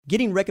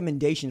Getting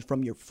recommendations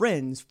from your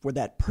friends for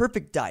that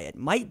perfect diet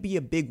might be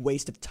a big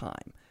waste of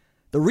time.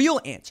 The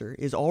real answer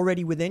is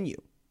already within you,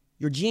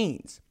 your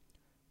genes.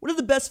 What are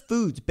the best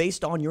foods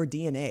based on your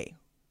DNA?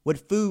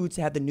 What foods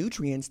have the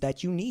nutrients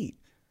that you need?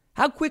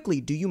 How quickly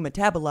do you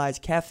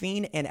metabolize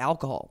caffeine and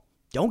alcohol?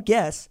 Don't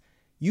guess.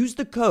 Use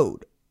the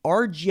code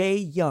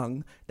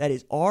RJYOUNG, that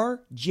is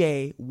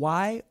RJYOUNG,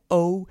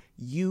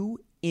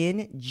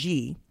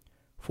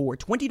 for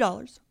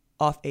 $20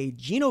 off a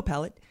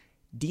GenoPalette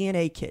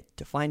DNA kit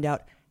to find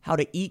out how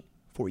to eat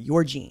for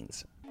your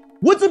genes.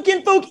 What's up,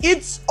 kinfolk?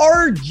 It's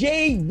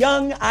RJ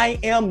Young. I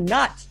am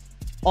not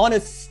on a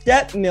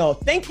step mill.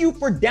 Thank you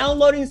for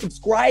downloading,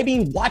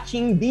 subscribing,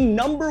 watching the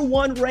number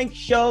one ranked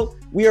show.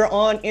 We are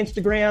on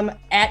Instagram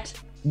at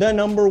the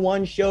number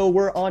one show.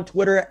 We're on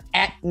Twitter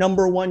at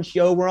number one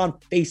show. We're on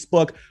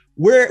Facebook.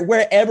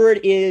 Wherever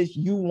it is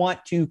you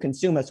want to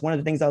consume us. One of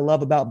the things I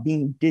love about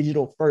being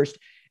digital first,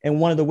 and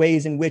one of the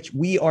ways in which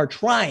we are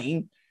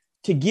trying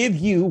to give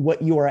you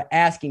what you are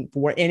asking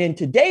for. And in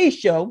today's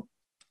show,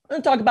 I'm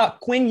going to talk about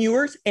Quinn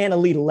Ewers and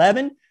Elite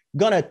 11.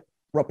 Going to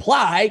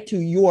reply to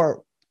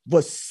your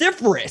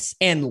vociferous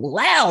and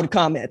loud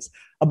comments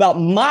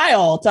about my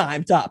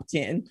all-time top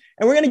 10. And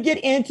we're going to get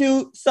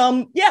into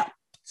some,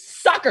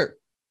 soccer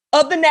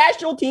of the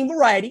national team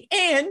variety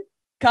and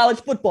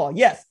college football.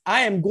 Yes,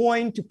 I am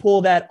going to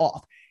pull that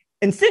off.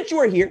 And since you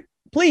are here,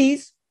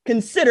 please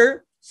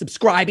consider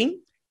subscribing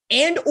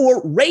and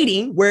or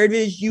rating where it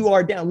is you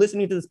are down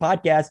listening to this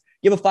podcast.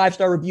 Give a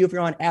 5-star review if you're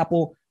on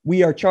Apple.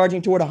 We are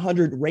charging toward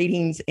 100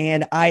 ratings,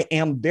 and I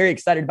am very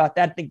excited about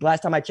that. I think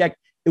last time I checked,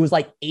 it was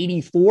like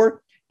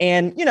 84.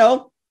 And,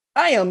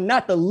 I am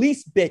not the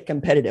least bit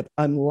competitive.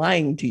 I'm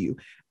lying to you.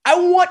 I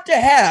want to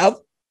have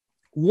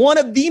one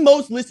of the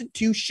most listened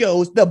to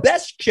shows, the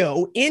best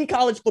show in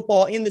college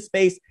football in the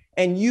space,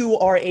 and you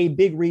are a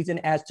big reason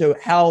as to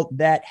how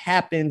that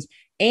happens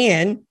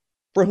and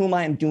for whom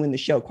I am doing the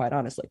show, quite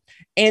honestly.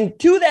 And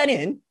to that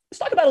end, let's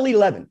talk about Elite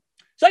 11.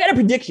 So I got a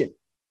prediction.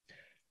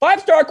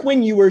 5-star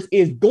Quinn Ewers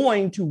is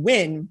going to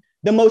win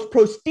the most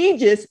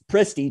prestigious,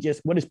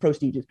 what is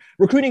prestigious?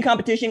 Recruiting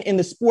competition in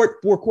the sport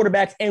for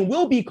quarterbacks, and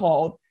will be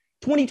called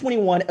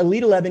 2021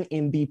 Elite 11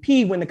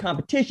 MVP when the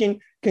competition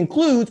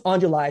concludes on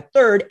July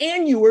 3rd.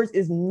 And Ewers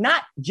is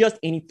not just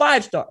any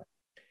 5-star.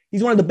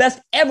 He's one of the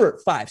best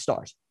ever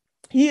 5-stars.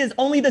 He is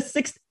only the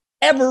 6th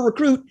ever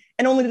recruit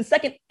and only the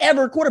 2nd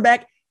ever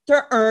quarterback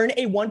to earn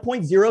a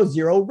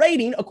 1.00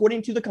 rating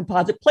according to the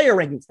composite player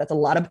rankings. That's a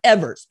lot of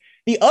evers.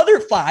 The other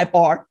 5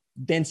 are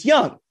Vince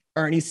Young,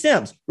 Ernie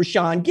Sims,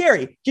 Rashawn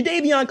Gary,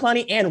 Jadeveon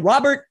Clowney, and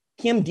Robert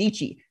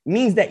Kimdichie.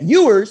 Means that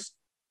Ewers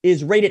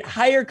is rated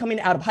higher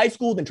coming out of high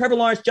school than Trevor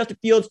Lawrence, Justin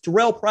Fields,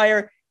 Terrell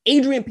Pryor,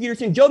 Adrian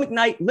Peterson, Joe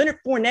McKnight, Leonard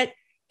Fournette,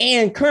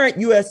 and current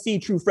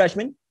USC true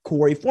freshman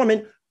Corey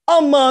Foreman,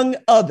 among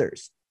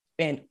others.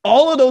 And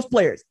all of those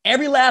players,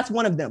 every last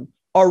one of them,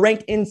 are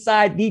ranked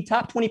inside the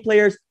top 20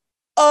 players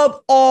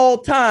of all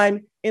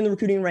time in the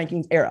recruiting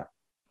rankings era.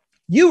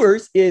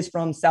 Ewers is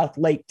from South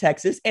Lake,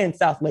 Texas, and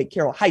South Lake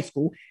Carroll High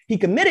School. He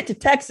committed to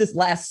Texas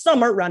last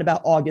summer, around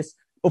about August,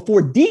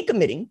 before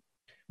decommitting,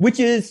 which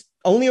is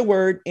only a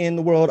word in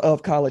the world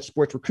of college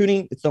sports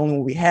recruiting. It's the only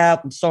one we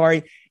have. I'm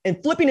sorry.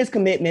 And flipping his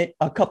commitment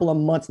a couple of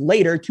months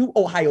later to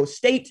Ohio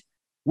State,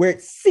 where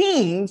it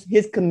seems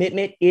his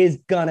commitment is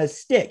gonna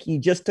stick. He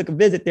just took a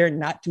visit there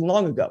not too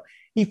long ago.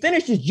 He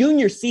finished his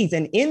junior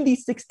season in the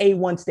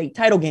 6A1 state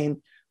title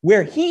game,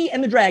 where he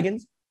and the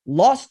Dragons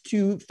lost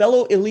to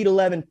fellow Elite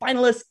 11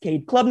 finalists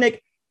Cade Klubnik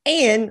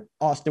and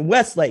Austin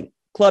Westlake.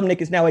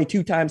 Klubnik is now a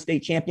 2-time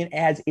state champion,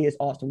 as is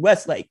Austin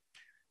Westlake.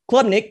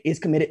 Klubnik is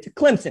committed to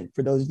Clemson,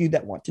 for those of you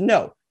that want to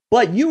know.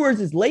 But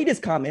Ewers'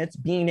 latest comments,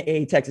 being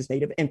a Texas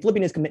native and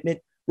flipping his commitment,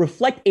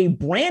 reflect a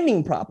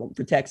branding problem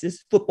for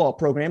Texas football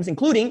programs,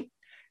 including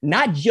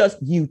not just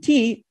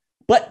UT,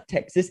 but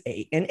Texas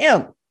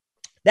A&M.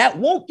 That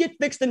won't get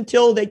fixed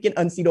until they can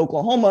unseat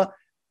Oklahoma,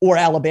 or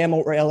Alabama,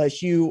 or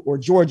LSU, or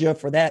Georgia,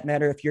 for that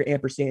matter, if you're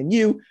ampersand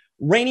U.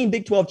 Reigning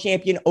Big 12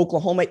 champion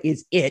Oklahoma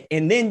is it.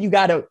 And then you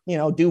got to,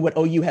 do what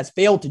OU has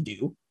failed to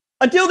do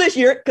until this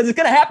year, because it's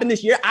going to happen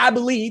this year. I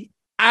believe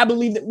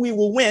that we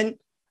will win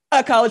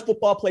a college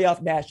football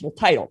playoff national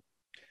title.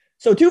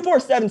 So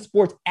 247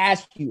 Sports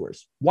asked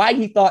Ewers why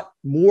he thought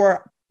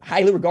more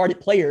highly regarded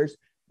players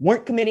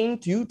weren't committing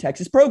to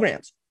Texas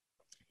programs.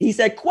 He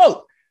said,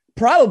 quote,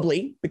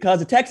 "Probably because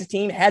the Texas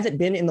team hasn't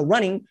been in the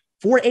running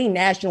for a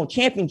national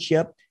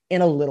championship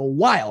in a little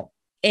while.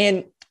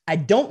 And I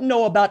don't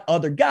know about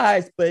other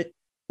guys, but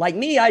like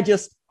me, I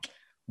just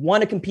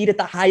want to compete at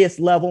the highest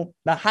level,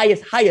 the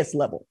highest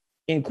level,"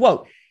 end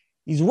quote.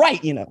 He's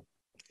right,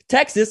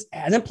 Texas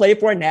hasn't played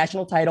for a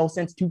national title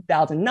since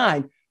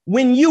 2009,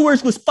 when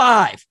Ewers was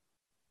 5,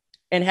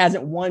 and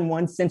hasn't won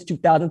one since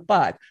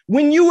 2005,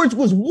 when Ewers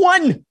was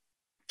 1.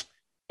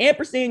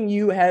 Ampersand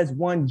U has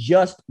won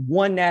just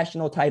one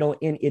national title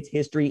in its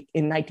history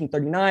in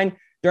 1939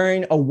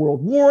 during a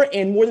world war,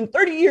 and more than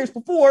 30 years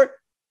before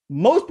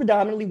most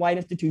predominantly white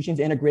institutions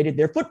integrated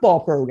their football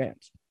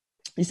programs.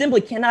 You simply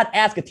cannot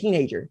ask a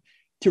teenager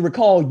to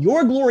recall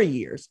your glory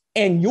years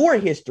and your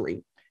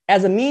history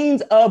as a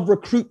means of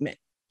recruitment.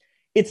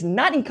 It's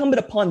not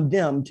incumbent upon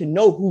them to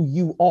know who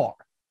you are,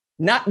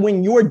 not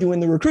when you're doing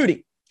the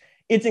recruiting.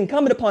 It's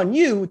incumbent upon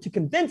you to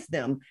convince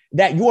them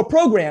that your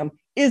program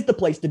is the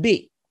place to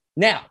be.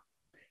 Now,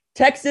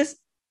 Texas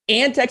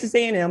and Texas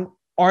A&M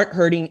aren't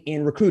hurting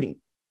in recruiting.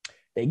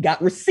 They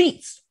got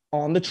receipts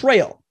on the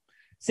trail.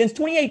 Since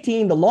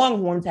 2018, the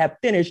Longhorns have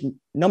finished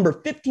number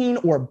 15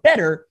 or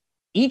better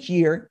each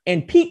year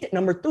and peaked at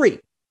number 3.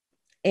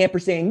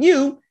 Ampersand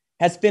U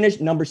has finished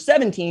number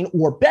 17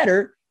 or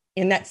better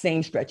in that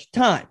same stretch of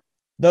time.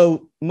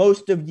 Though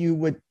most of you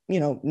would,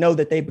 know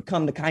that they've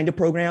become the kind of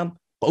program,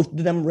 both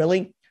of them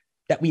really,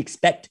 that we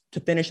expect to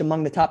finish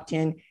among the top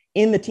 10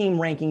 in the team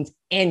rankings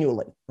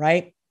annually,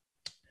 right?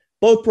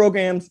 Both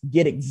programs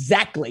get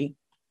exactly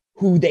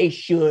who they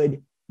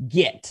should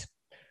get,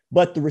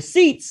 but the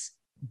receipts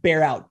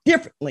bear out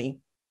differently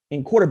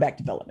in quarterback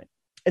development,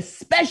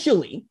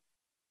 especially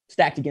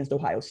stacked against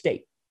Ohio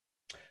State.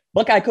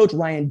 Buckeye coach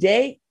Ryan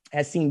Day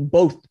has seen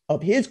both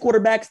of his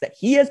quarterbacks that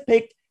he has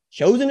picked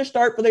chosen to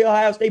start for the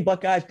Ohio State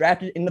Buckeyes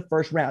drafted in the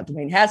first round,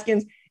 Dwayne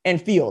Haskins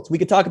and Fields. We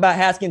could talk about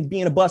Haskins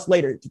being a bust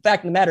later. The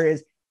fact of the matter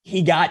is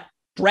he got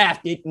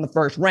drafted in the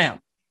first round.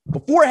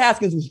 Before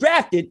Haskins was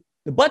drafted,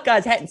 the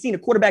Buckeyes hadn't seen a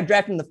quarterback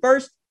drafted in the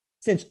first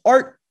since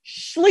Art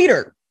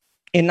Schlichter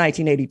in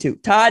 1982.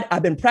 Todd,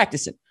 I've been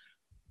practicing.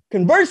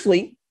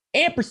 Conversely,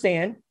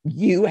 Ampersand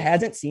U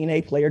hasn't seen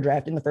a player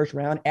drafted in the first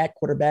round at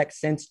quarterback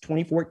since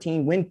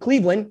 2014 when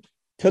Cleveland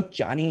took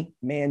Johnny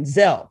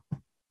Manziel.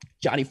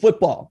 Johnny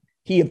Football,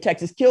 he of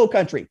Texas Kill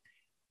Country.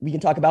 We can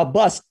talk about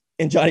bust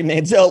and Johnny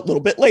Manziel a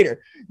little bit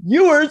later.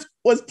 Ewers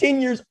was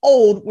 10 years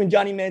old when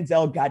Johnny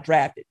Manziel got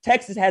drafted.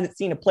 Texas hasn't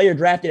seen a player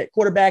drafted at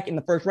quarterback in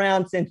the first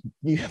round since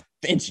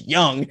Vince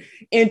Young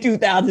in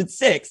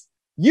 2006.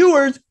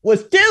 Ewers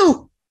was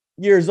 2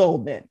 years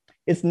old then.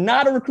 It's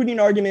not a recruiting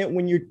argument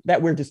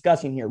that we're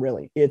discussing here,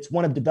 really. It's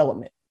one of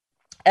development,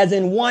 as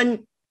in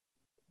one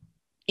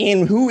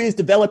in who is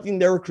developing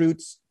their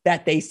recruits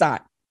that they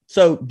sign.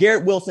 So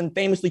Garrett Wilson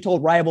famously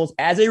told Rivals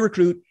as a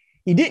recruit,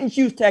 he didn't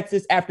choose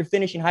Texas after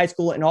finishing high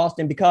school in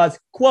Austin because,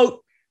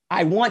 quote,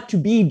 I want to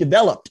be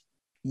developed.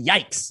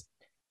 Yikes.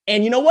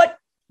 And you know what?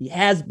 He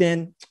has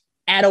been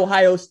at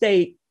Ohio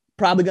State,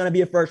 probably going to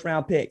be a first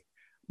round pick.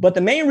 But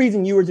the main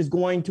reason Ewers is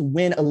going to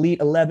win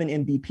Elite 11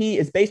 MVP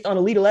is based on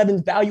Elite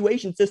 11's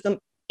valuation system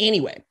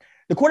anyway.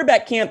 The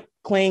quarterback camp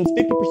claims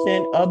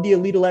 50% of the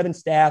Elite 11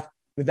 staff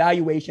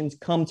evaluations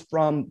comes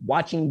from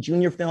watching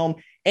junior film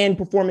and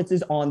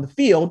performances on the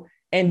field.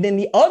 And then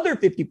the other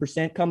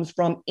 50% comes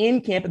from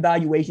in-camp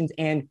evaluations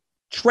and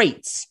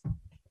traits.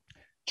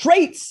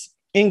 Traits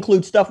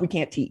include stuff we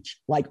can't teach,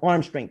 like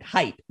arm strength,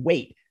 height,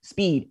 weight,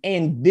 speed,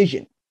 and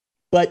vision.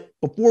 But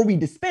before we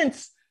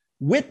dispense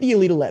with the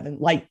Elite 11,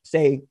 like,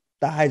 say,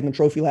 the Heisman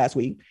Trophy last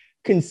week,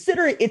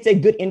 consider it's a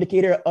good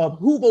indicator of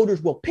who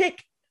voters will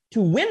pick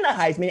to win the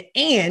Heisman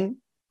and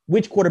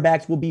which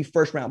quarterbacks will be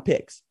first-round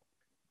picks.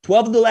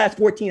 12 of the last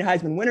 14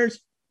 Heisman winners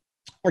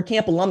are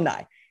camp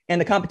alumni, and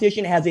the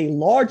competition has a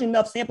large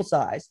enough sample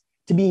size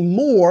to be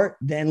more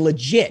than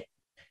legit.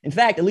 In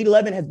fact, Elite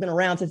 11 has been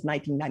around since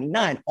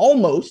 1999,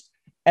 almost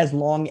as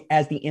long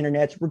as the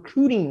internet's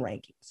recruiting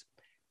rankings.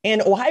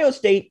 And Ohio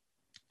State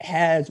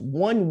has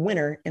one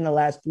winner in the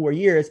last 4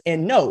 years.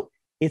 And no,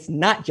 it's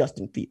not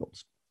Justin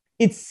Fields.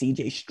 It's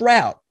CJ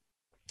Stroud.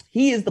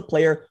 He is the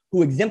player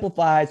who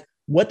exemplifies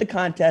what the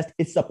contest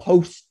is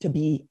supposed to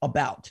be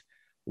about.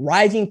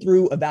 Rising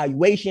through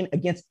evaluation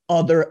against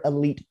other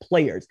elite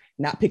players,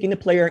 not picking the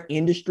player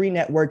industry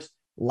networks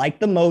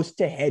like the most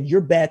to hedge your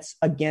bets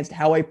against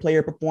how a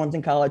player performs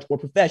in college or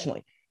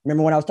professionally.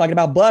 Remember when I was talking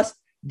about bust?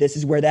 This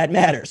is where that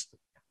matters.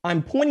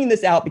 I'm pointing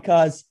this out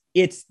because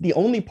it's the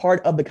only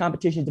part of the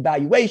competition's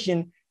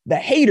evaluation the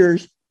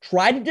haters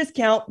try to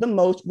discount the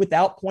most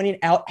without pointing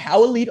out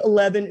how Elite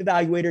 11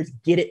 evaluators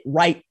get it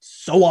right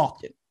so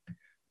often.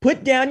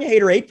 Put down your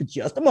haterade for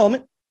just a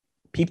moment,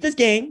 peep this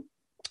game,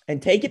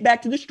 and take it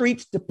back to the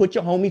streets to put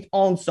your homies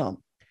on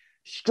some.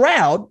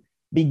 Stroud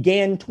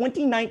began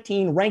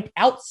 2019 ranked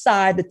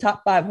outside the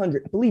top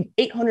 500, I believe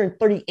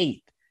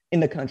 838th in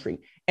the country,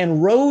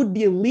 and rode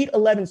the Elite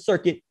 11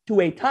 circuit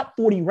to a top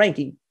 40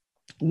 ranking,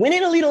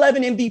 winning Elite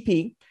 11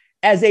 MVP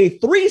as a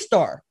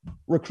 3-star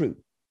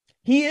recruit.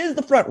 He is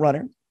the front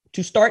runner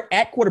to start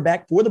at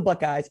quarterback for the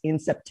Buckeyes in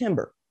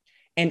September.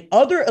 And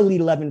other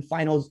Elite 11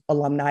 finals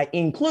alumni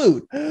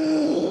include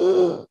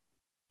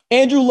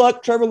Andrew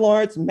Luck, Trevor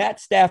Lawrence, Matt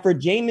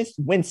Stafford, Jameis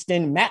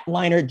Winston, Matt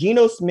Leinart,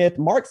 Geno Smith,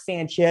 Mark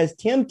Sanchez,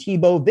 Tim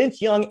Tebow, Vince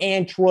Young,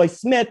 and Troy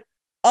Smith,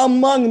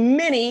 among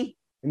many,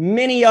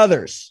 many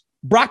others.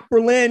 Brock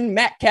Berlin,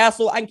 Matt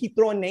Castle, I can keep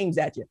throwing names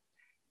at you.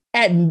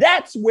 And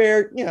that's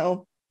where,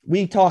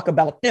 we talk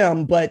about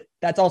them, but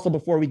that's also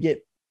before we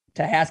get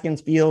to Haskins,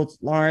 Fields,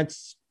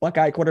 Lawrence,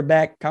 Buckeye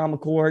quarterback, Kyle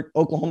McCord,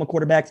 Oklahoma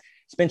quarterbacks,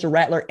 Spencer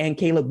Rattler, and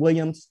Caleb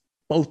Williams,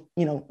 both,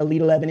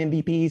 Elite 11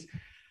 MVPs.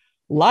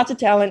 Lots of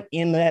talent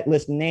in that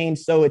list of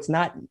names, so it's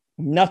not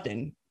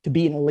nothing to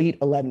be an Elite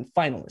 11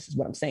 finalist is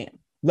what I'm saying,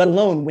 let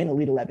alone win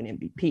Elite 11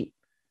 MVP.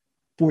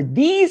 For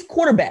these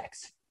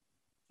quarterbacks,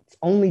 it's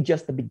only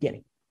just the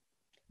beginning.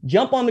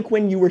 Jump on the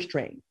Quinn Ewers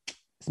train.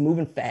 It's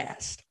moving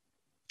fast.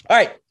 All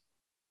right.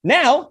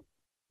 Now,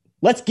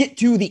 let's get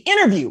to the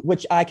interview,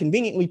 which I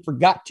conveniently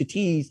forgot to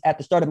tease at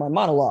the start of my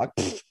monologue.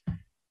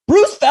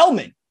 Bruce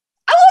Feldman.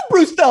 I love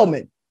Bruce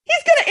Feldman.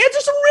 He's going to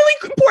answer some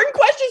really important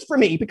questions for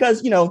me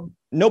because,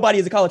 nobody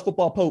is a college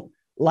football pope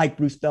like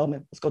Bruce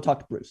Feldman. Let's go talk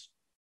to Bruce.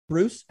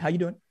 Bruce, how you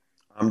doing?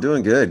 I'm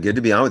doing good. Good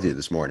to be on with you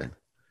this morning.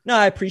 No,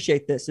 I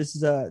appreciate this. This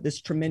is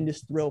this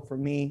tremendous thrill for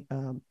me.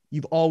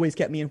 You've always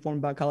kept me informed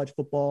about college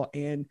football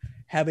and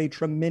have a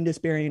tremendous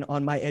bearing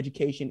on my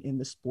education in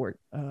the sport.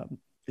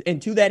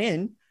 And to that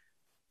end,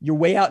 you're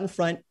way out in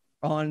front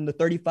on the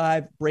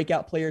 35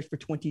 breakout players for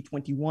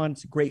 2021.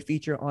 It's a great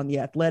feature on The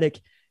Athletic.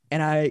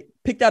 And I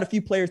picked out a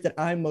few players that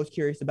I'm most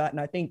curious about, and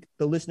I think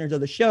the listeners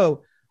of the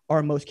show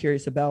are most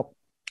curious about.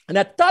 And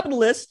at the top of the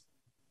list,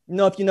 I don't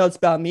know if you know it's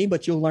about me,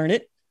 but you'll learn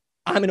it.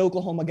 I'm an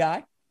Oklahoma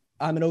guy.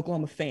 I'm an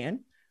Oklahoma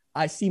fan.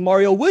 I see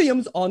Mario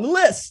Williams on the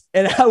list,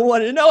 and I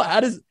wanted to know how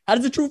does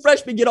a true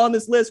freshman get on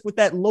this list with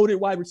that loaded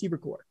wide receiver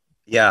core?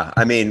 Yeah,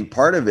 I mean,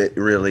 part of it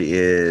really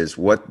is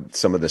what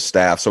some of the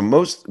staff. So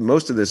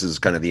most of this is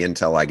kind of the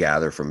intel I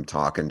gather from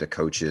talking to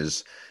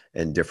coaches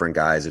and different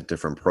guys at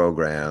different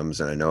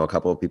programs, and I know a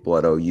couple of people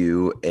at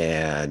OU.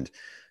 And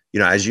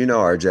as you know,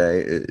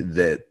 RJ,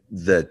 that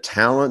the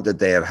talent that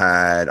they have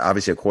had,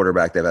 obviously a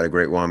quarterback, they've had a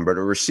great one, but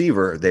a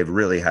receiver, they've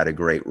really had a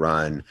great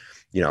run.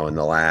 In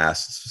the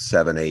last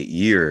 7-8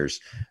 years.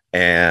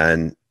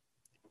 And,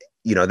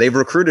 they've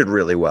recruited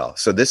really well.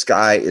 So this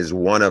guy is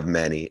one of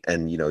many.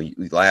 And,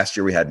 last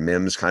year we had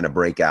Mims kind of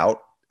break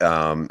out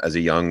as a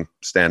young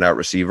standout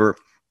receiver.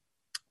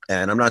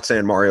 And I'm not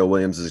saying Mario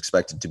Williams is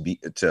expected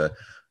to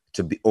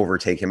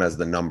overtake him as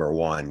the number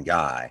one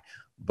guy.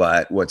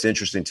 But what's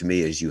interesting to me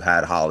is you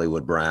had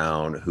Hollywood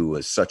Brown, who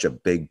was such a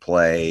big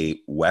play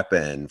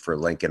weapon for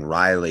Lincoln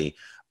Riley.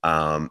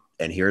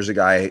 And here's a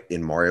guy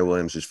in Mario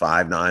Williams who's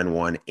 5'9",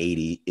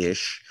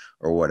 180-ish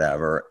or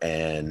whatever.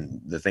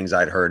 And the things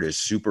I'd heard is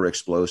super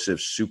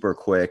explosive, super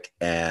quick.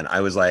 And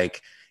I was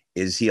like,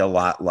 is he a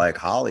lot like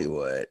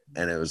Hollywood?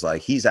 And it was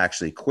like, he's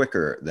actually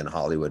quicker than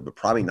Hollywood, but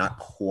probably not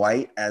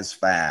quite as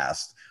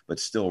fast, but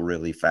still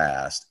really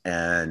fast.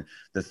 And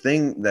the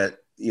thing that,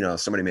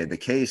 somebody made the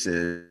case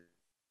is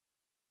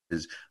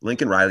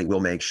Lincoln Riley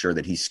will make sure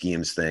that he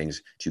schemes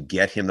things to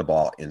get him the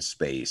ball in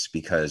space,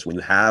 because when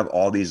you have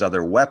all these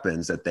other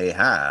weapons that they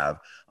have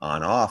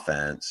on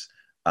offense,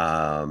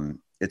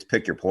 it's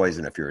pick your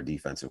poison if you're a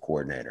defensive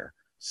coordinator.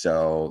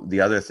 So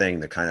the other thing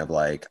that kind of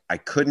like, I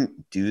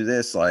couldn't do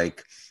this.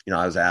 Like,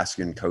 I was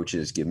asking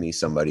coaches, give me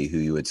somebody who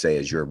you would say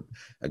is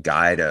a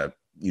guy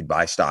you'd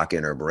buy stock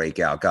in or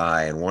breakout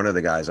guy. And one of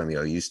the guys on the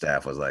OU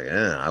staff was like,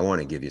 I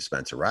want to give you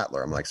Spencer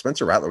Rattler. I'm like,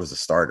 Spencer Rattler was a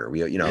starter.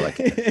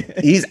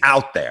 He's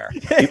out there.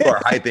 People are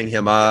hyping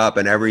him up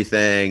and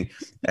everything.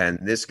 And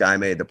this guy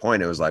made the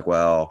point. It was like,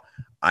 well,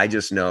 I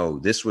just know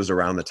this was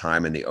around the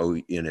time in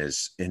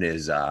his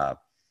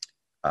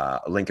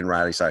Lincoln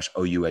Riley /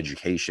 OU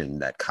education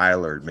that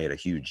Kyler made a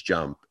huge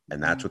jump.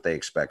 And that's what they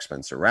expect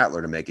Spencer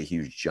Rattler to make a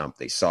huge jump.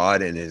 They saw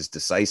it in his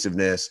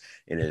decisiveness,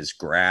 in his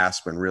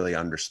grasp, and really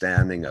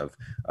understanding of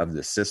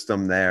the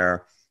system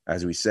there.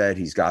 As we said,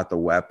 he's got the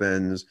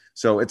weapons.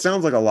 So it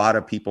sounds like a lot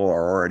of people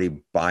are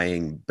already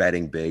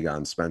betting big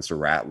on Spencer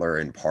Rattler,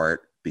 in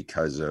part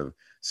because of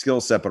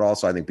skill set, but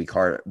also I think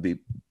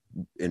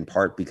in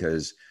part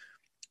because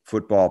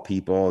football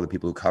people, the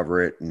people who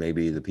cover it, and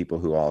maybe the people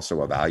who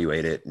also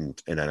evaluate it in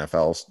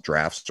NFL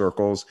draft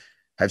circles,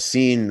 have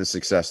seen the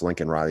success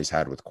Lincoln Riley's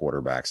had with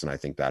quarterbacks, and I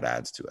think that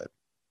adds to it.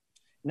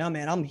 No,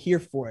 man, I'm here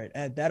for it.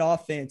 That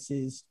offense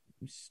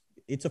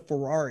it's a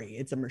Ferrari,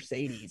 it's a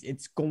Mercedes.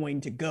 It's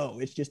going to go.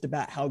 It's just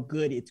about how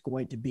good it's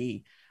going to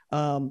be.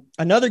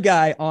 Another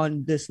guy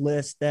on this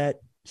list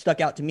that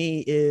stuck out to me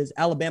is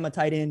Alabama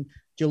tight end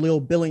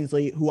Jaleel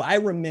Billingsley, who I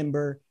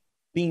remember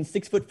being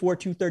 6'4",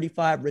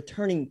 235,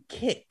 returning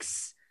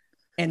kicks.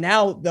 And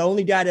now the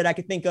only guy that I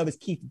could think of is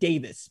Keith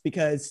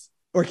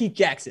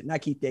Jackson,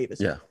 not Keith Davis.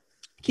 Yeah.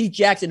 Keith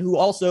Jackson, who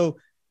also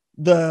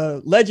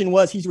the legend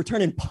was he's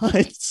returning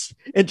punts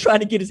and trying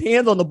to get his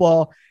hands on the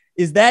ball.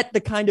 Is that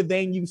the kind of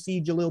vein you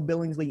see Jaleel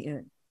Billingsley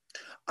in?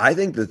 I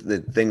think that the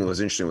thing that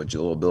was interesting with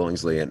Jaleel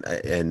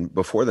Billingsley, and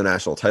before the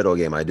national title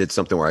game, I did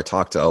something where I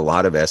talked to a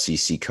lot of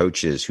SEC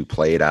coaches who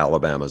played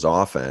Alabama's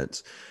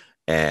offense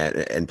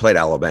and played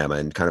Alabama,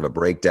 and kind of a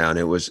breakdown.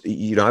 It was,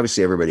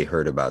 obviously everybody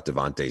heard about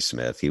Devontae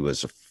Smith. He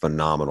was a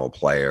phenomenal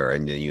player.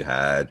 And then you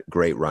had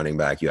great running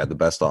back. You had the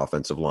best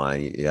offensive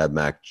line. You had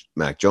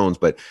Mac Jones,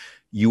 but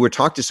you were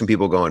talking to some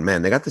people going,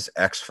 man, they got this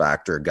X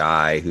factor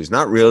guy who's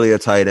not really a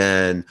tight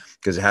end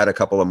because it had a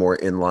couple of more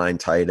inline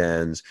tight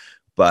ends,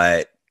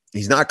 but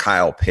he's not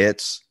Kyle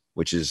Pitts,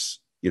 which is,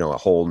 a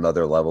whole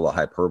nother level of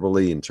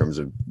hyperbole in terms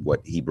of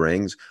what he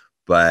brings.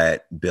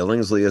 But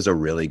Billingsley is a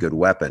really good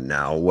weapon.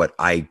 Now, what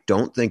I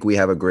don't think we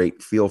have a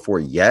great feel for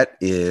yet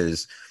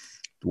is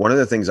one of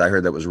the things I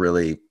heard that was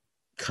really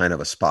kind of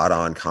a spot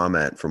on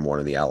comment from one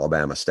of the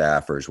Alabama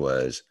staffers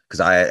was, because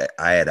I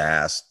had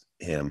asked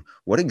him,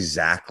 what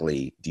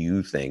exactly do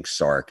you think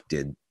Sark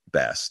did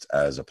best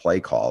as a play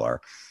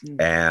caller?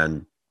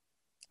 And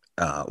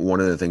one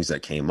of the things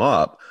that came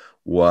up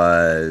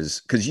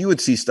was because you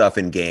would see stuff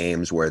in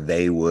games where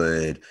they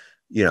would,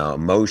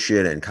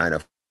 motion and kind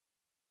of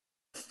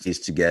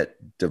to get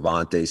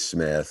Devontae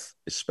Smith,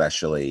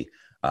 especially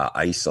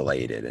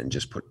isolated and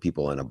just put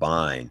people in a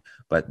bind.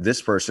 But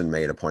this person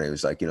made a point. It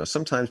was like,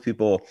 sometimes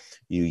people,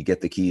 you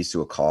get the keys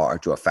to a car,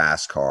 to a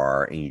fast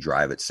car, and you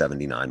drive at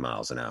 79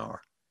 miles an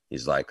hour.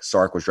 He's like,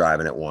 Sark was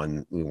driving at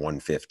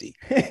 150.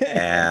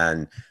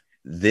 And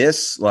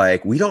this,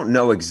 like, we don't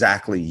know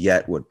exactly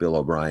yet what Bill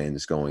O'Brien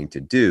is going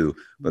to do.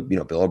 But,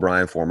 Bill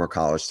O'Brien, former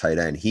college tight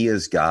end, he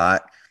has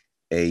got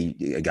a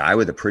guy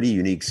with a pretty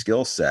unique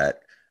skill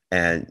set.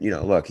 And,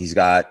 look, he's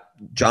got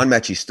John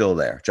Mechie's still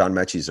there. John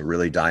Mechie's a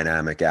really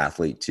dynamic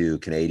athlete too,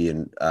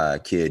 Canadian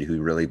kid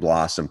who really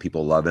blossomed.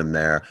 People love him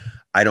there.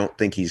 I don't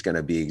think he's going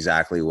to be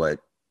exactly what,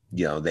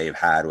 they've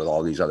had with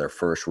all these other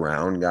first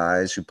round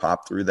guys who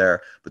popped through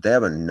there, but they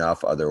have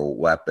enough other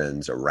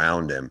weapons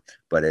around him.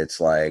 But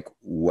it's like,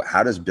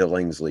 how does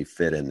Billingsley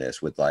fit in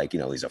this with, like,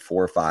 he's a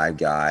 4-5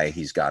 guy.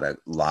 He's got a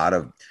lot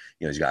of,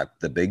 he's got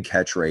the big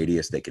catch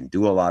radius. They can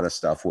do a lot of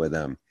stuff with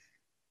him.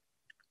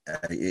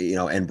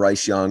 And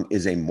Bryce Young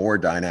is a more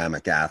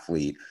dynamic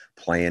athlete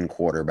playing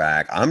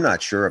quarterback. I'm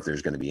not sure if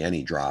there's going to be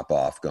any drop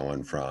off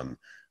going from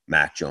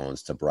Mac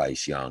Jones to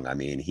Bryce Young. I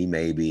mean, he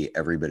may be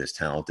every bit as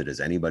talented as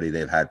anybody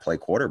they've had play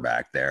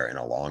quarterback there in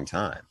a long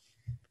time.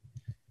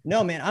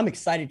 No, man, I'm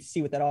excited to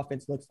see what that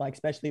offense looks like,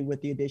 especially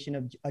with the addition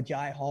of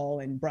Ajay Hall,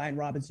 and Brian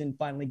Robinson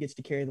finally gets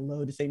to carry the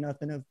load, to say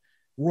nothing of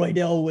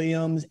Roydell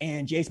Williams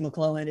and Jace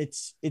McClellan.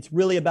 It's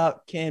really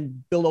about,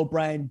 can Bill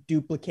O'Brien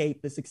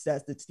duplicate the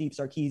success that Steve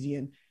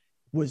Sarkisian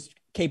was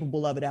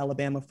capable of at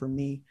Alabama for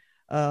me.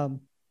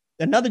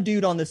 Another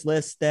dude on this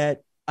list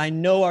that I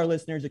know our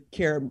listeners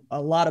care a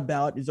lot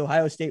about is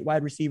Ohio State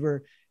wide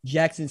receiver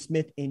Jackson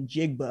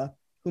Smith-Njigba,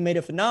 who made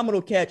a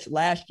phenomenal catch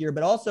last year.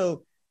 But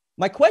also,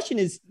 my question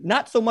is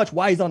not so much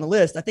why he's on the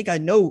list. I think I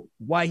know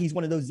why he's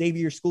one of those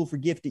Xavier School for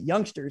Gifted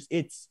youngsters.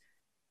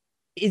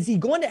 Is he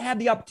going to have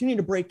the opportunity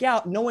to break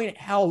out, knowing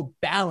how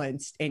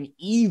balanced and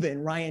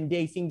even Ryan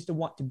Day seems to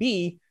want to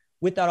be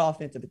with that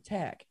offensive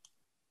attack?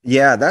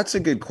 Yeah, that's a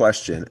good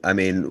question. I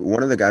mean,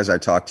 one of the guys I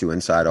talked to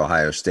inside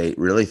Ohio State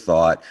really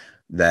thought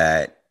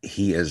that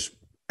he has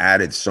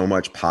added so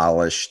much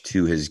polish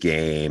to his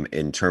game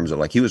in terms of,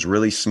 like, he was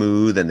really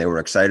smooth and they were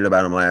excited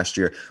about him last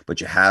year,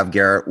 but you have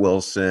Garrett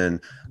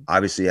Wilson,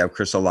 obviously you have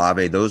Chris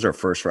Olave. Those are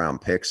first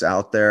round picks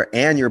out there,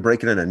 and you're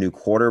breaking in a new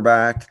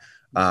quarterback.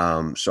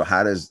 So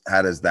how does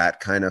that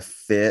kind of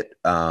fit?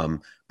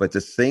 But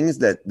the things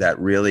that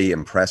really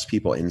impress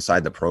people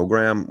inside the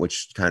program,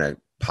 which kind of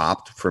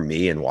popped for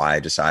me and why I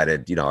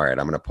decided, all right,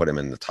 I'm going to put him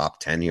in the top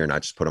 10 here,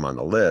 not just put him on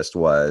the list,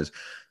 was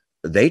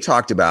they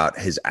talked about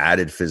his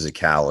added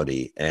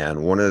physicality.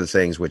 And one of the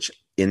things which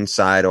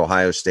inside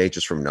Ohio State,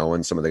 just from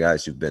knowing some of the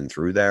guys who've been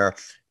through there,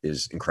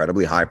 is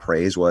incredibly high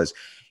praise, was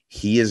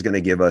he is going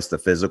to give us the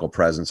physical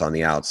presence on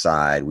the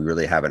outside we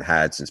really haven't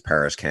had since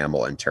Paris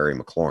Campbell and Terry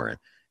McLaurin.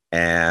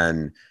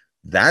 And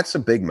that's a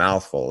big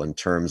mouthful in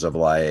terms of,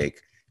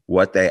 like,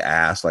 what they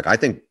asked. Like, I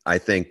think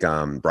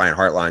Brian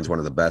Hartline's one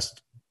of the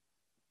best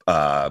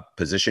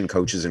position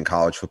coaches in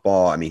college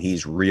football. I mean,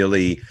 he's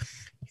really,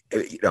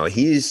 I don't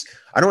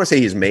want to say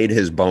he's made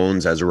his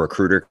bones as a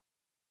recruiter,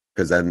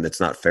 because then it's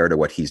not fair to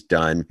what he's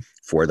done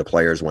for the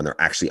players when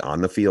they're actually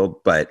on the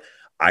field. But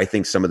I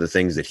think some of the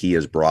things that he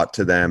has brought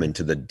to them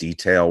into the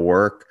detail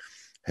work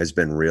has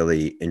been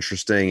really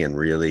interesting and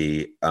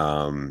really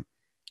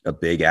a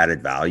big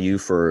added value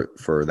for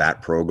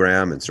that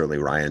program, and certainly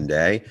Ryan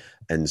Day.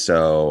 And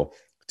so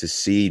to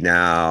see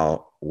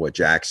now what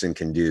Jackson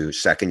can do,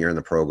 second year in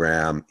the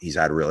program, he's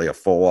had really a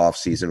full off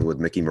season with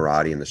Mickey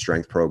Marotti in the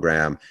strength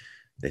program.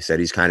 They said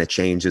he's kind of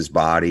changed his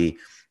body,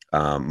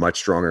 much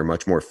stronger,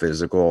 much more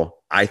physical.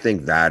 I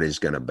think that is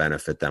going to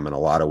benefit them in a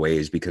lot of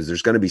ways, because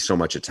there's going to be so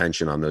much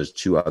attention on those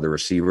two other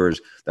receivers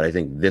that I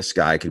think this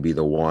guy could be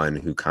the one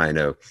who kind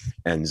of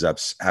ends up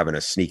having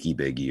a sneaky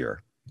big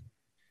year.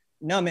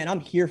 No, man, I'm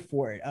here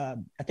for it.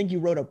 I think you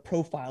wrote a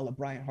profile of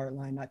Brian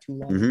Hartline not too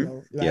long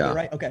ago. Yeah.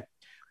 Right. Okay.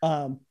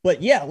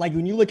 But yeah, like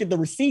when you look at the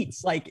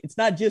receipts, like it's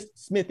not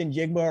just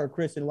Smith-Njigba or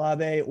Chris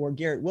Olave or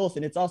Garrett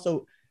Wilson. It's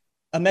also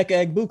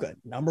Emeka Egbuka,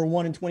 number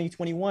 1 in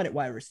 2021 at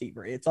wide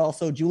receiver. It's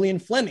also Julian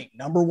Fleming,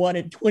 number 1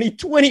 in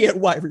 2020 at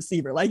wide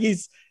receiver. Like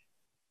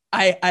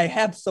I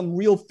have some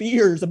real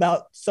fears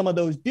about some of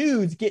those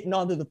dudes getting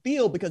onto the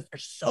field because they're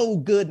so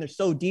good and they're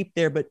so deep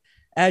there. But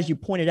as you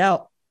pointed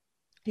out,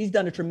 he's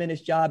done a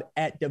tremendous job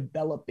at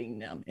developing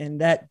them,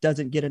 and that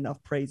doesn't get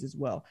enough praise as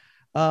well.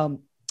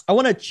 I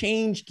want to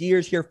change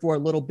gears here for a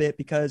little bit,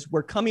 because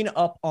we're coming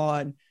up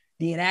on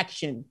the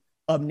enaction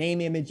of name,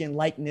 image, and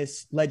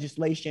likeness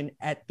legislation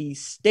at the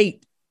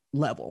state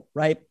level,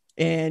 right?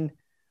 And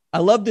I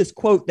love this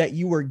quote that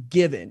you were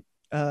given.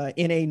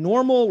 In a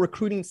normal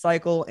recruiting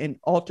cycle and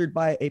altered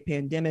by a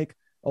pandemic,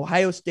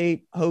 Ohio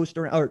State host,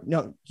 or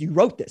no, you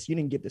wrote this, you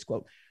didn't give this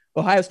quote.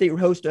 Ohio State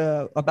host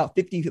about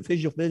 50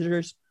 official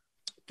visitors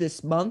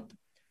this month.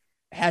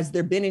 Has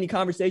there been any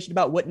conversation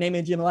about what name,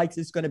 image, and likeness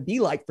is going to be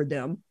like for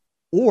them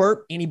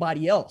or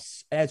anybody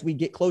else as we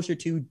get closer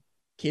to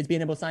kids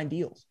being able to sign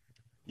deals?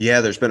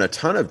 Yeah, there's been a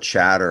ton of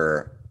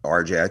chatter,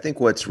 RJ. I think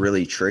what's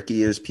really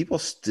tricky is people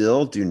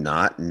still do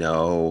not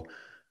know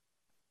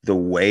the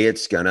way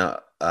it's gonna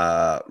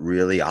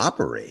really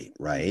operate,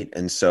 right?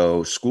 And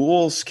so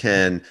schools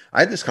can.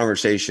 I had this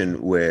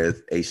conversation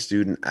with a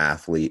student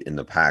athlete in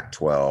the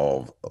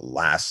Pac-12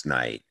 last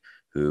night,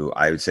 who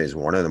I would say is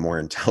one of the more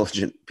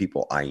intelligent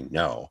people I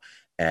know.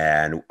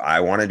 And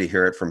I wanted to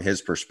hear it from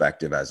his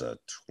perspective as a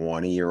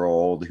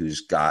 20-year-old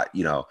who's got,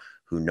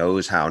 who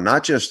knows how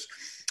not just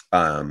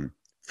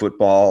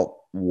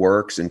football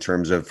works in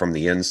terms of from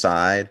the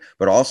inside,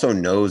 but also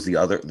knows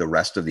the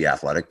rest of the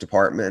athletic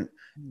department.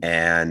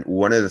 And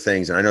one of the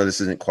things, and I know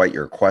this isn't quite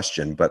your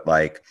question, but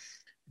like,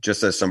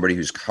 just as somebody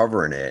who's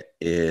covering it,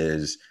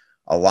 is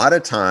a lot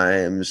of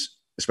times,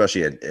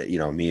 especially at,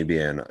 me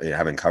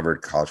having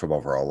covered college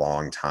football for a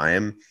long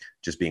time,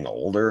 just being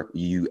older,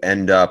 you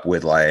end up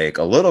with like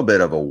a little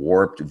bit of a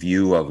warped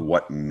view of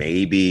what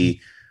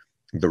maybe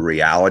the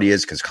reality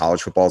is, because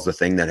college football is the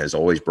thing that has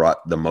always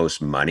brought the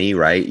most money,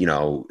 right?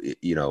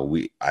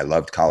 I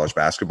loved college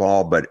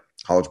basketball, but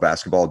college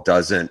basketball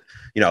doesn't,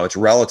 it's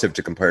relative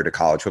to compare to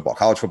college football.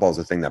 College football is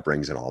the thing that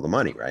brings in all the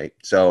money, right?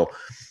 So,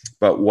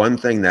 but one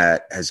thing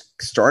that has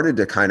started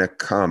to kind of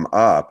come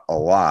up a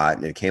lot,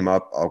 and it came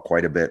up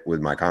quite a bit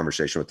with my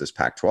conversation with this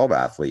Pac-12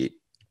 athlete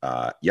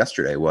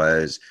yesterday,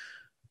 was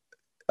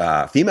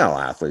female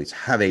athletes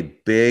have a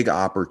big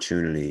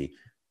opportunity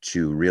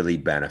to really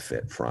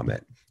benefit from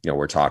it.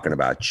 We're talking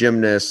about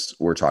gymnasts,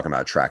 we're talking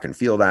about track and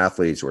field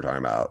athletes, we're talking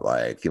about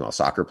like female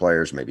soccer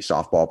players, maybe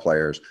softball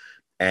players.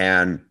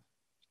 And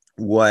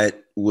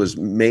what was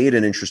made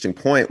an interesting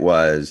point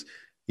was,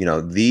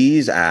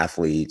 these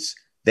athletes,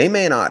 they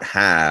may not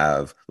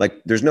have,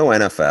 like, there's no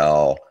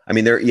NFL. I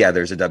mean,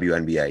 there's a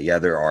WNBA. Yeah,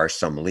 there are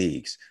some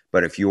leagues.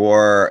 But if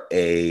you're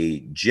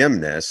a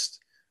gymnast,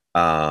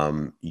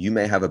 you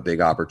may have a big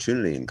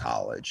opportunity in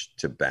college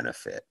to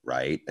benefit,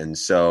 right? And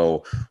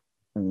so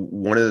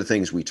one of the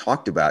things we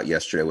talked about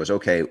yesterday was,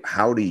 okay,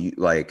 how do you,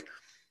 like,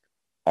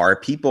 are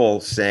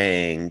people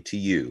saying to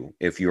you,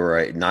 if you're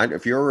a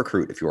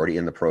recruit, if you're already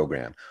in the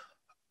program,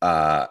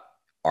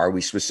 are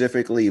we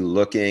specifically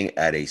looking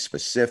at a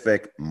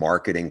specific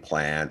marketing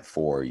plan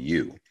for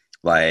you?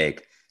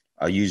 Like,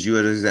 I'll use you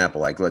as an example.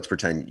 Like, let's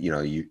pretend,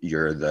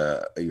 you're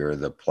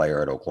the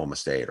player at Oklahoma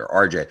State, or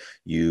RJ,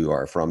 you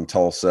are from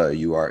Tulsa.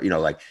 You are,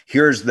 like,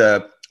 here's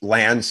the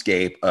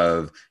landscape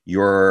of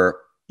your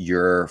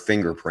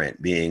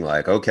fingerprint being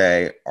like,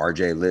 okay,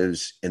 RJ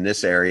lives in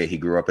this area. He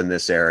grew up in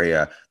this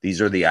area. These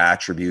are the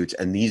attributes,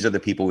 and these are the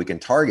people we can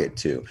target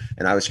to.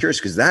 And I was curious,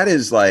 because that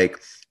is like,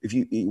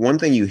 one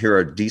thing you hear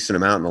a decent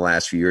amount in the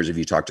last few years, if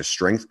you talk to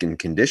strength and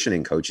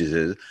conditioning coaches,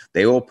 is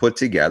they will put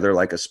together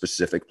like a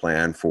specific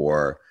plan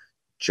for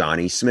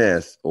Johnny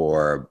Smith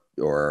or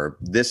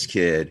this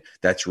kid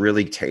that's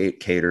really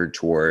catered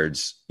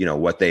towards,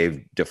 what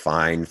they've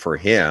defined for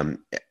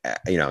him,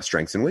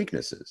 strengths and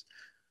weaknesses.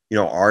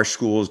 Our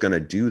school is going to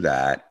do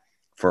that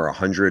for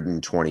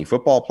 120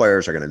 football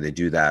players. Are going to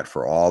do that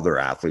for all their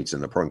athletes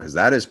in the program, because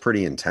that is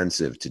pretty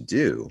intensive to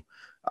do.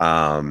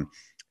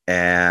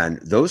 And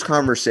those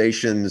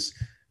conversations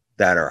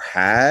that are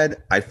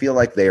had, I feel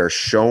like they are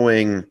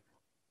showing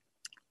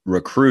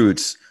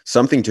recruits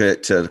something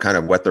to kind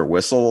of wet their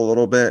whistle a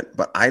little bit.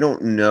 But I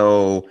don't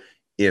know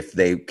if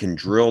they can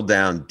drill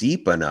down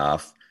deep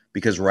enough,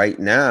 because right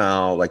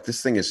now, like,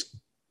 this thing is,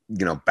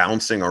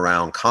 bouncing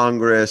around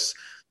Congress.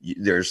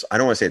 I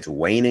don't want to say it's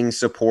waning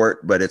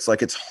support, but it's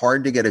like, it's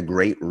hard to get a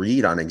great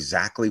read on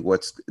exactly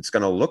what it's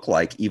going to look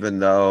like, even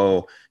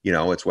though,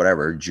 it's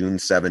whatever, June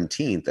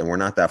 17th, and we're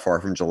not that far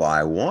from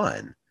July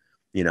 1.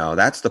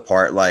 That's the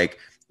part, like,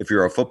 if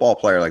you're a football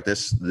player, like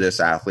this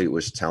athlete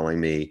was telling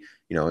me,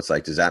 it's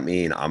like, does that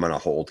mean I'm going to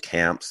hold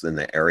camps in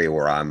the area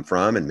where I'm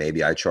from, and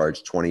maybe I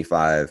charge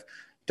 $25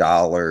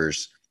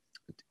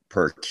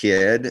 per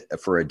kid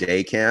for a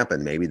day camp,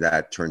 and maybe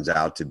that turns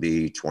out to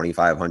be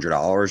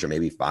 $2,500 or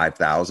maybe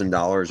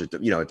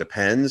 $5,000. It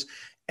depends.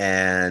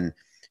 And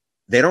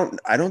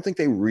I don't think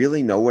they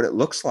really know what it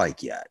looks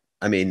like yet.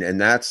 I mean, and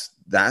that's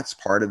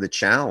part of the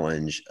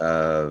challenge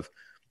of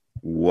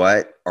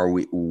what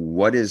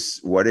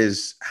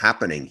is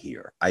happening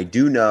here. I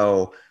do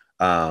know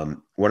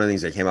one of the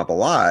things that came up a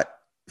lot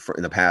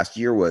in the past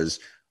year was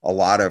a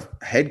lot of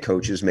head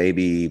coaches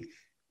maybe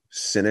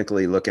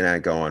cynically looking at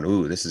it going,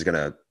 ooh, this is going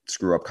to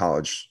screw up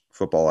college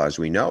football as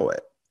we know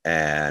it.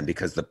 And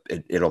because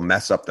it'll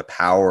mess up the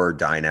power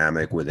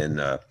dynamic within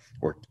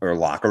or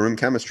locker room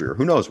chemistry, or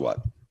who knows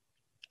what.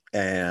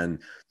 And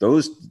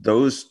those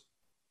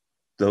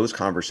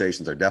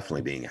conversations are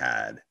definitely being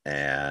had.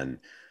 And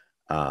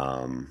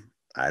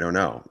I don't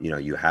know,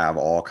 you have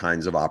all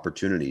kinds of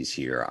opportunities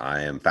here.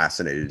 I am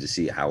fascinated to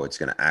see how it's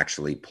going to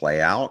actually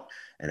play out,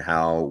 and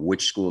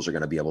which schools are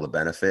going to be able to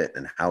benefit,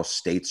 and how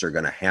states are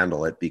going to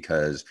handle it,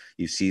 because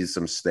you see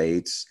some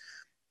states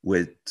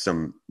with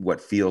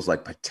what feels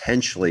like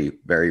potentially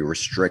very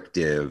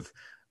restrictive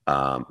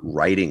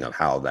writing of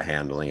how they're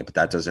handling it. But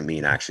that doesn't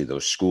mean actually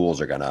those schools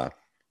are going to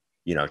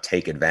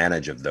take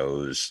advantage of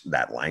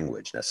that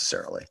language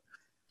necessarily.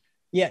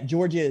 Yeah,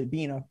 Georgia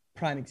being a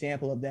prime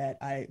example of that.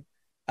 I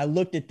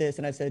looked at this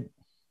and I said,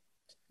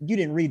 you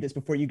didn't read this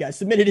before you guys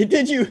submitted it,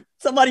 did you?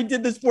 Somebody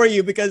did this for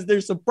you, because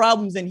there's some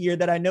problems in here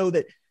that I know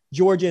that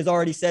Georgia has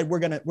already said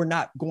we're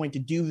not going to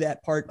do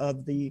that part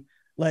of the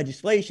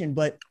legislation.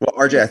 But well,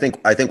 RJ,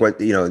 I think what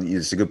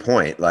it's a good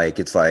point. Like,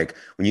 it's like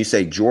when you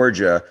say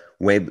Georgia,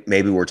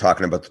 maybe we're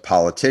talking about the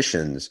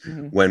politicians.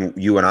 Mm-hmm. When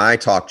you and I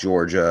talk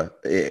Georgia,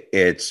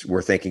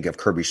 we're thinking of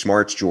Kirby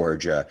Smart's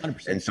Georgia.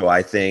 100%. And so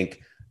I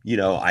think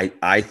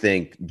I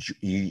think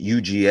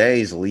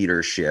UGA's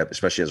leadership,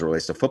 especially as it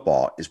relates to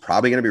football, is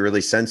probably going to be really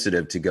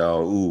sensitive to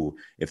go, ooh,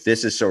 if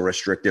this is so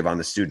restrictive on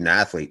the student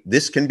athlete,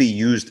 this can be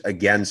used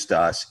against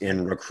us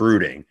in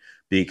recruiting,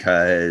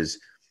 because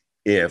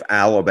if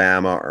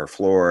Alabama or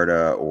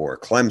Florida or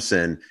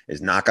Clemson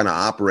is not going to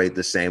operate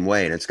the same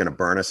way and it's going to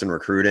burn us in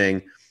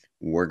recruiting,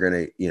 we're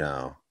going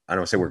to, I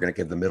don't say we're going to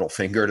give the middle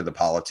finger to the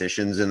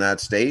politicians in that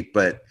state,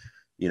 but,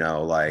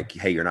 like,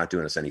 hey, you're not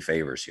doing us any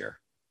favors here.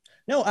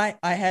 No,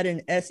 I had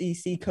an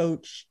SEC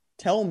coach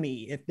tell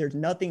me if there's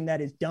nothing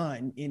that is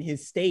done in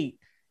his state,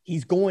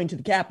 he's going to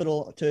the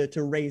Capitol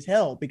to raise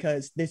hell,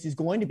 because this is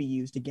going to be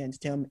used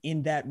against him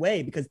in that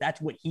way, because that's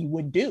what he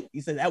would do.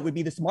 He said that would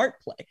be the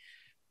smart play.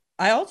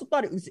 I also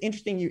thought it was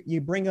interesting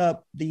you bring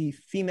up the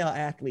female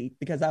athlete,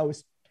 because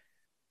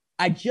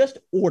I just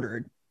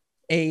ordered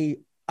a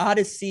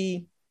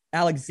Odyssey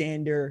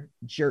Alexander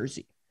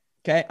jersey.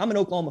 Okay. I'm an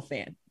Oklahoma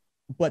fan,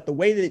 but the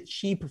way that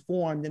she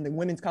performed in the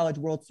Women's College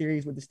World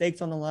Series with the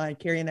stakes on the line,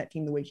 carrying that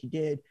team the way she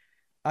did,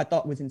 I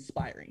thought was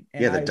inspiring.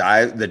 And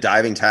the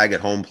diving tag at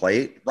home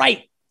plate.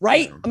 Right.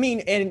 Yeah. I mean,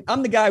 and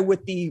I'm the guy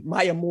with the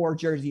Maya Moore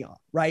jersey on,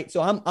 right?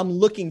 So I'm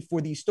looking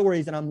for these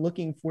stories and I'm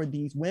looking for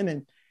these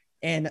women,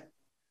 and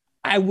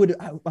I'm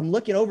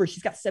looking over,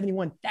 she's got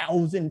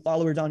 71,000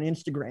 followers on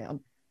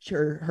Instagram.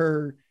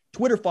 Her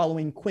Twitter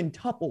following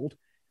quintupled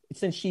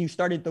since she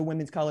started the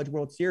Women's College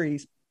World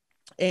Series.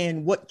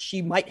 And what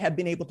she might have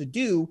been able to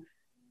do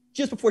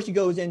just before she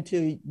goes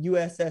into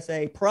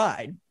USSA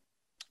Pride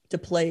to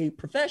play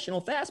professional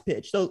fast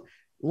pitch. So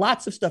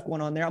lots of stuff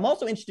going on there. I'm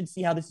also interested to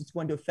see how this is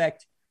going to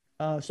affect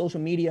social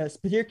media,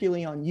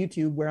 particularly on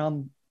YouTube, where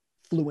I'm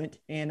fluent,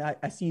 and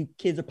I see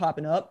kids are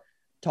popping up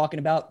talking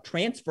about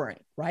transferring,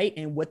 right?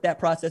 And what that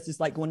process is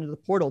like going into the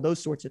portal,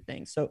 those sorts of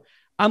things. So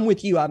I'm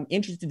with you. I'm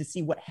interested to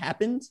see what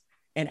happens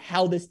and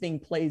how this thing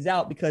plays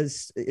out,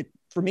 because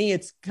for me,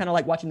 it's kind of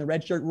like watching the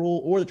red shirt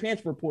rule or the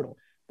transfer portal.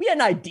 We had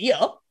an idea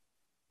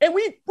and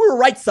we were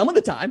right some of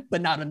the time,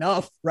 but not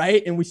enough,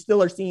 right? And we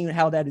still are seeing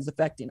how that is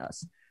affecting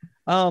us.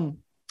 To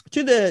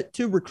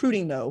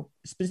recruiting though,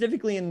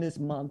 specifically in this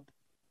month,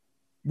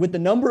 with the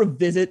number of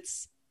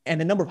visits and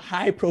the number of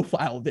high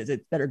profile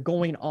visits that are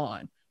going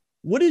on,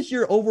 what is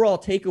your overall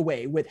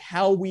takeaway with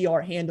how we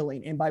are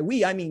handling, and by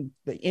we, I mean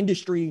the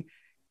industry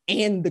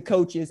and the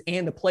coaches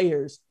and the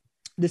players,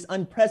 this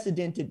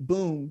unprecedented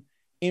boom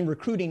in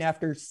recruiting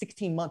after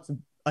 16 months of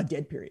a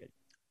dead period?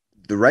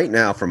 Right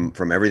now,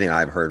 from everything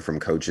I've heard from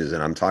coaches,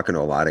 and I'm talking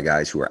to a lot of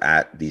guys who are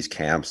at these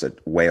camps that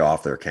way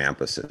off their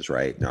campuses,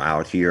 right? Now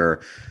out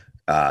here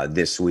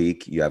this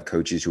week, you have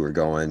coaches who are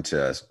going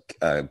to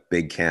a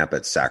big camp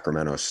at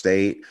Sacramento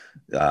State.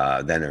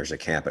 Then there's a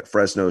camp at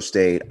Fresno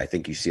State. I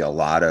think you see a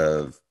lot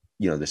of,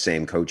 the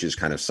same coaches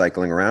kind of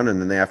cycling around,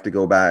 and then they have to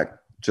go back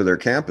to their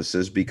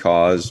campuses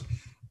because,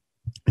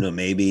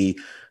 maybe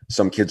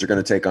some kids are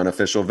going to take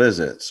unofficial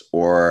visits,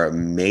 or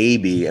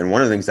maybe, and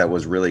one of the things that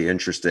was really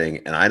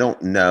interesting, and I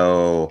don't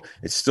know,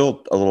 it's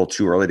still a little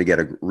too early to get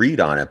a read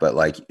on it, but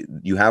like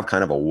you have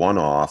kind of a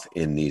one-off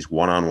in these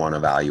one-on-one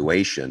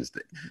evaluations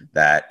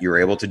that you're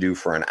able to do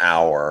for an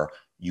hour.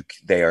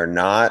 They are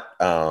not,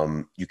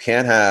 you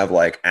can't have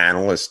like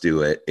analysts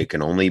do it. It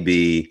can only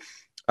be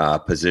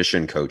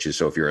position coaches.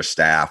 So if you're a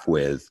staff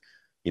with,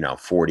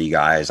 40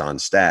 guys on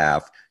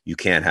staff, you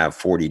can't have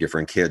 40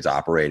 different kids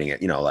operating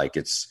it, like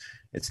it's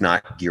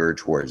not geared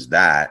towards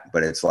that,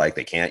 but it's like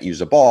they can't use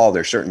a ball.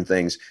 There's certain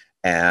things.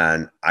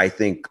 And I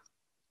think,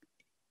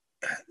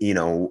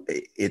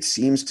 it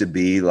seems to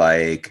be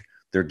like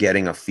they're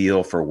getting a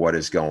feel for what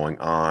is going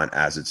on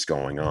as it's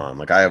going on.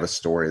 Like I have a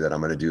story that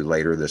I'm going to do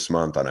later this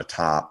month on a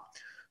top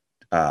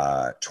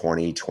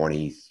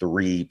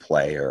 2023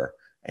 player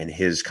and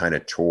his kind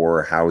of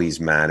tour, how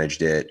he's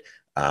managed it,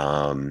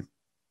 the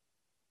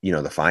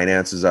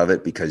finances of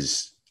it,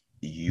 because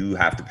you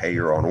have to pay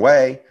your own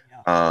way.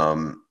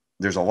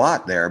 There's a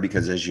lot there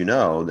because, as you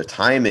know, the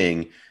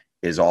timing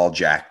is all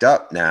jacked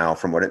up now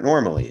from what it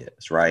normally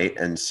is, right?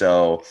 And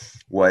so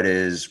what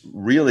is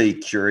really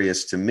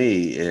curious to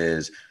me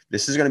is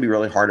this is going to be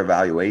really hard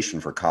evaluation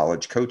for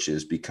college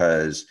coaches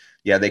because,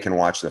 yeah, they can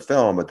watch the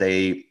film, but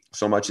they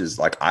so much is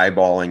like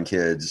eyeballing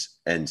kids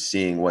and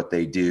seeing what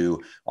they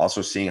do,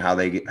 also seeing how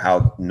they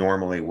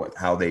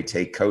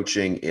take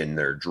coaching in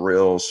their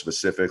drills,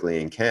 specifically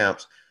in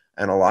camps.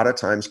 And a lot of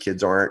times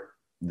kids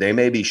they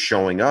may be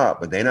showing up,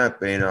 but they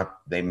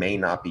may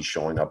not be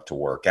showing up to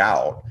work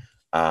out.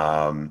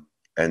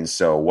 And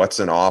so what's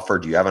an offer?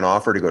 Do you have an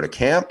offer to go to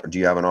camp, or do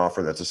you have an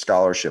offer that's a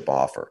scholarship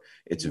offer?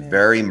 It's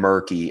very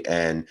murky.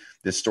 And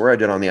this story I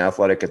did on The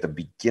Athletic at the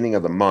beginning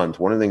of the month,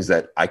 one of the things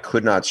that I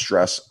could not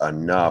stress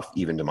enough,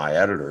 even to my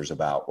editors,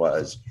 about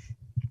was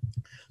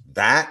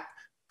that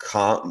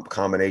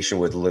combination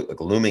with like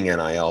looming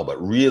NIL,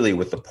 but really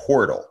with the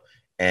portal.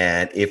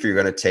 And if you're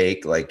going to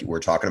take, like we're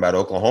talking about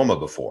Oklahoma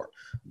before,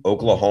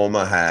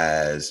 Oklahoma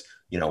has,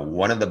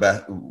 one of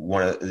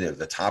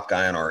the top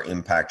guy on our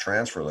impact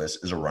transfer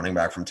list is a running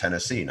back from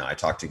Tennessee. Now I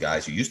talked to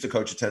guys who used to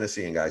coach at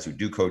Tennessee and guys who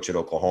do coach at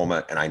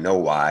Oklahoma, and I know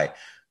why,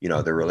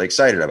 they're really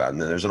excited about it.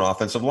 And then there's an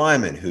offensive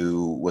lineman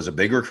who was a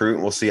big recruit,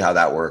 and we'll see how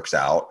that works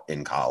out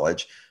in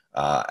college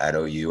at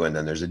OU. And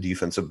then there's a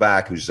defensive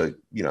back who's a,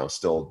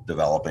 still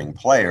developing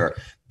player,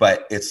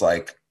 but it's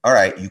like, all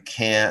right, you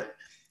can't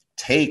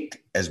take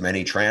as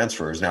many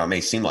transfers. Now it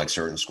may seem like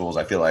certain schools,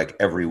 I feel like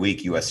every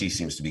week USC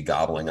seems to be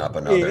gobbling up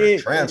another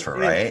transfer,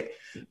 right?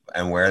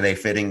 And where are they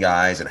fitting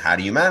guys and how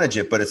do you manage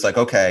it? But it's like,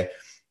 okay,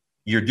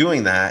 you're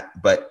doing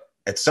that, but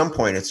at some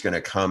point it's going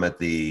to come at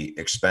the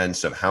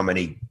expense of how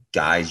many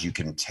guys you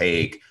can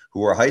take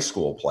who are high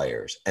school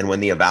players. And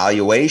when the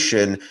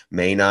evaluation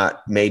may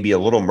be a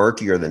little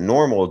murkier than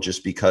normal,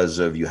 just because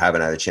of you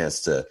haven't had a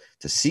chance to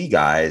see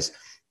guys,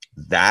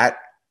 that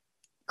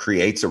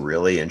creates a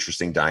really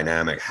interesting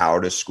dynamic. How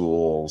do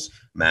schools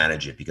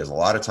manage it? Because a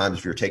lot of times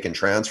if you're taking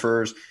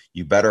transfers,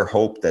 you better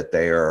hope that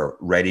they are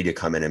ready to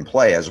come in and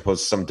play, as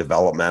opposed to some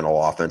developmental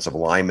offensive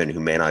lineman who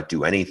may not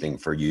do anything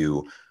for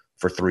you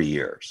for 3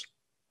 years.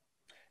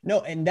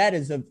 No, and that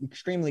is an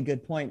extremely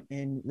good point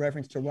in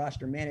reference to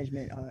roster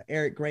management.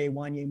 Eric Gray,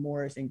 Wanye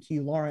Morris, and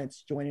Q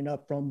Lawrence joining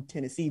up from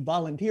Tennessee,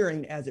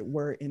 volunteering, as it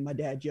were, in my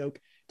dad joke,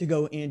 to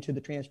go into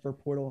the transfer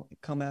portal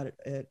and come out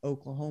at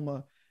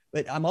Oklahoma.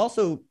 But I'm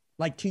also,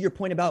 like, to your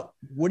point about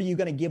what are you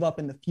going to give up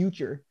in the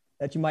future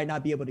that you might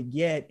not be able to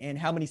get, and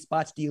how many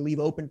spots do you leave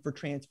open for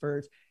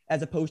transfers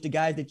as opposed to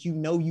guys that you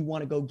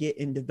want to go get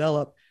and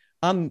develop.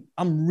 I'm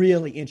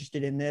really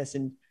interested in this,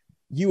 and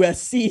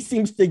USC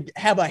seems to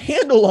have a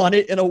handle on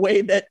it in a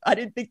way that I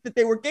didn't think that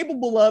they were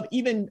capable of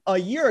even a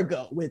year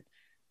ago, with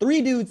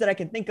 3 dudes that I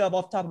can think of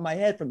off the top of my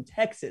head from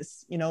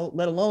Texas,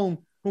 let alone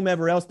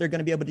whomever else they're going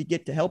to be able to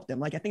get to help them.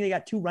 Like, I think they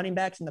got 2 running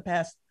backs in the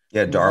past.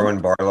 Yeah, Darwin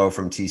Barlow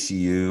from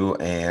TCU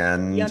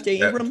and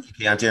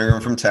Keontae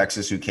Ingram from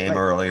Texas, who came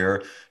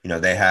earlier.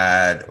 They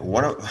had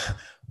one of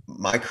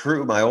my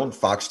crew, my old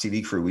Fox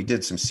TV crew. We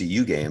did some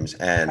CU games,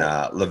 and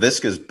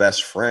Laviska's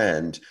best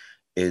friend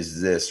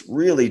is this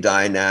really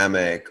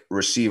dynamic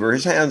receiver.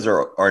 His hands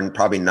are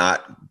probably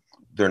not,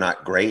 they're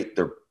not great.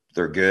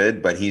 They're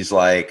good, but he's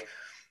like,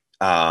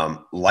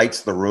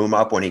 lights the room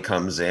up when he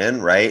comes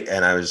in. Right.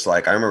 And I was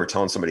like, I remember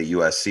telling somebody at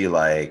USC,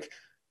 like,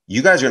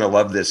 you guys are going to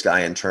love this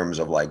guy in terms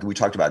of, like, we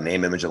talked about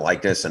name, image, and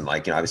likeness. And,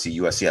 like, obviously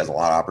USC has a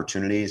lot of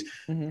opportunities.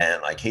 Mm-hmm.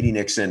 And, like, Katie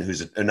Nixon,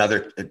 who's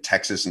another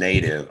Texas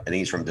native, I think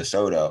he's from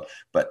DeSoto,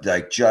 but,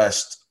 like,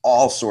 just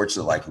all sorts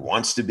of, like,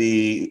 wants to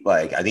be,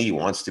 like, I think he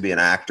wants to be an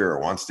actor or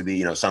wants to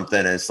be, something.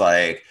 And it's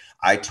like,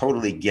 I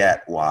totally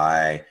get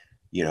why,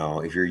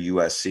 if you're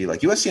USC,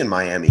 like USC and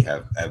Miami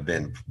have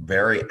been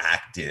very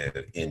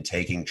active in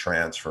taking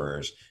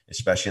transfers,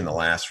 especially in the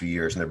last few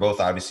years. And they're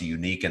both obviously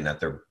unique in that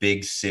they're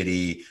big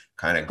city,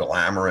 kind of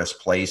glamorous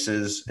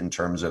places in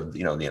terms of,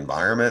 the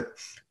environment.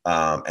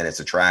 And it's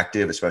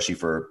attractive, especially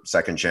for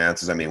second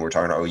chances. I mean, we're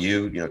talking about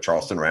OU,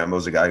 Charleston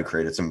Rambo's a guy who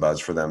created some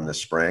buzz for them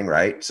this spring.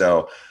 Right.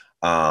 So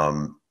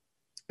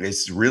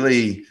it's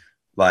really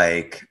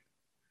like,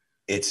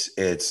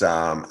 it's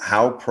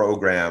how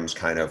programs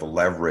kind of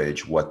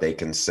leverage what they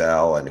can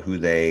sell and who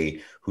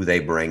they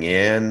bring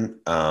in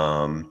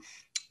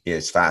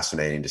is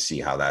fascinating to see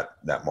how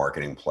that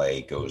marketing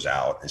play goes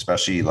out.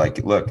 Especially, like,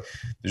 look,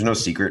 there's no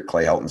secret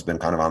Clay Helton's been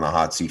kind of on the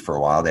hot seat for a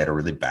while. They had a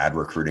really bad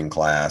recruiting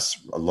class,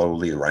 a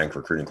lowly ranked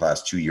recruiting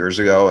class 2 years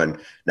ago, and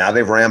now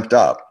they've ramped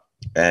up.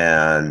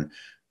 And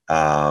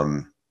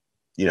they're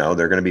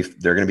going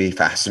to be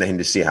fascinating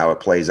to see how it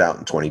plays out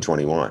in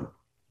 2021.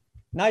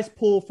 Nice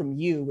pull from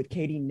you with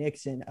Katie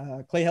Nixon.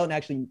 Clay Helton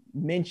actually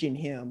mentioned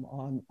him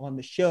on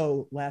the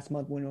show last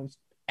month when I was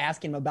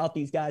asking him about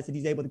these guys that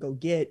he's able to go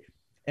get,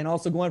 and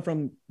also going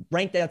from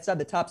ranked outside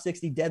the top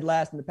 60, dead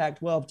last in the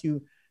Pac-12,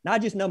 to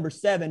not just number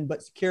 7,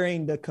 but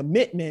securing the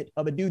commitment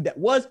of a dude that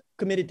was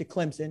committed to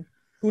Clemson,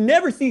 who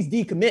never sees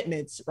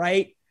decommitments,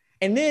 right?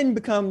 And then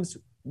becomes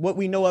what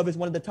we know of as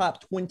one of the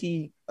top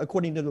 20,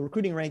 according to the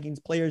recruiting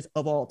rankings, players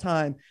of all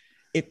time.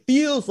 It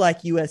feels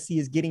like USC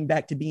is getting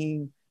back to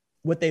being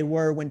what they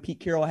were when Pete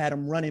Carroll had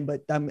them running,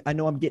 but I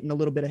know I'm getting a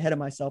little bit ahead of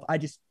myself. I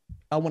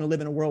want to live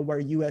in a world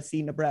where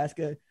USC,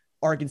 Nebraska,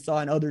 Arkansas,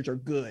 and others are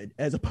good,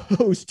 as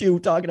opposed to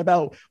talking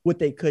about what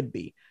they could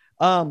be.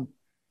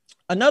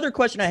 Another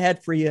question I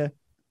had for you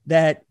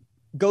that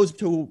goes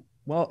to,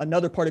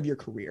 another part of your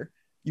career.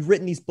 You've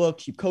written these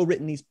books, you've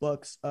co-written these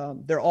books.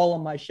 They're all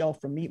on my shelf,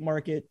 from Meat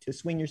Market to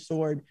Swing Your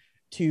Sword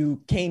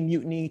to Cane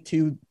Mutiny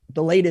to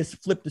the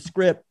latest Flip the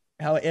Script,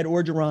 how Ed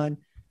Orgeron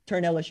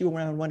turned LSU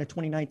around and won a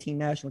 2019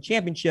 national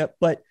championship.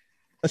 But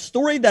a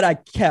story that I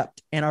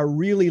kept and I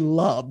really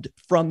loved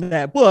from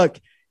that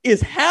book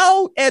is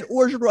how Ed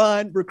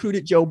Orgeron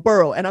recruited Joe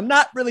Burrow. And I'm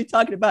not really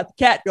talking about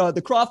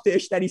the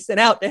crawfish that he sent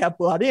out to have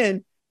brought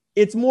in.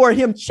 It's more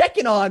him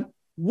checking on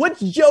what's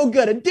Joe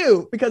going to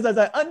do? Because as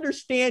I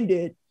understand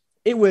it,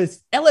 it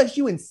was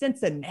LSU and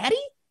Cincinnati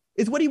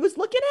is what he was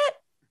looking at.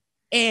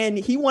 And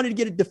he wanted to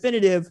get a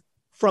definitive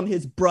from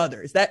his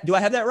brother. Do I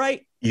have that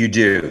right? You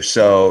do.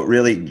 So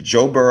really,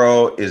 Joe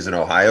Burrow is an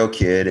Ohio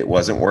kid. It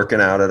wasn't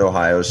working out at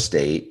Ohio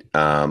State.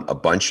 A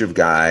bunch of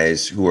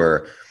guys who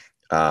were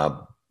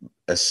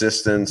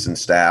assistants and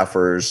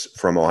staffers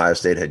from Ohio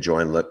State had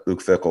joined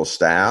Luke Fickell's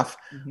staff.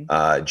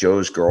 Mm-hmm.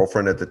 Joe's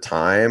girlfriend at the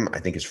time, I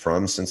think, is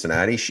from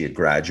Cincinnati. She had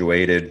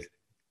graduated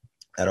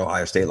at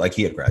Ohio State like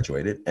he had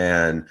graduated.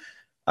 And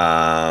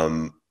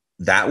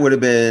that would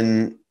have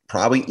been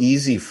probably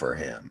easy for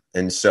him.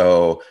 And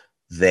so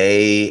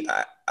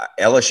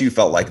LSU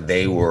felt like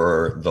they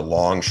were the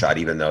long shot,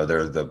 even though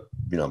they're the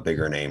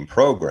bigger name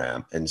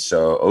program. And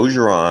so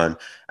Orgeron,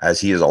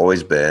 as he has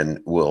always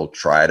been, will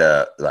try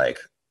to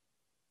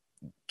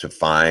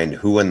find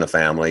who in the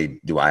family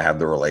do I have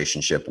the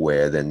relationship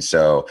with. And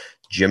so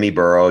Jimmy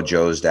Burrow,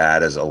 Joe's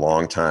dad, is a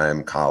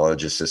longtime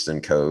college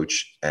assistant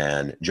coach,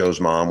 and Joe's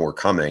mom were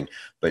coming.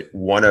 But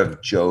one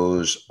of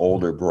Joe's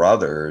older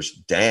brothers,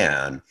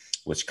 Dan,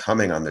 was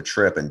coming on the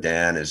trip, and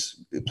Dan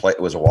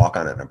was a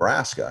walk-on at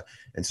Nebraska.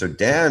 And so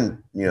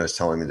Dan, is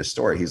telling me the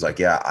story. He's like,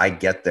 yeah, I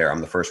get there.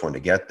 I'm the first one to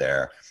get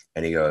there.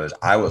 And he goes,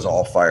 I was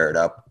all fired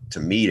up to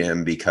meet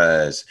him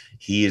because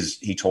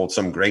he told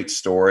some great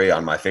story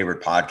on my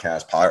favorite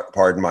podcast,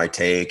 Pardon My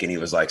Take. And he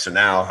was like, so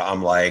now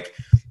I'm like,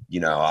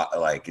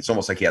 it's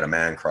almost like he had a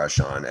man crush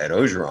on Ed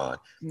Orgeron.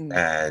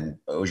 And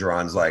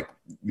Orgeron's like,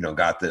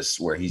 got this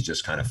where he's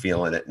just kind of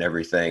feeling it and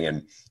everything.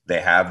 And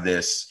they have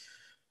this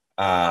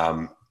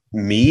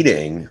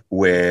meeting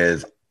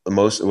with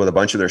a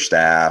bunch of their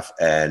staff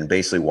and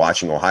basically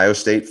watching Ohio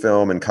State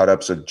film and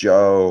cut-ups of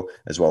Joe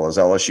as well as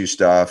LSU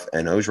stuff.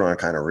 And Orgeron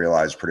kind of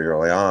realized pretty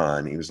early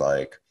on, he was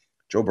like,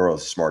 Joe Burrow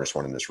is the smartest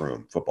one in this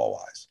room,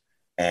 football-wise.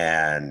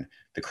 And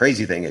the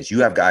crazy thing is you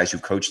have guys who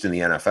coached in the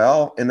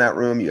NFL in that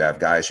room. You have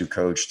guys who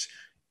coached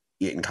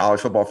in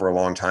college football for a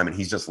long time. And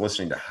he's just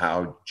listening to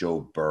how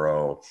Joe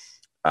Burrow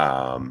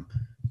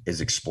is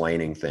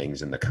explaining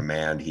things and the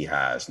command he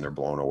has, and they're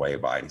blown away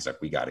by it. He's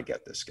like, we got to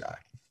get this guy.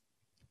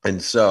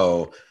 And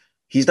so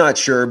he's not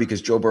sure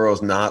because Joe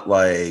Burrow's not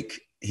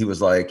he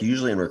was like,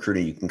 usually in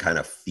recruiting, you can kind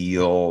of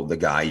feel the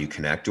guy you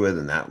connect with.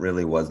 And that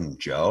really wasn't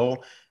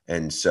Joe.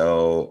 And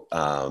so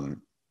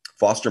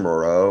Foster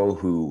Moreau,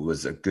 who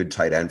was a good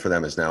tight end for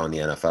them, is now in the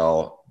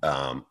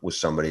NFL, was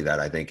somebody that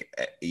I think,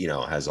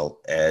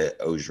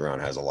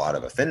 Orgeron has a lot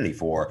of affinity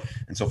for.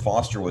 And so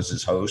Foster was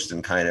his host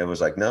and kind of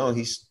was like, no,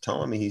 he's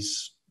telling me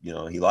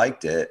he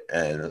liked it.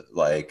 And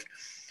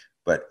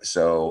but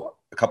so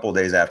a couple of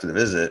days after the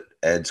visit,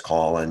 Ed's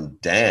calling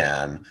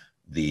Dan,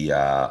 the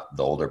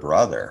older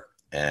brother,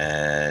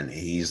 and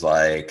he's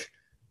like,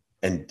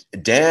 and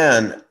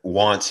Dan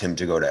wants him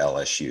to go to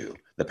LSU.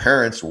 The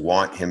parents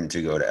want him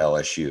to go to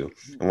LSU.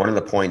 And one of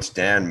the points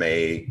Dan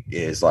made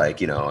is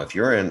like, if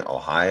you're in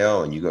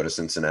Ohio and you go to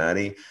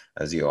Cincinnati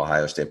as the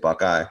Ohio State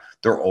Buckeye,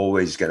 they're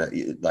always going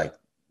to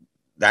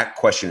that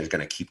question is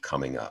going to keep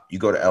coming up. You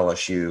go to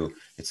LSU,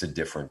 it's a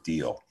different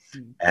deal.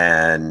 Mm-hmm.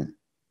 And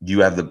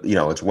you have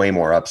it's way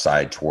more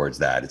upside towards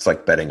that. It's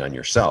like betting on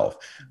yourself.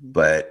 Mm-hmm.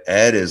 But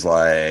Ed is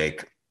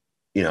like,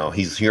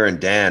 he's hearing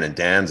Dan, and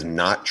Dan's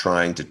not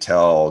trying to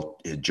tell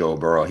Joe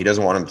Burrow. He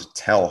doesn't want him to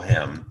tell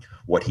him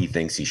what he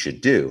thinks he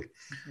should do.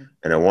 Mm-hmm.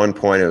 And at one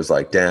point it was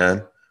like,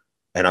 Dan,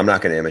 and I'm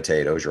not going to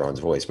imitate Orgeron's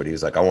voice, but he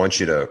was like, I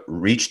want you to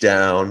reach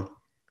down,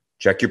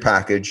 check your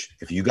package.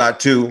 If you got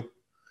two,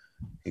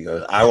 he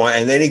goes,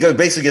 and then he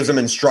basically gives him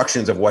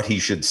instructions of what he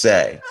should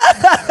say.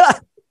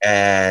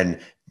 And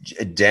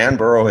Dan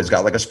Burrow has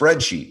got a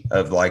spreadsheet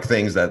of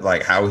things that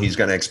how he's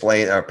going to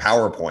explain, a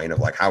PowerPoint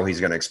of how he's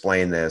going to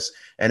explain this.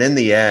 And in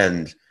the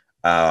end,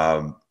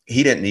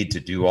 he didn't need to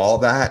do all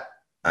that.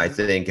 I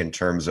think in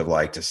terms of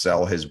to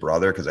sell his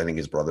brother, because I think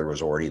his brother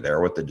was already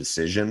there with the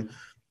decision.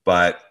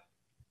 But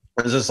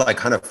it was just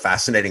kind of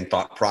fascinating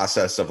thought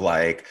process of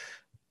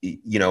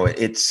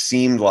it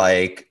seemed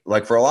like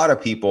for a lot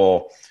of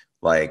people,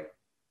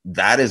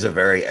 that is a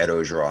very Ed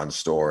Orgeron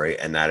story.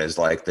 And that is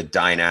the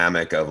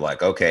dynamic of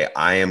okay,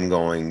 I'm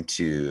going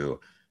to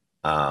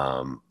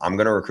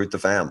recruit the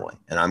family,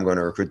 and I'm going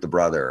to recruit the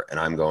brother,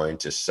 and I'm going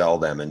to sell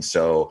them. And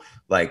so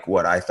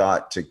what I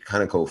thought, to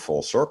kind of go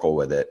full circle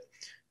with it,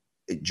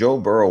 Joe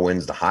Burrow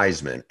wins the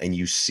Heisman, and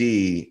you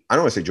see, I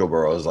don't want to say Joe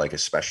Burrow is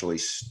especially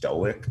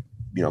stoic,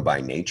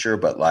 by nature,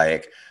 but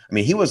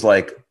he was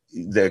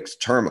the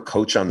term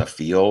coach on the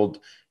field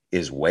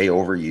is way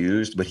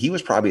overused, but he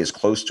was probably as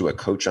close to a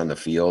coach on the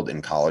field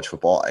in college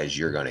football as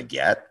you're going to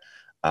get.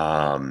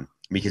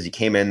 Because he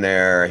came in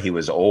there, he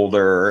was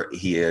older,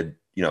 he had,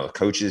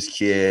 coach his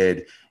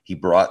kid, he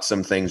brought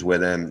some things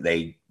with him.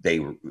 They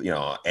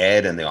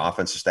Ed and the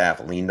offensive staff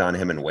leaned on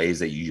him in ways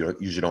that you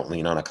usually don't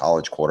lean on a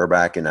college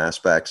quarterback in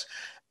aspects.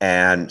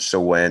 And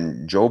so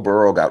when Joe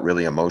Burrow got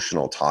really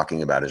emotional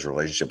talking about his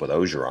relationship with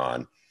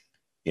Orgeron,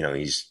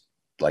 he's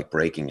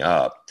breaking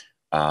up.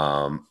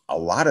 A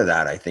lot of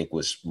that I think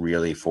was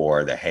really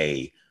for the,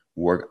 hey,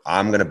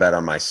 I'm going to bet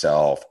on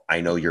myself.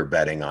 I know you're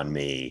betting on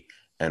me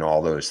and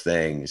all those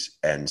things.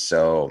 And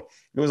so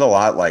it was a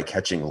lot like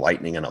catching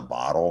lightning in a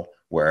bottle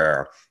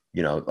where,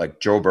 like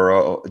Joe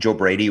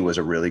Brady was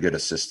a really good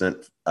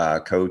assistant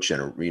coach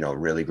and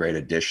really great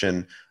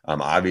addition.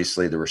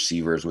 Obviously the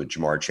receivers with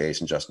Jamar Chase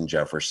and Justin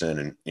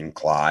Jefferson and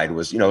Clyde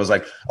was, it was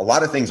like a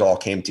lot of things all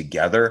came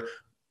together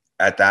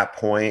at that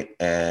point.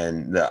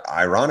 And the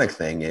ironic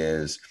thing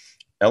is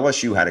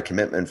LSU had a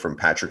commitment from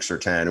Patrick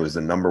Surtain, who was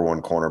the number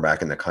one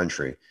cornerback in the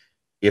country.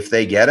 If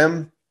they get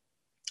him,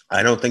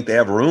 I don't think they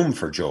have room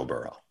for Joe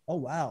Burrow. Oh,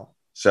 wow.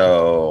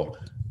 So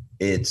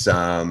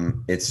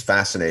it's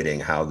fascinating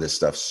how this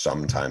stuff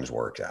sometimes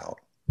works out.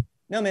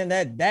 No, man,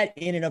 that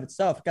in and of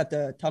itself, I got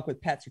to talk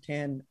with Pat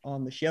Surtain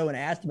on the show and I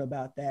asked him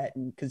about that.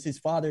 And because his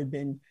father had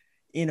been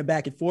in a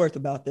back and forth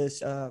about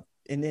this and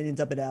then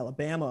ends up at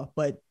Alabama.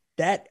 But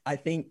that I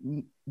think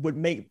would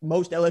make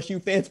most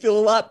LSU fans feel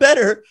a lot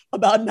better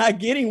about not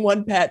getting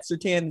one Pat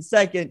Surtain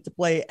II to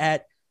play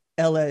at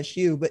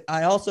LSU. But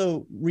I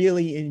also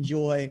really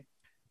enjoy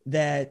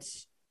that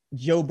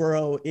Joe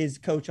Burrow is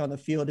coach on the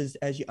field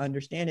as you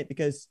understand it,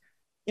 because,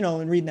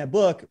 in reading that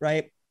book,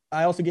 right,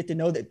 I also get to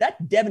know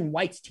that Devin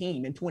White's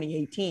team in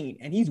 2018,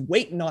 and he's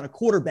waiting on a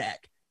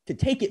quarterback to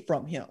take it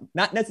from him.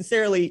 Not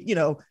necessarily,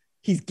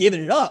 he's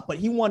giving it up, but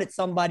he wanted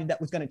somebody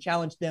that was going to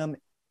challenge them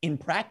in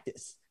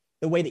practice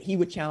the way that he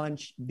would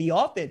challenge the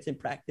offense in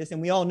practice.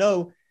 And we all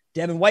know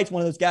Devin White's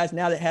one of those guys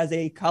now that has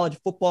a college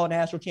football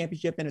national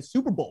championship and a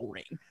Super Bowl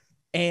ring.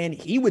 And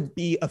he would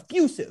be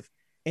effusive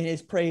in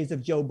his praise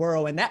of Joe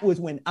Burrow. And that was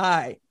when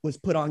I was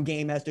put on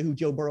game as to who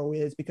Joe Burrow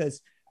is,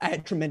 because I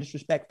had tremendous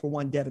respect for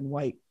one Devin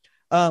White.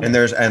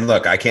 And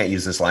look, I can't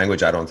use this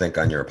language, I don't think,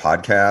 on your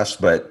podcast,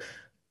 but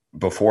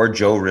before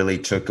Joe really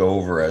took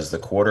over as the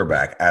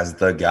quarterback, as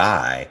the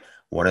guy,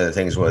 one of the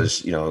things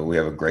was, we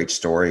have a great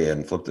story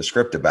and Flip the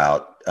Script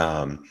about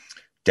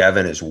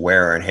Devin is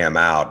wearing him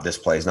out. This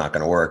play's not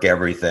going to work,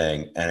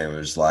 everything. And it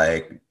was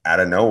like out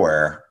of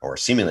nowhere, or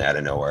seemingly out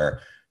of nowhere,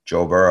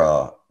 Joe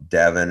Burrow,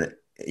 Devin,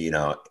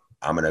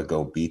 I'm going to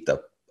go beat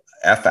the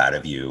F out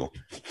of you.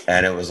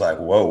 And it was like,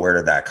 whoa, where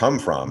did that come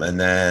from? And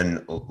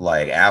then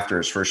like after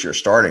his first year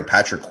starting,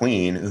 Patrick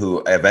Queen,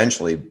 who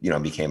eventually,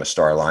 became a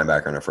star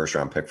linebacker and a first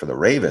round pick for the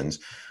Ravens,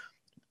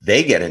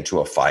 they get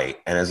into a fight.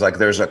 And it's like,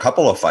 there's a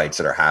couple of fights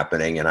that are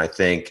happening. And I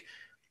think,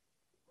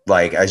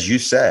 like, as you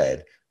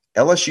said,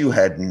 LSU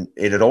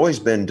had always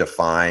been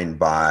defined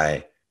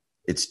by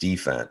its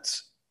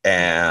defense.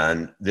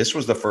 And this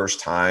was the first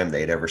time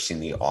they'd ever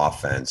seen the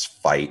offense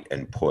fight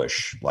and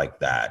push like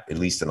that, at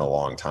least in a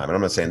long time. And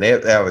I'm not saying they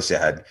obviously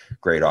had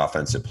great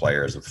offensive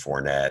players with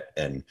Fournette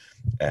and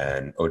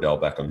Odell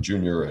Beckham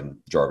Jr. and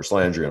Jarvis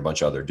Landry and a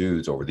bunch of other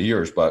dudes over the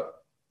years. But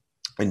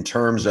in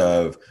terms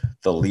of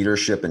the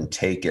leadership and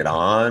take it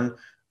on,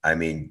 I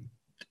mean,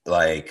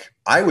 like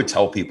I would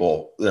tell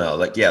people,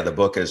 the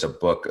book is a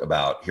book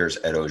about, here's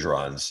Ed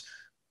Ogeron's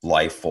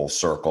life full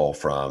circle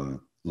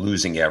from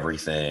losing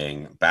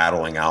everything,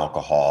 battling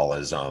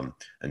alcoholism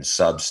and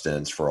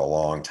substance for a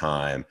long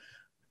time.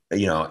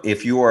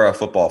 If you are a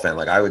football fan,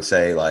 like I would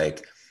say,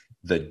 like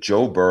the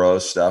Joe Burrow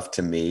stuff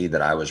to me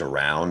that I was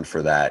around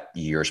for that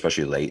year,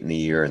 especially late in the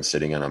year and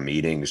sitting in on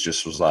meetings,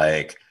 just was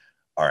like,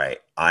 all right,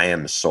 I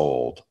am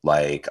sold,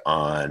 like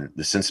on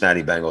the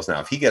Cincinnati Bengals.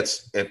 Now,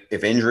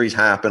 if injuries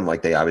happen,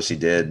 like they obviously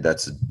did,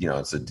 that's,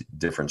 it's a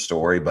different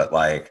story, but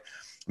like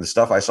the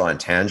stuff I saw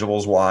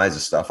intangibles wise, the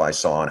stuff I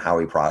saw on how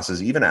he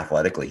processes, even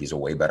athletically, he's a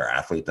way better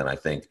athlete than I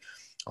think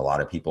a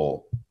lot of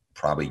people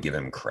probably give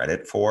him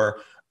credit for.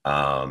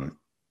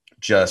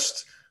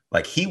 Just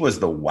like he was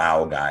the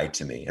wow guy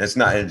to me. And it's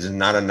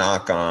not a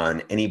knock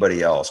on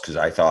anybody else, because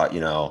I thought,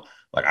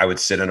 like I would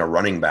sit in a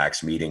running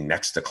backs meeting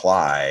next to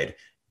Clyde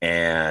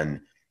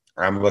and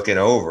I'm looking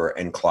over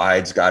and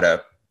Clyde's got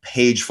a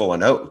page full of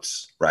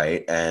notes,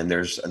 right? And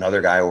there's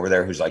another guy over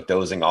there who's like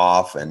dozing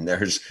off, and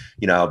there's,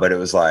 but it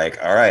was like,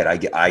 all right,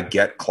 I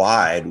get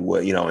Clyde,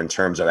 in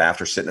terms of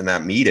after sitting in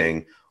that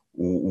meeting,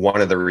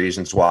 one of the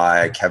reasons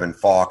why Kevin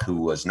Falk, who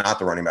was not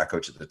the running back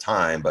coach at the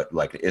time, but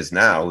like is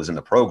now, who's in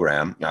the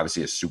program,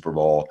 obviously a Super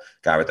Bowl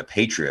guy with the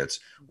Patriots,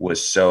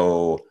 was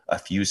so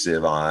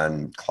effusive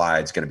on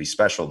Clyde's going to be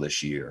special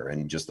this year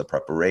and just the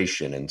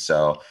preparation. And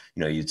so,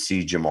 you'd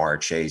see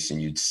Jamar Chase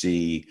and you'd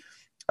see,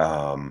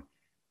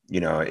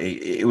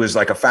 it was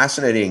like a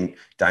fascinating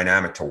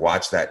dynamic to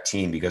watch that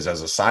team, because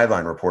as a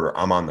sideline reporter,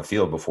 I'm on the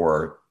field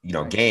before,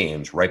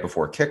 games, right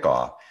before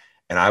kickoff.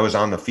 And I was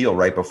on the field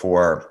right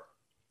before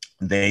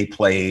they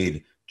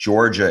played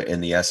Georgia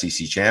in the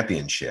SEC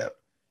championship.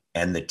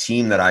 And the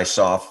team that I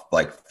saw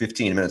like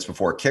 15 minutes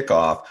before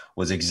kickoff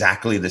was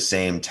exactly the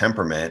same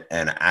temperament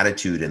and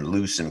attitude and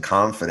loose and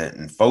confident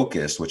and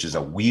focused, which is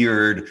a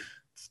weird,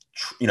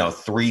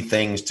 three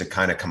things to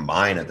kind of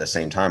combine at the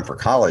same time for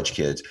college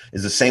kids,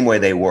 is the same way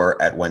they were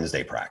at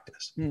Wednesday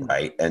practice.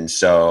 Right. And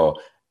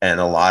so, and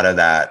a lot of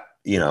that,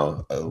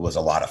 was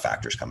a lot of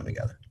factors coming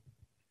together.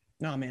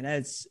 No, man,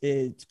 it's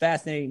a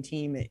fascinating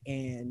team.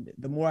 And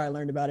the more I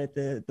learned about it,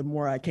 the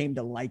more I came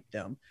to like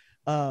them.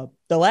 The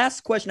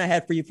last question I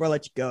had for you before I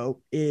let you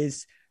go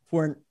is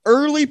for an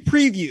early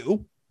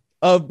preview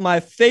of my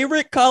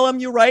favorite column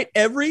you write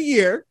every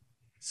year.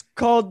 It's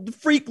called the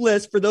Freak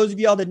List. For those of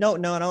y'all that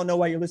don't know, and I don't know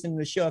why you're listening to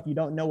the show if you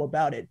don't know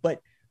about it,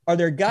 but are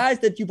there guys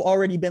that you've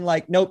already been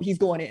like, nope, he's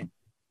going in?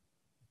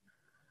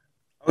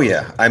 Oh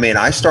yeah. I mean,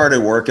 I started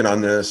working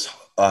on this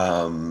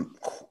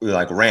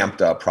like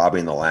ramped up probably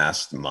in the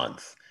last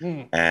month.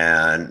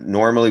 And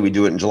normally we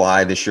do it in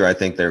July. This year I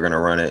think they're going to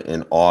run it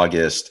in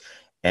August.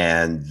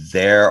 And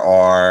there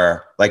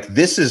are like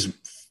this is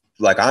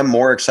like I'm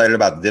more excited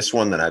about this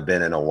one than I've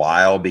been in a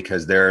while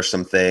because there are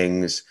some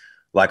things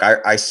like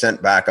I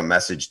sent back a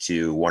message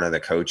to one of the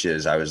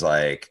coaches. I was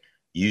like,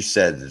 you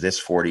said this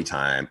 40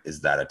 time,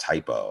 is that a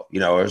typo? You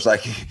know, it was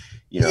like,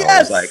 you know, it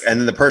was like, and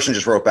then the person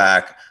just wrote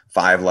back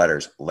 5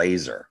 letters,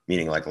 laser,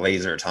 meaning like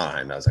laser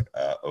time. And I was like,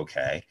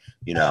 okay.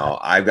 You know,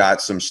 I've got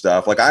some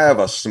stuff. Like I have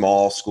a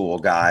small school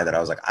guy that I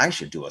was like, I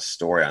should do a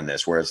story on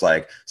this where it's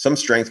like some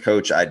strength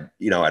coach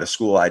you know, at a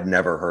school I'd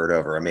never heard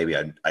of, or maybe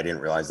I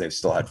didn't realize they've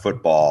still had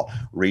football,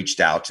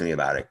 reached out to me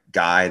about a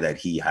guy that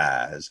he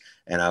has.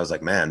 And I was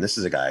like, man, this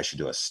is a guy I should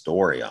do a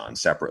story on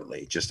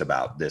separately, just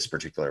about this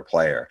particular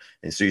player.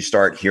 And so you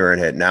start hearing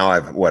it. Now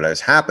what has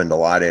happened a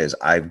lot is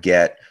I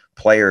get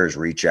players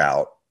reach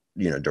out,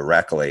 you know,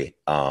 directly.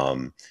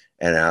 And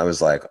I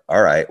was like,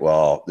 all right,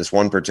 well, this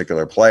one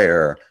particular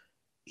player,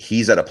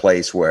 he's at a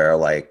place where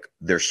like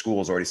their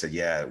school's already said,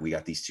 yeah, we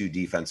got these 2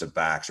 defensive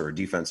backs or a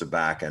defensive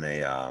back and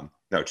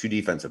no, 2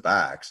 defensive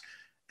backs.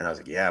 And I was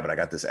like, yeah, but I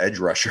got this edge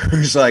rusher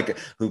who's like,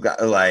 who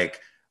got like,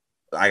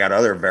 I got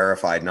other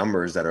verified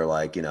numbers that are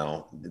like, you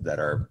know, that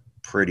are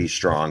pretty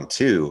strong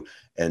too.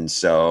 And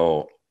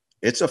so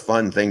it's a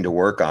fun thing to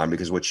work on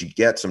because what you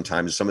get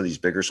sometimes some of these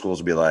bigger schools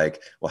will be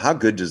like, well, how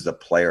good does the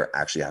player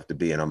actually have to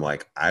be? And I'm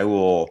like, I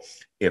will,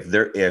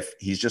 if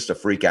he's just a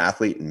freak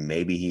athlete and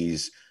maybe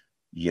he's,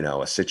 you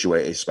know, a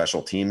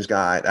special teams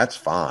guy, that's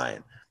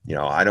fine. You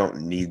know, I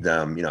don't need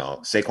them. You know,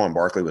 Saquon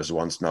Barkley was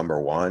once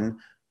number 1.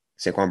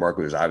 Saquon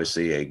Barkley was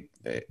obviously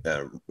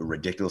a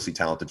ridiculously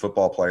talented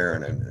football player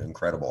and an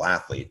incredible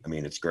athlete. I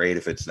mean, it's great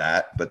if it's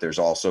that, but there's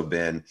also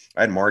been,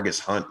 I had Margus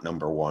Hunt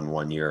number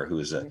 1 year, who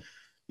is a,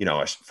 you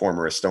know, a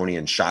former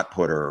Estonian shot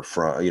putter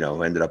from, you know,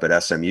 who ended up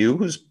at SMU,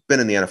 who's been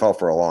in the NFL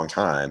for a long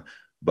time,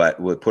 but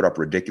would put up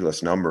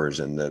ridiculous numbers.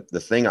 And the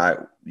thing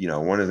you know,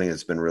 one of the things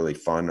that's been really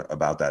fun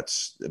about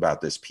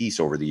this piece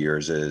over the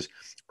years is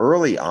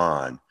early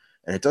on,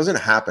 and it doesn't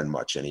happen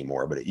much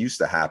anymore, but it used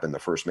to happen the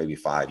first maybe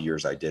 5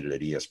 years I did it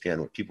at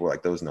ESPN. People were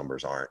like, those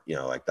numbers aren't, you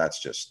know, like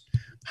that's just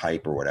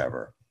hype or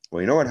whatever. Well,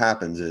 you know what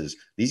happens is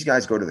these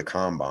guys go to the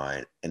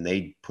combine and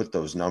they put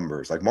those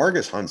numbers, like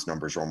Margus Hunt's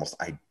numbers are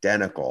almost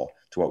identical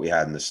to what we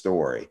had in the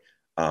story.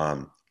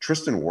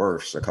 Tristan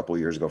Wirfs a couple of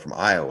years ago from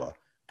Iowa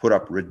put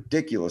up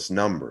ridiculous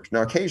numbers.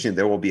 Now, occasionally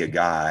there will be a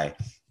guy,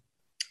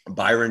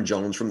 Byron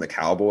Jones from the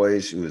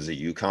Cowboys, who is a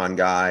UConn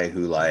guy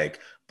who like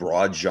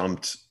broad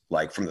jumped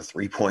like from the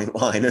 3-point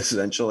line,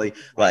 essentially.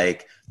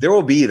 Like there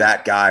will be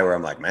that guy where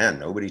I'm like, man,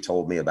 nobody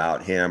told me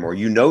about him, or,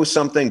 you know,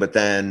 something, but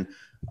then,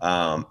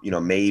 you know,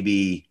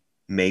 maybe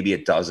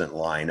it doesn't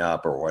line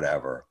up or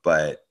whatever,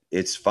 but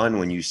it's fun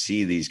when you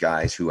see these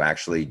guys who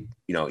actually,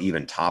 you know,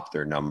 even top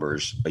their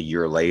numbers a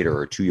year later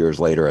or 2 years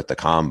later at the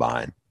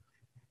combine.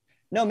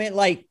 No, man,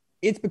 like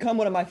it's become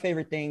one of my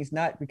favorite things,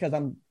 not because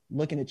I'm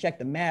looking to check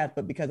the math,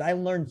 but because I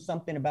learned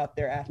something about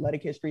their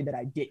athletic history that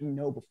I didn't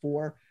know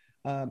before.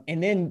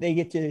 And then they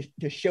get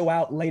to show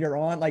out later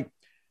on. Like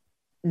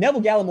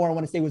Neville Gallimore, I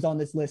want to say, was on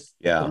this list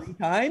 3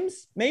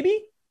 times,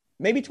 maybe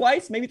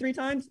twice, maybe 3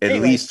 times. At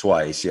least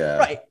twice, yeah.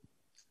 Right.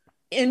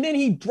 And then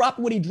he dropped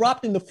what he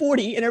dropped in the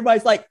 40, and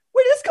everybody's like,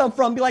 where did this come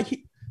from? Be like,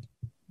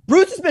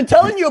 Bruce has been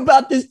telling you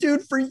about this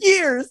dude for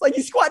years. Like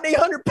he's squatting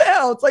 800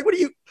 pounds. Like, what do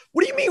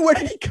you mean? Where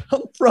did he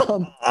come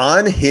from?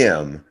 On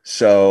him.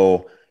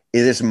 So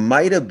this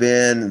might have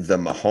been the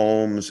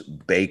Mahomes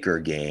Baker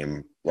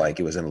game. Like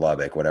it was in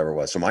Lubbock, whatever it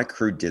was. So my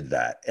crew did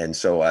that. And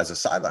so as a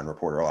sideline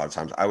reporter, a lot of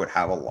times I would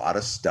have a lot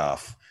of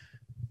stuff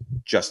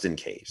just in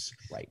case.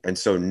 Right. And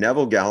so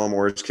Neville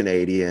Gallimore's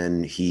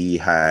Canadian.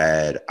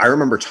 I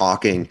remember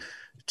talking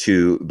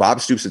to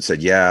Bob Stoops had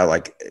said, yeah,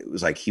 like it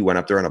was like he went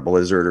up there on a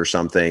blizzard or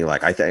something,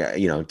 like I think,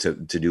 you know, to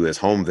do his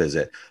home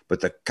visit.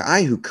 But the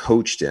guy who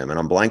coached him, and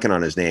I'm blanking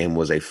on his name,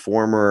 was a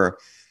former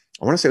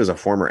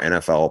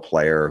NFL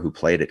player who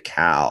played at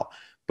Cal.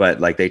 But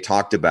like they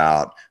talked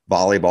about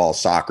volleyball,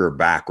 soccer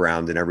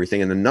background and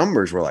everything. And the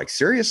numbers were like,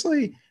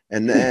 seriously?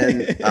 And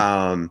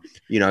then,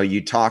 you know,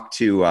 you talk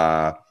to,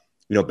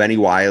 you know, Benny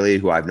Wiley,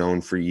 who I've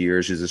known for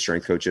years, who's a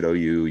strength coach at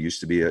OU,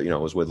 used to be,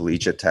 was with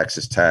Leach at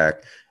Texas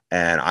Tech.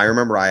 And I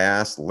remember I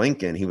asked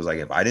Lincoln, he was like,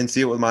 if I didn't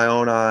see it with my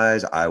own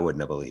eyes, I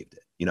wouldn't have believed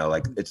it. You know,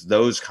 like it's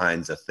those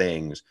kinds of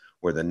things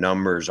where the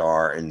numbers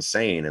are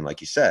insane. And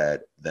like you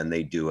said, then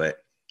they do it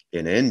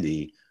in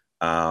Indy.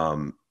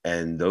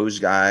 And those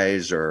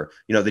guys are,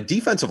 you know, the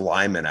defensive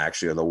linemen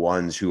actually are the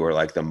ones who are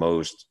like the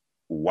most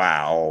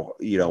wow,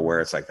 you know,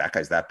 where it's like that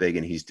guy's that big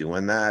and he's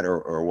doing that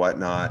or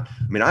whatnot.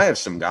 I mean, I have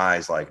some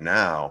guys like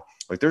now,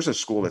 like there's a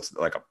school that's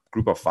like a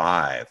group of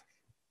 5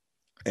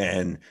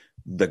 And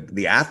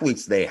the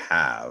athletes they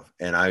have,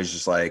 and I was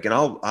just like, and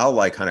I'll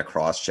like kind of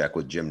cross check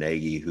with Jim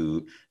Nagy,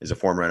 who is a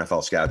former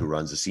NFL scout who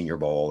runs the Senior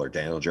Bowl, or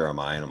Daniel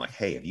Jeremiah, and I'm like,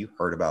 hey, have you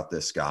heard about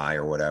this guy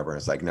or whatever? And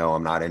it's like, no,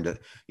 I'm not into,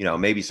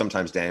 maybe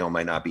sometimes Daniel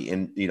might not be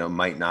in,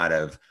 might not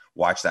have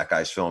watched that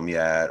guy's film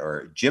yet,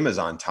 or Jim is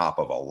on top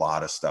of a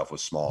lot of stuff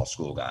with small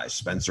school guys.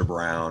 Spencer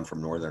Brown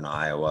from Northern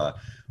Iowa,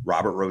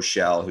 Robert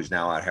Rochelle, who's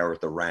now out here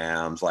with the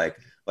Rams, like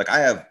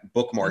I have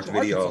bookmarked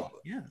video.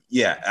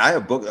 Yeah. I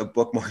have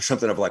bookmarked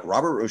something of like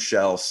Robert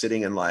Rochelle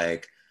sitting in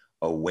like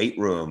a weight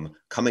room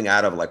coming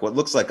out of like what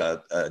looks like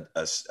a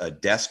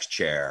desk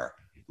chair,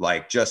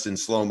 like just in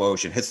slow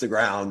motion, hits the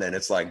ground, and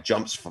it's like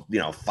jumps,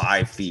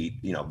 5 feet,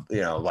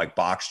 like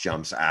box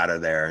jumps out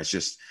of there. And it's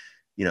just,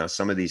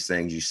 some of these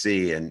things you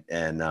see and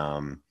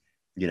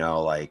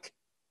like,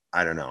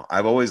 I don't know.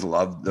 I've always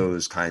loved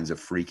those kinds of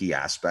freaky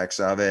aspects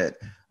of it.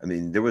 I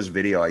mean, there was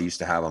video I used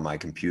to have on my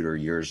computer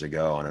years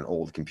ago, on an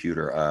old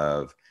computer,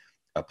 of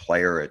a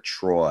player at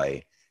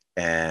Troy.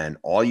 And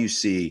all you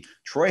see,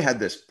 Troy had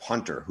this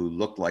punter who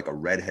looked like a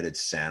redheaded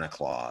Santa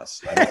Claus.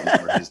 I don't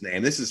remember his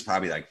name. This is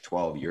probably like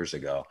 12 years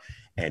ago.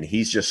 And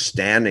he's just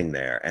standing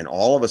there. And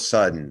all of a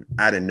sudden,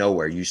 out of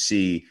nowhere, you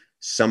see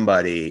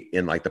somebody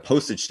in like the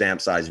postage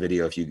stamp size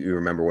video, if you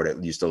remember what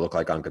it used to look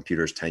like on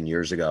computers 10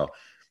 years ago.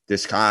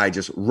 This guy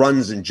just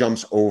runs and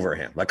jumps over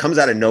him, like comes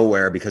out of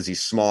nowhere because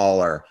he's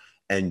smaller,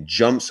 and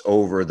jumps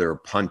over their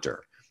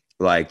punter,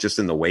 like just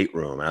in the weight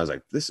room. And I was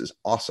like, this is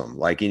awesome.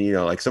 Like, and,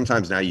 like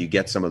sometimes now you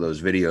get some of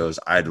those videos.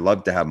 I'd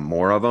love to have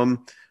more of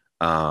them.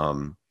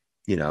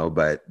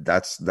 But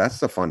that's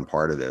the fun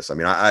part of this. I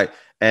mean,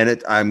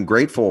 I'm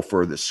grateful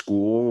for the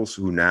schools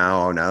who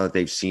now that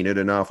they've seen it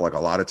enough, like a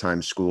lot of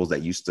times schools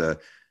that used to,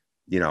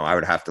 I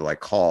would have to like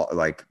call,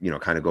 like,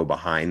 kind of go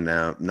behind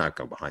them, not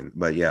go behind,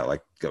 but yeah,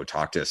 like go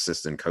talk to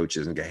assistant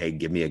coaches and go, hey,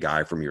 give me a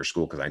guy from your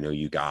school, 'cause I know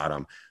you got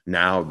them.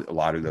 Now, a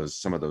lot of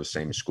some of those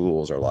same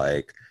schools are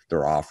like,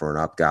 they're offering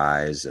up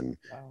guys, and,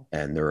 wow,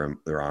 and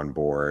they're on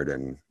board.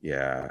 And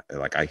yeah,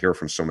 like I hear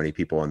from so many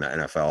people in the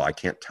NFL, I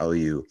can't tell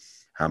you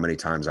how many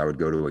times I would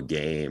go to a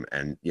game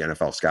and the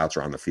NFL scouts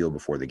are on the field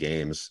before the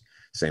games,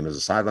 same as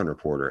a sideline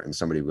reporter. And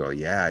somebody would go,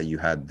 yeah, you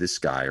had this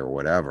guy or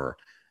whatever.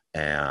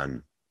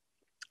 And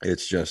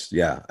it's just,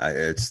 yeah, I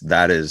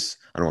don't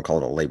want to call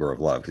it a labor of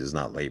love, because it's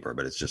not labor,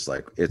 but it's just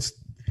like, it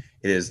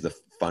is the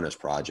funnest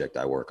project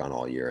I work on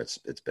all year.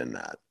 It's been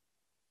that.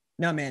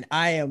 No, man,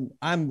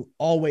 I'm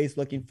always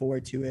looking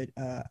forward to it.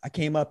 I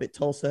came up at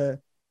Tulsa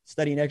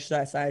studying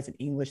exercise science and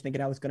English,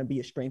 thinking I was going to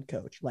be a strength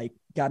coach, like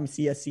got me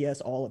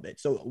CS, all of it.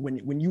 So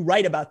when you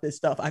write about this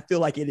stuff, I feel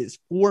like it is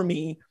for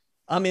me.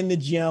 I'm in the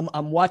gym,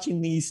 I'm watching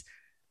these,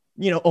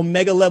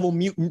 Omega level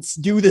mutants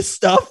do this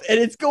stuff, and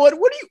it's going,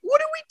 what are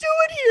we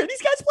doing here?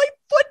 These guys play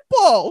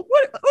football.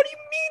 What do you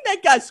mean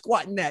that guy's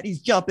squatting that?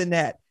 He's jumping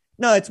that.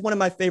 No, it's one of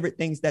my favorite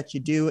things that you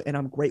do, and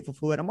I'm grateful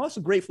for it. I'm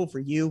also grateful for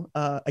you.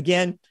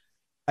 Again,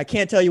 I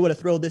can't tell you what a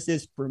thrill this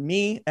is for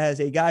me as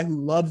a guy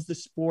who loves the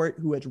sport,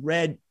 who has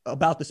read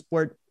about the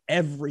sport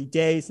every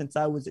day since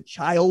I was a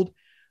child.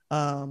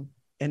 And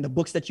the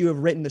books that you have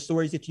written, the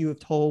stories that you have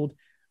told,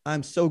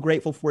 I'm so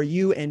grateful for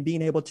you and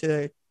being able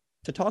to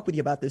talk with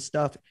you about this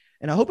stuff.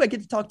 And I hope I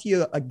get to talk to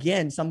you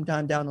again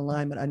sometime down the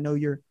line, but I know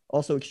you're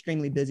also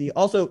extremely busy.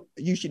 Also,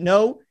 you should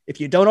know, if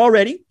you don't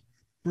already,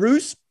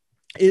 Bruce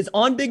is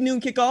on Big Noon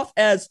Kickoff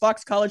as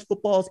Fox College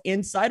Football's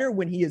insider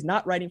when he is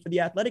not writing for The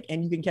Athletic,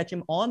 and you can catch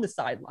him on the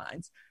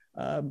sidelines,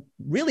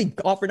 really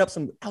offering up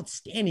some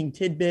outstanding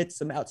tidbits,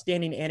 some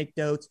outstanding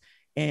anecdotes,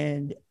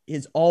 and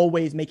is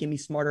always making me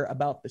smarter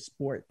about the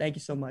sport. Thank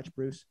you so much,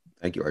 Bruce.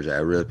 Thank you, RJ. I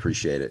really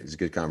appreciate it. It's a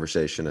good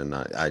conversation. And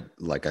I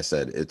like I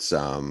said, it's,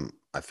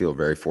 I feel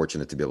very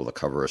fortunate to be able to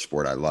cover a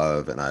sport I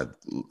love. And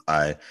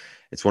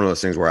it's one of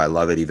those things where I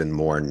love it even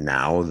more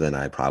now than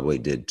I probably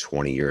did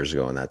 20 years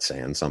ago. And that's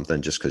saying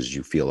something, just because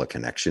you feel a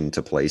connection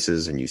to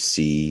places, and you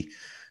see,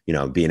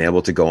 being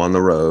able to go on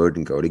the road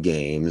and go to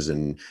games,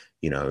 and,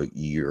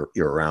 you're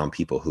around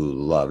people who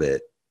love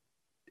it,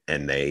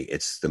 and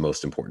it's the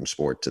most important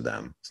sport to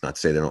them. It's not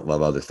to say they don't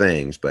love other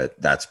things, but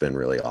that's been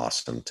really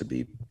awesome to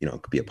be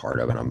a part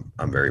of. And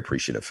I'm very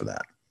appreciative for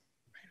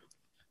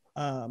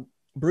that.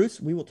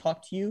 Bruce, we will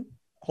talk to you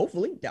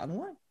hopefully down the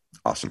line.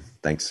 Awesome.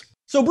 Thanks.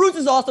 So Bruce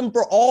is awesome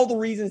for all the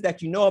reasons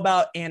that you know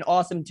about, and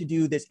awesome to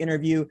do this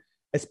interview,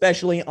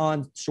 especially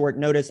on short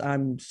notice.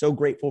 I'm so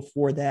grateful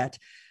for that.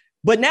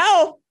 But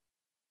now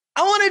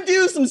I want to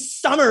do some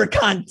summer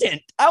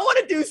content. I want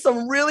to do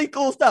some really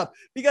cool stuff,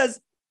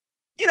 because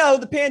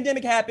the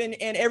pandemic happened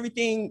and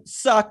everything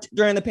sucked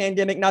during the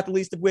pandemic, not the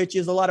least of which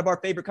is a lot of our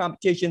favorite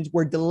competitions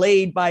were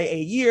delayed by a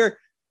year,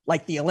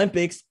 like the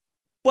Olympics.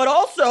 But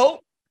also,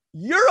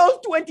 Euro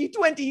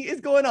 2020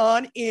 is going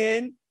on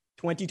in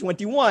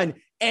 2021.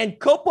 And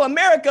Copa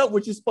America,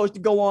 which is supposed to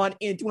go on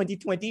in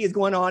 2020, is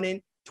going on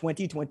in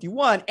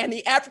 2021. And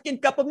the African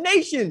Cup of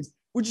Nations,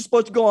 which is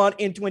supposed to go on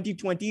in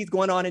 2020, is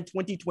going on in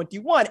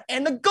 2021.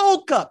 And the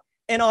Gold Cup,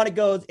 and on it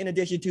goes, in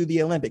addition to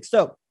the Olympics.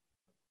 So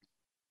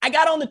I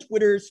got on the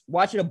Twitters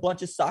watching a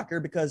bunch of soccer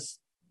because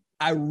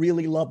I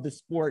really love the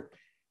sport.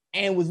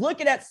 and was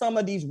looking at some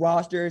of these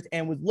rosters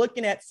and was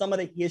looking at some of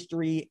the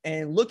history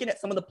and looking at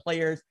some of the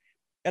players.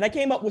 And I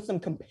came up with some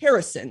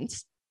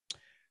comparisons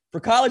for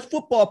college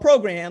football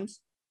programs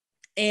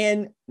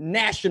and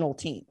national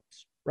teams,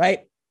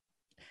 right?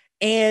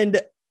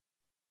 And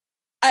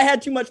I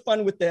had too much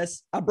fun with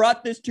this. I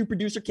brought this to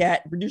Producer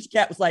Cat. Producer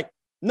Cat was like,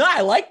 no,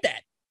 I like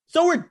that.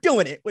 So we're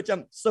doing it, which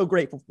I'm so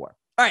grateful for.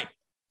 All right.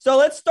 So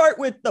let's start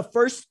with the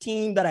first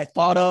team that I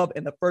thought of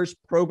and the first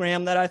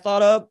program that I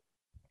thought of.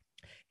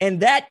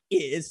 And that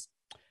is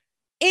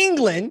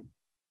England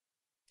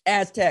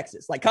as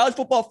Texas. Like, college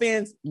football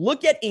fans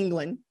look at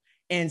England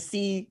and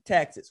see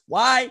Texas.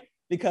 Why?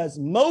 Because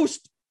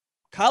most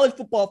college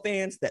football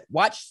fans that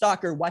watch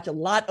soccer watch a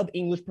lot of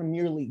English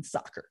Premier League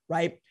soccer,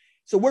 right?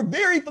 So we're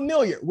very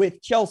familiar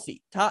with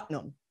Chelsea,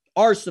 Tottenham,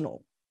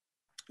 Arsenal,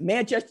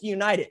 Manchester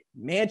United,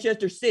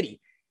 Manchester City.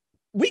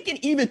 We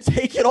can even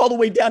take it all the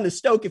way down to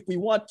Stoke if we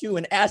want to,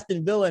 and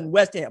Aston Villa and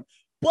West Ham.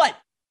 But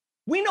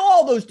we know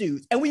all those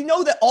dudes, and we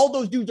know that all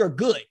those dudes are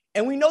good.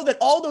 And we know that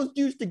all those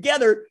dudes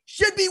together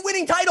should be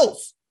winning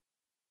titles.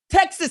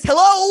 Texas,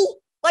 hello?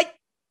 Like,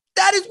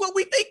 that is what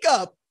we think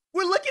of.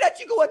 We're looking at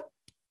you going,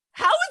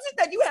 how is it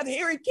that you have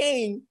Harry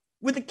Kane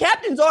with the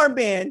captain's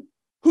armband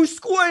who's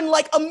scoring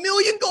like 1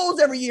 million goals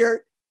every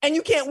year and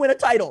you can't win a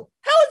title?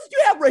 How is it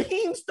you have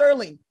Raheem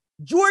Sterling,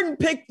 Jordan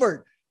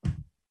Pickford,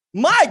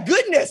 my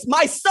goodness,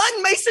 my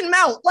son Mason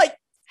Mount? Like,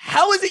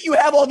 how is it you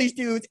have all these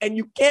dudes and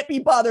you can't be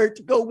bothered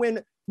to go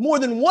win more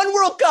than one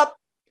World Cup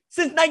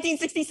since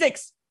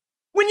 1966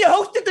 when you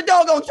hosted the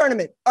doggone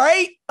tournament? All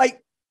right?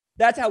 Like,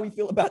 that's how we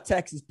feel about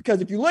Texas.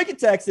 Because if you look at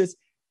Texas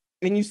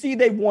and you see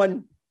they've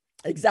won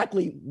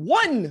exactly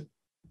one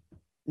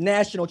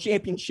national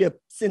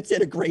championship since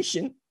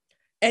integration,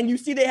 and you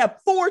see they have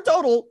 4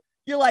 total,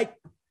 you're like,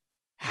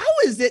 how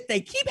is it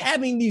they keep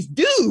having these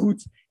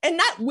dudes and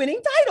not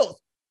winning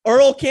titles?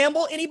 Earl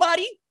Campbell,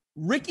 anybody?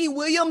 Ricky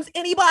Williams,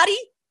 anybody?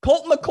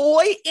 Colt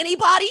McCoy,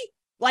 anybody?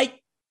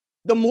 Like,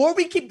 the more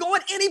we keep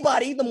going,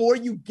 anybody, the more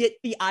you get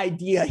the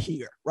idea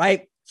here,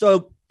 right?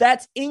 So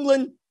that's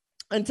England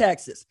and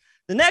Texas.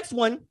 The next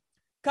one,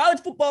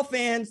 college football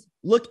fans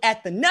look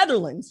at the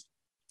Netherlands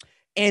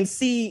and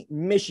see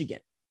Michigan,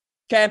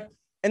 okay?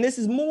 And this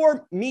is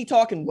more me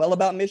talking well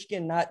about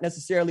Michigan, not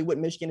necessarily what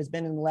Michigan has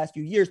been in the last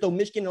few years, though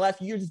Michigan in the last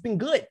few years has been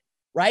good,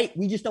 right?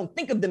 We just don't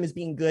think of them as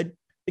being good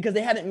because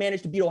they haven't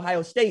managed to beat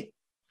Ohio State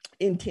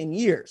in 10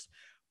 years.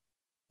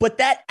 But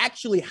that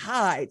actually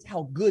hides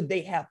how good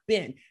they have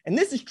been. And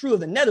this is true of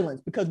the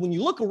Netherlands, because when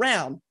you look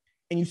around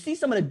and you see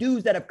some of the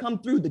dudes that have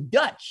come through the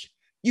Dutch,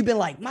 you've been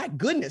like, my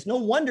goodness, no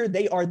wonder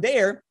they are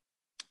there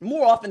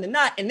more often than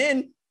not. And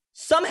then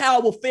somehow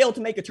will fail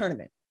to make a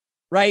tournament,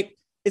 right?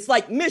 It's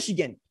like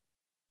Michigan.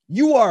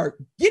 You are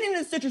getting in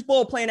the Citrus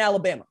Bowl playing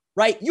Alabama,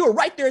 right? You are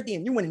right there at the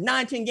end. You're winning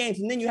 9-10 games,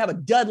 and then you have a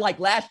dud like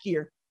last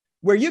year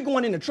where you're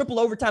going into triple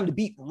overtime to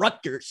beat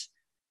Rutgers,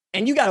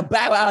 and you got to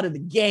bow out of the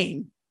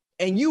game,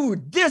 and you were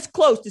this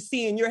close to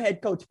seeing your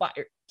head coach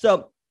fired.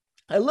 So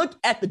I look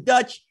at the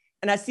Dutch,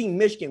 and I see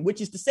Michigan,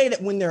 which is to say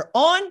that when they're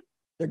on,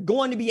 they're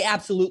going to be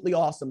absolutely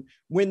awesome.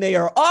 When they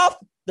are off,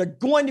 they're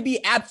going to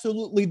be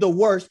absolutely the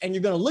worst, and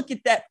you're going to look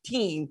at that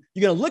team,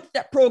 you're going to look at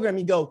that program,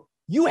 and you go,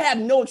 you have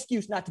no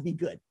excuse not to be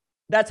good.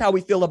 That's how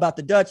we feel about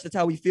the Dutch. That's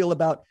how we feel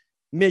about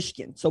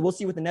Michigan. So we'll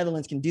see what the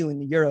Netherlands can do in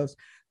the Euros.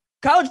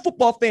 College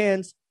football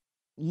fans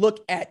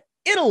look at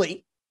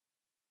Italy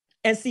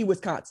and see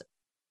Wisconsin.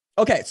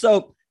 Okay,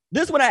 so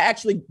this one I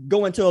actually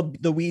go into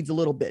the weeds a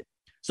little bit.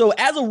 So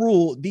as a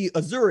rule, the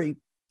Azzurri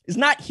is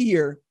not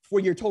here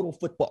for your total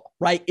football,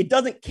 right? It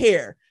doesn't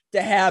care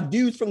to have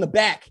dudes from the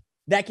back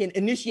that can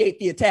initiate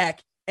the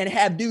attack and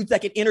have dudes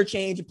that can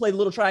interchange and play the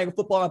little triangle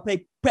football and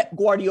play Pep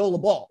Guardiola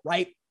ball,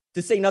 right?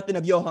 To say nothing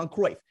of Johan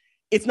Cruyff.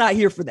 It's not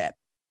here for that.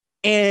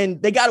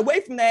 And they got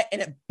away from that,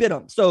 and it bit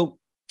them. So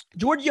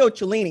Giorgio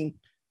Cellini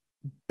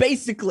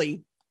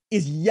basically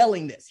is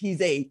yelling this.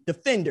 He's a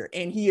defender,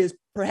 and he is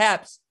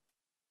perhaps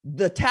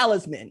the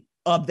talisman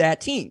of that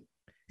team.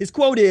 His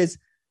quote is,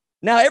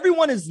 now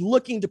everyone is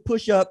looking to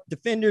push up.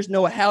 Defenders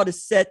know how to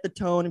set the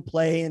tone and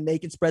play, and they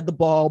can spread the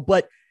ball,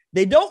 but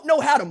they don't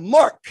know how to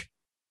mark.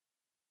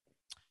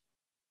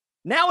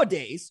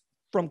 Nowadays,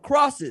 from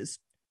crosses,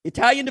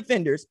 Italian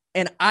defenders,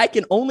 and I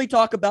can only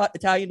talk about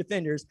Italian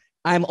defenders,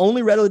 I'm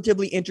only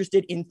relatively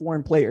interested in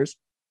foreign players,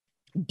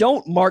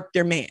 don't mark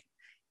their man.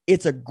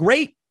 It's a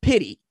great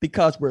pity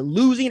because we're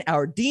losing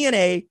our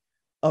DNA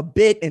a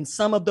bit in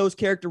some of those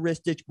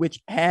characteristics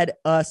which had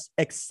us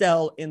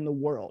excel in the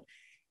world.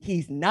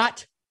 He's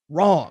not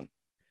wrong.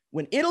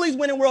 When Italy's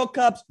winning World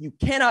Cups, you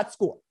cannot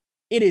score.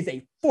 It is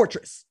a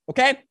fortress,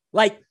 okay?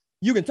 Like,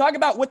 you can talk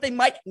about what they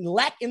might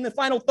lack in the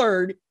final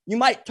third. You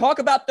might talk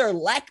about their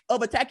lack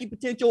of attacking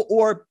potential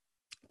or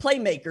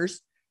playmakers,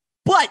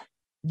 but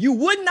you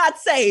would not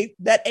say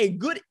that a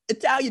good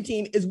Italian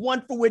team is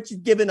one for which is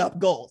giving up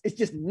goals. It's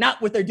just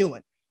not what they're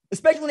doing,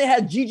 especially when they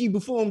had Gigi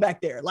Buffon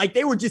back there. Like,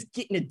 they were just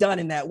getting it done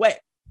in that way.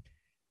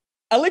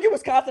 I look at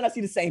Wisconsin, I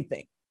see the same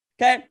thing,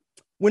 okay?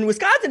 When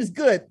Wisconsin is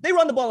good, they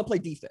run the ball and play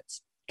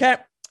defense,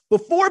 okay?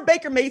 Before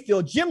Baker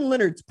Mayfield, Jim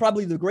Leonard's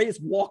probably the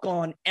greatest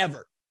walk-on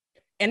ever.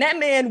 And that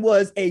man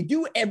was a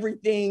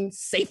do-everything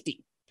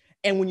safety.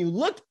 And when you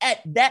look at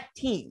that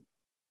team,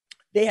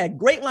 they had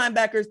great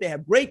linebackers, they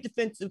have great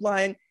defensive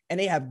line, and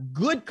they have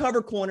good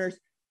cover corners.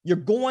 You're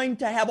going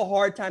to have a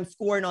hard time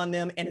scoring on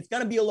them, and it's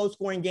going to be a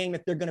low-scoring game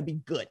if they're going to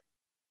be good,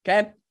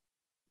 okay?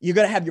 You're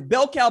going to have your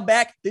bell cow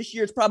back. This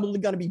year it's probably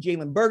going to be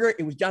Jalen Berger.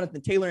 It was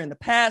Jonathan Taylor in the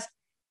past.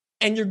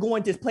 And you're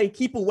going to play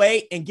keep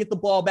away and get the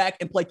ball back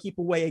and play keep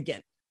away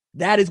again.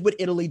 That is what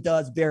Italy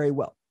does very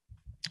well.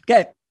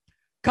 Okay,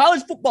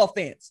 college football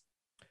fans,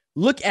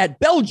 look at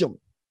Belgium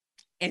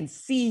and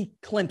see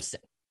Clemson.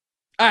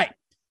 All right,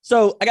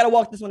 so I got to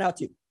walk this one out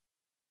too.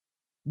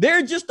 There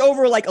are just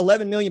over like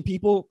 11 million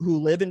people who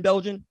live in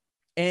Belgium,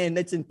 and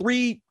it's in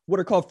 3 what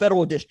are called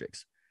federal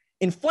districts.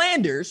 In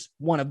Flanders,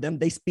 one of them,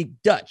 they speak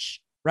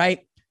Dutch,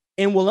 right?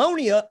 In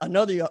Wallonia,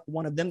 another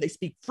one of them, they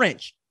speak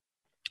French.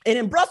 And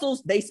in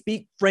Brussels, they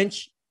speak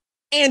French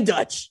and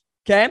Dutch,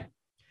 okay?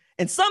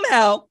 And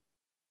somehow,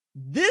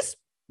 this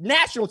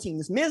national team,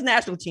 this men's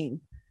national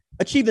team,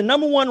 achieved the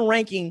 #1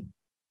 ranking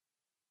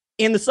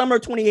in the summer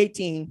of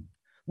 2018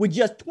 with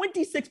just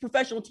 26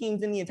 professional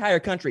teams in the entire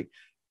country.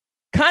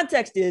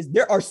 Context is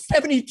there are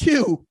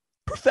 72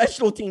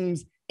 professional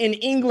teams in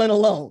England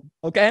alone,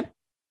 okay?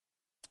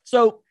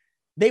 So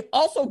they've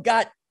also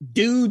got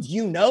dudes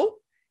you know.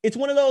 It's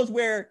one of those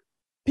where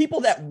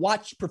people that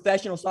watch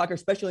professional soccer,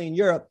 especially in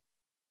Europe,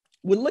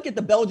 would look at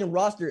the Belgian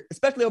roster,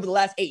 especially over the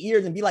last 8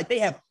 years, and be like, they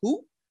have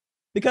who?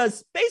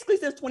 Because basically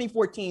since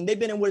 2014, they've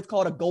been in what is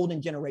called a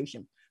golden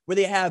generation, where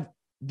they have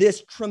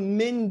this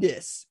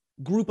tremendous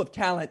group of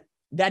talent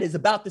that is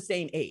about the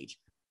same age.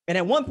 And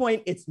at one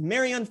point, it's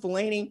Marion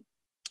Fellaini,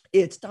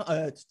 it's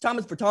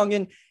Thomas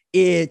Vertonghen,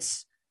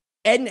 it's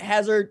Eden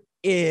Hazard,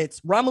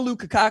 it's Romelu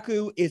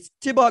Lukaku, it's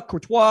Thibaut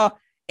Courtois,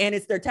 and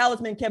it's their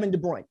talisman, Kevin De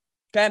Bruyne,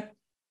 okay?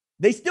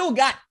 They still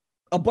got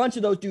a bunch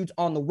of those dudes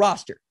on the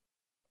roster.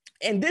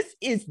 And this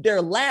is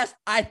their last,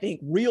 I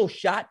think, real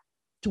shot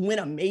to win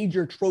a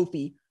major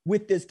trophy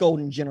with this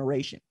golden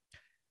generation.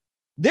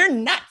 They're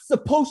not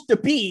supposed to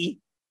be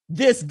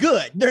this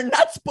good. They're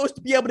not supposed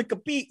to be able to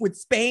compete with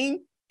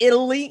Spain,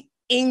 Italy,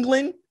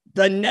 England,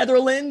 the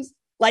Netherlands.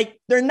 Like,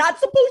 they're not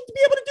supposed to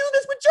be able to do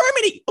this with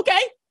Germany,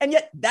 okay? And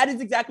yet that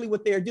is exactly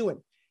what they're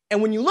doing.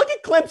 And when you look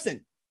at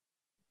Clemson,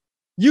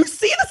 you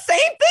see the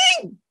same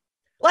thing.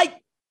 Like,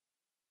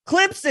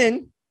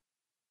 Clemson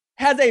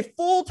has a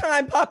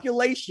full-time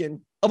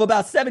population of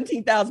about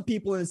 17,000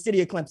 people in the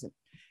city of Clemson.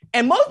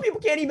 And most people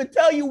can't even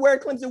tell you where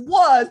Clemson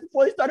was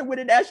before they started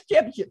winning national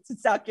championships in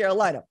South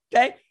Carolina,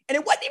 okay? And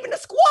it wasn't even a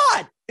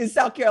squad in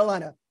South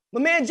Carolina. My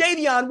man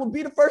Javion will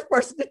be the first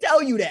person to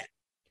tell you that.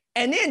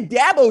 And then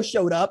Dabo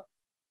showed up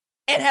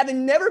and,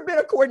 having never been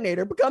a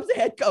coordinator, becomes a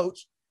head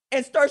coach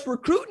and starts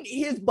recruiting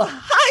his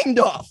behind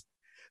off.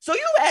 So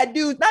you had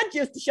dudes, not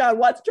just Deshaun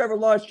Watson, Trevor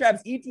Lawrence,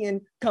 Travis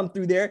Etienne come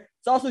through there.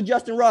 It's also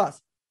Justin Ross.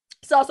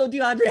 It's also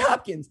DeAndre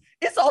Hopkins.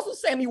 It's also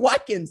Sammy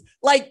Watkins.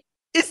 Like,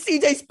 it's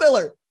CJ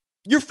Spiller.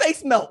 Your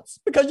face melts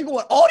because you're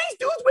going, all these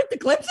dudes went to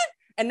Clemson?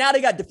 And now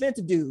they got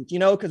defensive dudes, you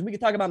know, because we can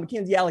talk about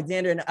Mackenzie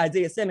Alexander and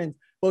Isaiah Simmons,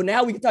 but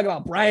now we can talk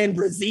about Brian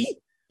Brzee.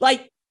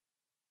 Like,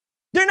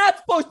 they're not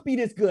supposed to be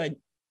this good,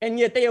 and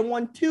yet they have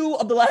won 2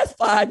 of the last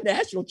 5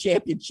 national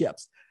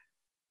championships.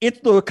 It's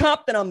the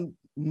comp that I'm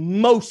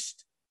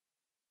most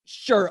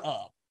sure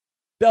of,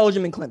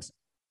 Belgium and Clemson.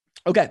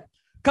 Okay,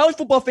 college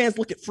football fans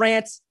look at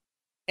France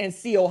and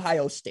see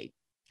Ohio State.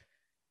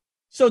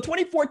 So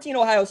 2014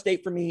 Ohio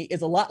State for me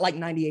is a lot like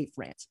 98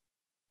 France,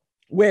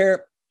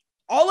 where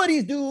all of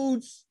these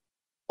dudes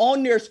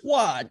on their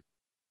squad,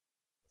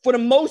 for the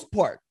most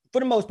part,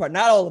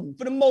 not all of them,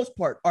 for the most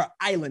part, are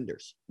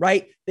islanders,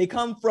 right? They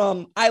come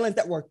from islands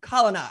that were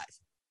colonized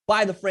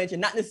by the French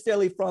and not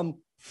necessarily from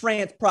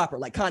France proper,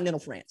 like continental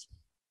France.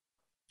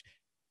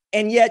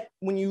 And yet,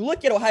 when you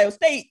look at Ohio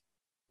State,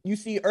 you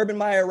see Urban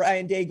Meyer,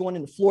 Ryan Day going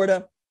into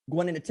Florida,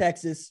 going into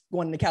Texas,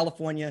 going into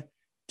California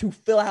to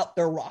fill out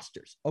their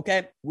rosters,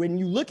 okay? When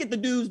you look at the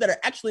dudes that are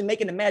actually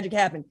making the magic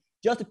happen,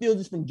 Justin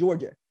Fields is from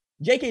Georgia.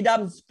 J.K.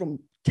 Dobbins is from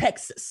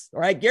Texas,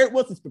 all right? Garrett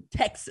Wilson's from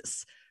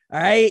Texas, all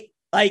right?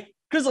 Like,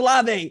 Chris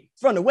Olave is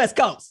from the West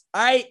Coast,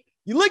 all right?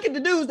 You look at the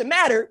dudes that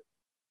matter,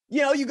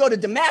 you know, you go to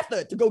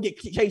DeMatha to go get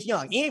Chase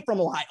Young. He ain't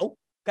from Ohio,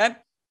 okay?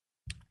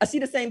 I see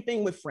the same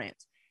thing with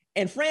France.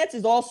 And France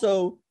is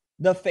also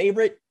the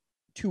favorite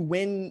to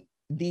win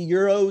the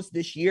Euros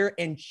this year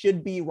and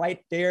should be right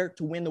there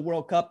to win the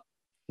World Cup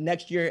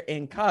next year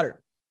in Qatar.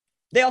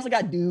 They also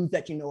got dudes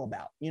that you know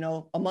about, you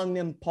know, among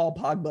them Paul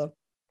Pogba.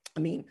 I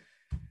mean,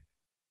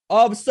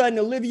 all of a sudden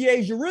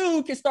Olivier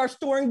Giroud can start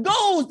scoring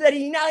goals that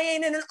he now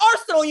ain't in an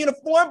Arsenal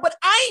uniform, but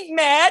I ain't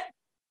mad.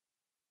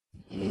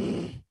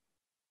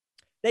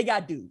 They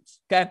got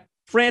dudes, okay?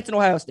 France and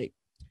Ohio State.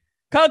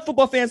 College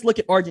football fans look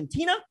at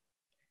Argentina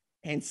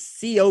and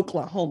see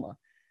Oklahoma.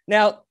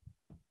 Now,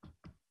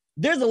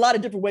 there's a lot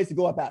of different ways to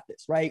go about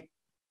this, right?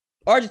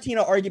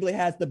 Argentina arguably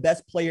has the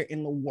best player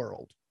in the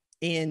world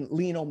in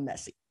Lionel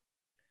Messi.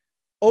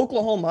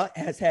 Oklahoma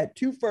has had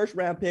 2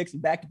 first-round picks in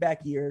back-to-back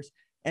years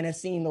and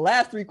has seen the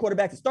last three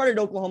quarterbacks that started at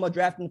Oklahoma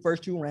drafted in the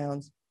first 2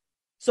 rounds.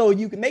 So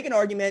you can make an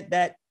argument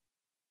that,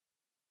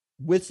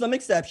 with some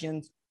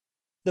exceptions,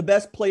 the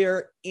best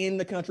player in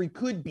the country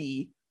could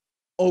be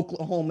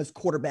Oklahoma's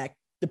quarterback,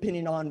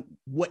 depending on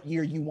what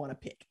year you want to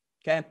pick.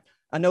 Okay.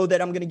 I know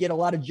that I'm going to get a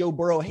lot of Joe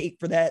Burrow hate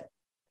for that.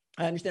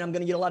 I understand I'm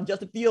going to get a lot of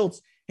Justin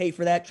Fields hate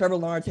for that, Trevor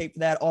Lawrence hate for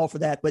that, all for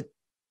that, but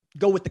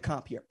go with the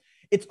comp here.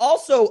 It's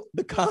also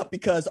the comp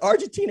because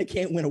Argentina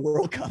can't win a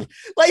World Cup.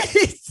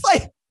 It's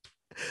like,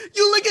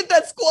 you look at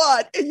that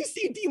squad and you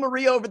see Di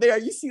Maria over there,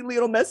 you see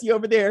Lionel Messi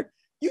over there,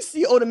 you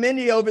see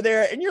Otamendi over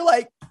there, and you're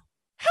like,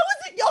 how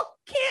is it y'all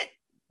can't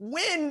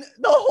win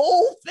the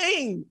whole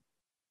thing?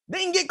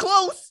 They can get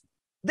close.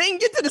 They can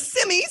get to the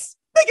semis.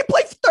 They can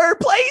play for third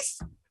place,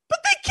 but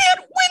they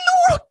can't win the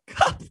World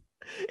Cup.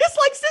 It's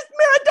like since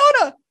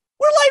Maradona,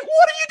 we're like,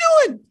 what are you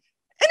doing?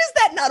 And is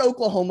that not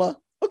Oklahoma?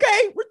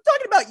 Okay, we're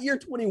talking about year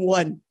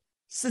 21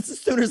 since the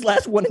Sooners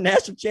last won a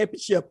national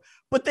championship,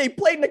 but they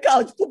played in the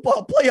college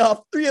football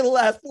playoff 3 of the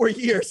last 4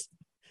 years.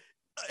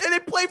 And they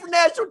played for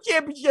national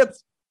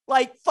championships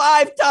like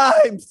 5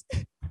 times.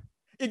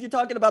 If you're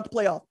talking about the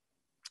playoff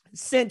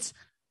since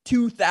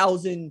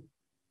 2000.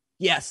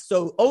 Yes.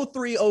 So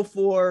 03,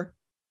 04,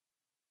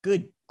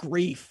 good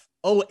grief.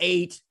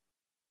 08.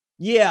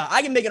 Yeah,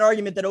 I can make an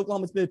argument that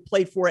Oklahoma's been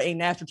played for a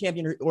national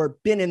champion or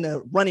been in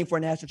the running for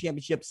a national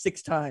championship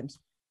 6 times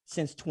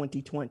since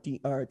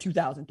 2020 or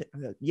 2000.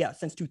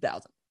 Since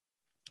 2000,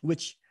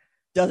 which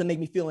doesn't make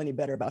me feel any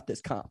better about this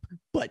comp,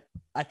 but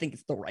I think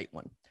it's the right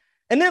one.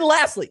 And then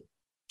lastly,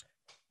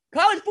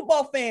 college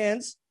football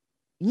fans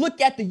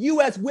look at the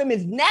U.S.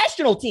 women's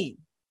national team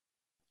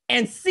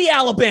and see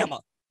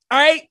Alabama. All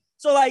right.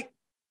 So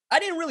I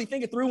didn't really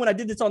think it through when I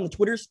did this on the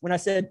Twitters, when I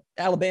said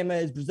Alabama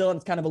is Brazil and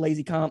it's kind of a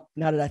lazy comp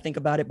now that I think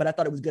about it, but I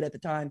thought it was good at the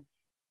time.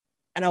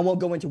 And I won't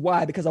go into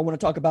why, because I want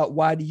to talk about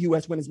why the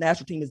U.S. women's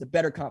national team is the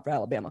better comp for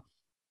Alabama.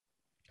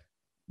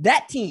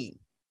 That team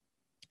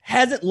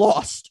hasn't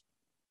lost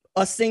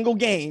a single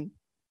game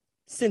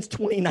since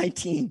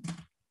 2019.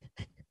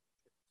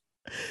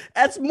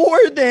 That's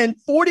more than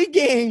 40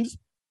 games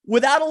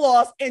without a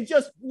loss and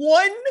just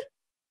 1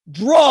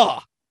 draw.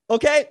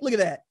 Okay, look at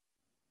that.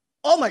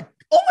 Oh my,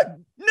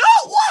 no,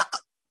 what?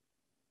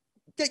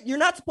 You're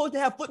not supposed to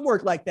have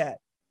footwork like that.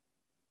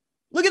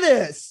 Look at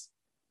this.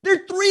 There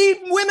are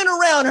 3 women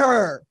around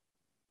her.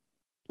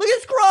 Look at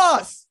this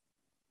cross.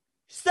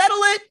 Settle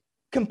it,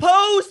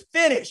 compose,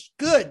 finish.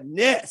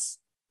 Goodness.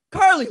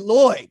 Carly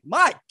Lloyd,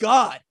 my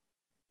God.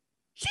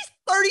 She's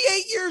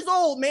 38 years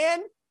old, man.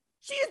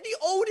 She is the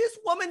oldest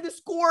woman to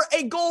score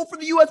a goal for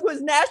the U.S.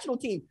 women's national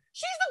team.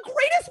 She's the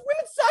greatest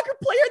women's soccer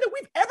player that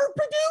we've ever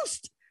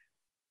produced.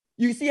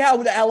 You see how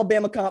the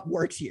Alabama comp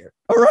works here,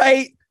 all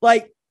right?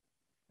 Like,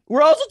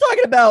 we're also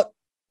talking about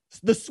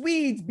the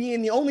Swedes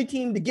being the only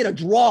team to get a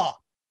draw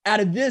out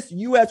of this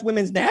U.S.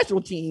 women's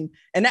national team,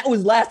 and that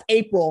was last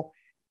April,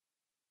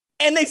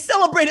 and they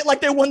celebrated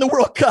like they won the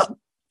World Cup,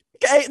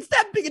 okay? It's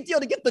that big a deal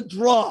to get the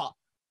draw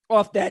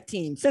off that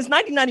team. Since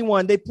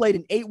 1991, they played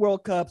in 8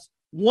 World Cups,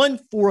 won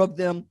 4 of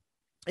them,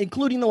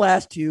 including the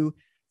last 2.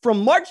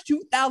 From March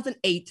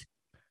 2008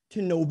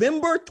 to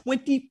November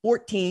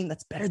 2014,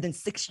 that's better than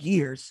 6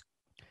 years,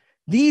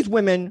 these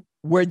women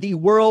were the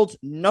world's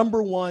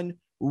 #1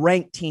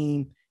 ranked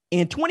team.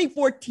 In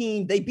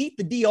 2014, they beat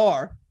the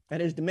DR,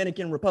 that is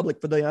Dominican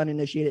Republic for the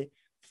uninitiated,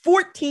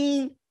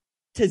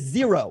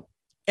 14-0,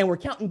 and we're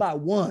counting by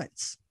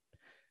ones.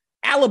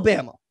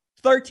 Alabama,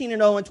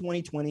 13-0 in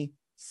 2020,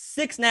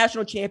 6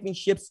 national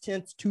championships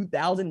since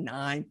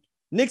 2009.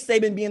 Nick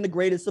Saban being the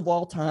greatest of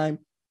all time.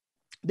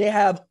 They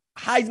have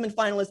Heisman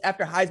finalists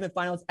after Heisman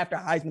finalists after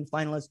Heisman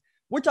finalists.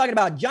 We're talking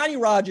about Johnny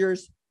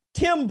Rodgers,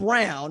 Tim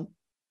Brown,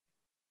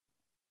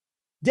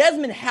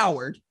 Desmond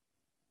Howard,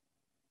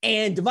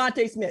 and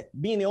Devontae Smith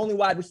being the only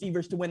wide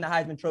receivers to win the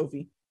Heisman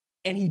Trophy.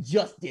 And he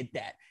just did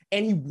that.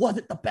 And he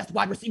wasn't the best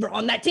wide receiver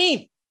on that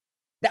team.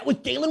 That was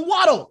Jalen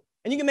Waddle.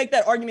 And you can make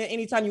that argument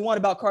anytime you want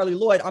about Carly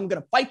Lloyd. I'm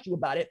going to fight you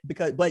about it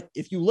but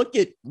if you look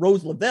at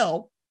Rose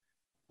Lavelle,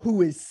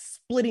 who is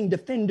splitting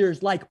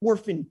defenders like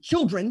orphan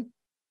children,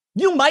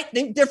 you might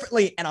think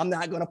differently, and I'm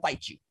not going to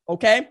fight you,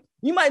 okay?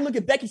 You might look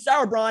at Becky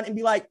Sauerbrunn and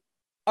be like,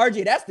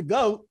 RJ, that's the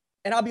GOAT.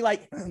 And I'll be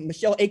like,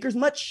 Michelle Akers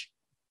much?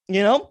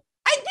 You know?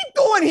 I keep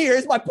going here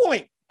is my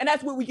point. And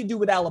that's what we can do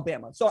with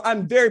Alabama. So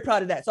I'm very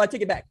proud of that. So I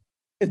take it back.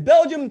 If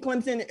Belgium and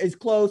Clemson is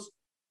close,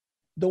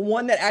 the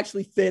one that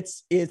actually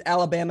fits is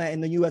Alabama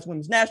and the U.S.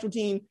 women's national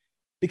team,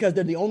 because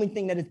they're the only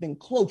thing that has been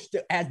close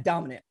to as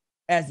dominant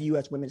as the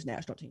U.S. women's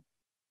national team.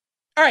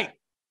 All right.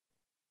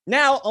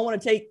 Now I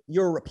want to take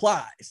your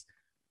replies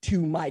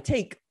to my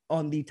take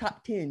on the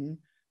top 10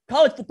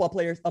 college football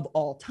players of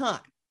all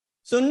time.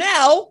 So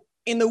now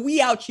in the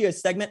We Out Here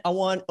segment, I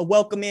want to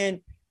welcome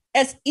in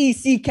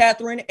SEC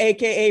Catherine,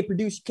 aka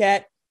Producer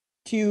Cat,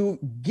 to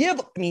give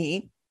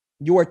me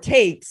your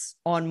takes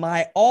on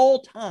my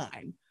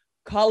all-time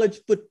college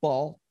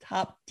football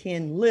top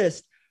 10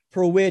 list,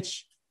 for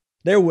which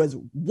there was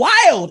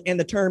wild, and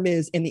the term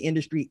is in the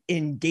industry,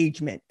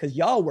 engagement, because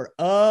y'all were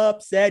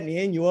upset and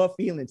in your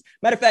feelings.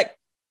 Matter of fact,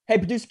 hey,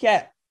 Producer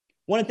Cat,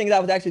 one of the things I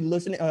was actually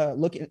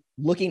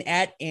looking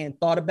at and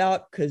thought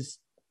about, because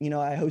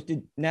I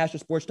hosted National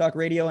Sports Talk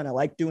Radio and I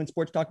like doing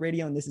sports talk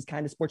radio, and this is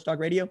kind of sports talk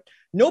radio.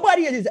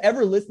 Nobody is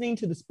ever listening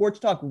to the sports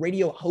talk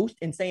radio host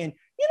and saying,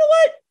 you know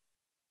what?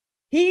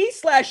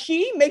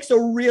 He/she makes a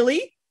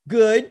really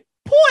good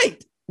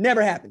point.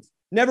 Never happens.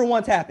 Never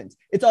once happens.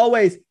 It's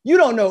always, you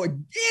don't know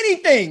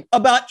anything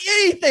about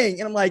anything.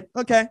 And I'm like,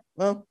 okay,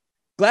 well,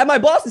 glad my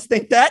bosses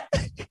think that.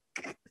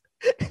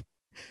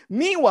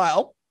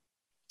 Meanwhile,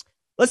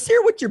 let's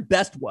hear what your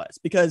best was,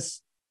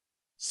 because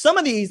some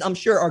of these I'm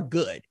sure are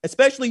good,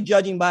 especially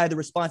judging by the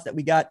response that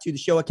we got to the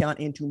show account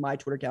and to my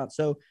Twitter account.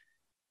 So,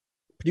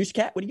 Producer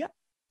Kat, what do you got?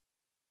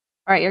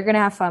 All right, you're going to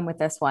have fun with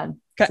this one.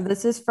 Okay. So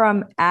this is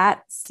from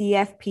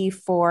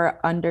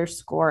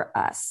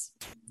 @CFP4_us.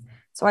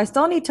 So I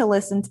still need to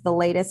listen to the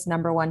latest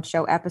 #1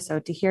 show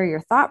episode to hear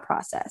your thought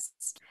process,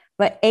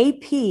 but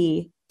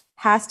AP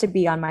has to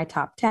be on my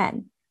top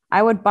 10.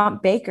 I would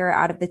bump Baker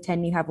out of the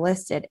 10 you have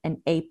listed, and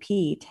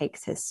AP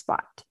takes his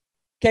spot.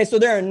 Okay, so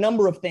there are a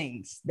number of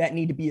things that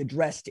need to be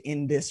addressed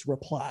in this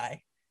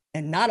reply,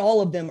 and not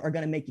all of them are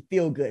going to make you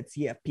feel good,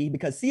 CFP,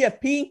 because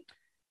CFP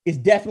is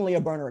definitely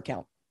a burner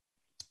account,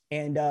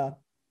 and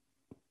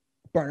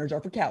burners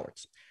are for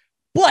cowards.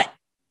 But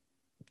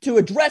to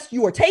address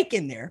your take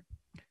in there,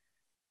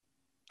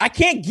 I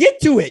can't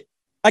get to it.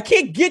 I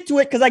can't get to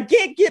it because I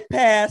can't get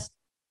past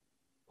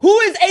who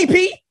is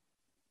AP?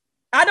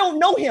 I don't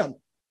know him.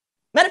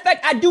 Matter of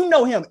fact, I do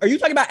know him. Are you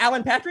talking about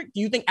Alan Patrick?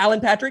 Do you think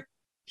Alan Patrick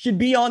should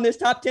be on this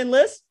top 10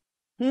 list?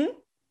 Or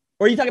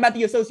are you talking about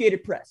the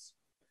Associated Press?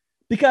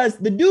 Because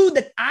the dude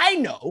that I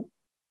know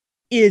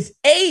is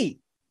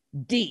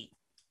AD.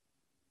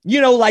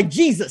 Like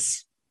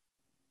Jesus.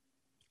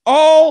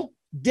 All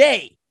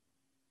day.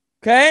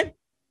 Okay?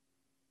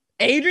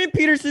 Adrian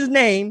Peterson's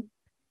name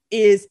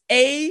is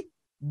AD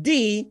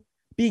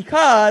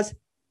because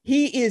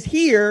he is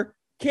here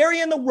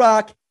carrying the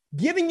rock,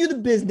 giving you the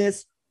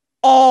business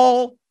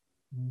all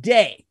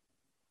day.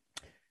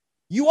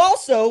 You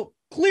also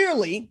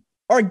clearly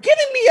are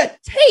giving me a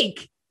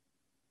take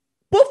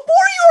before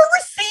you're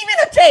receiving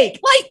a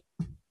take. Like,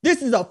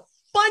 this is a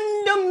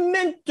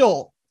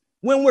fundamental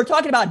when we're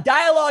talking about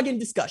dialogue and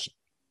discussion.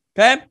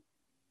 Okay?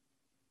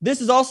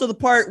 This is also the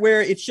part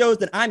where it shows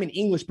that I'm an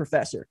English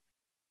professor,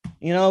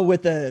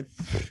 with a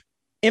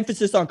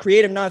emphasis on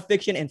creative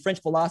nonfiction and French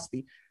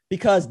philosophy,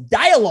 because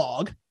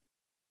dialogue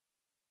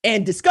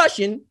and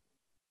discussion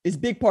is a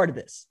big part of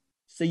this.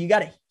 So you got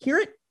to hear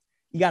it,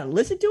 you got to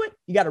listen to it,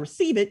 you got to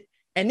receive it,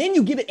 and then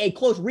you give it a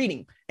close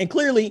reading. And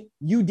clearly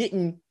you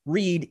didn't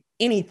read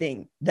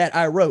anything that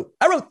I wrote.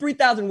 I wrote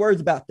 3,000 words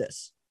about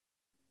this.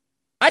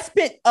 I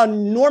spent an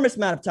enormous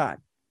amount of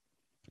time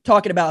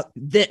talking about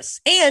this.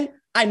 And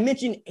I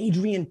mentioned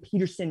Adrian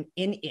Peterson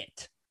in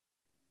it,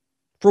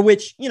 for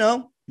which,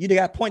 you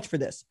got points for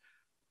this.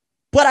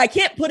 But I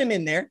can't put him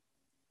in there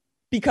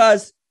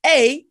because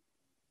I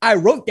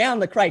wrote down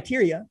the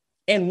criteria.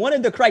 And one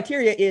of the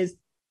criteria is,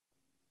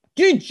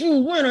 did you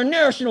win a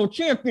national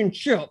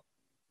championship?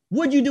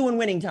 What'd you do in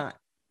winning time?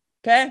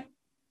 Okay.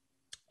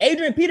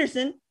 Adrian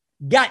Peterson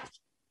got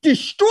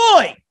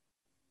destroyed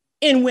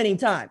in winning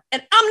time.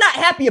 And I'm not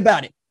happy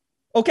about it.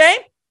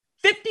 Okay.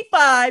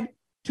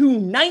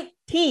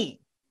 55-19.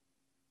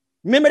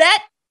 Remember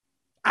that?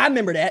 I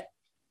remember that.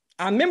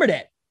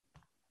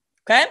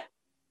 Okay.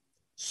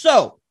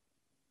 So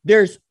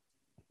there's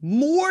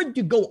more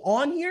to go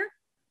on here.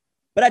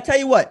 But I tell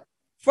you what,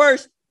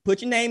 first,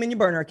 put your name in your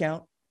burner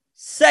account.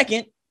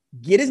 Second,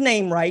 get his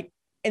name right.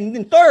 And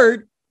then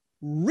third,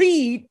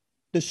 read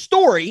the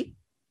story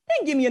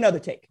and give me another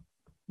take.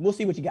 We'll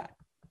see what you got.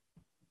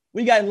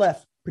 What you got in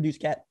left, Produce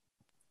Cat?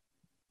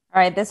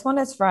 All right, this one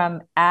is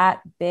from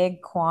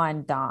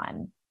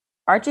 @BigQuanDon.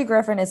 Archie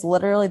Griffin is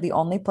literally the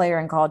only player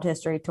in college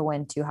history to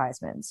win 2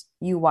 Heismans.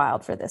 You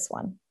wild for this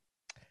one.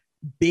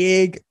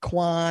 Big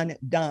Quan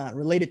Don,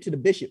 related to the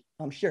bishop,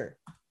 I'm sure.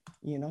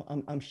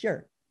 I'm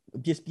sure.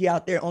 Just be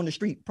out there on the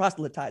street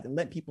proselytizing,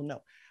 let people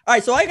know. All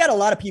right, so I got a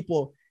lot of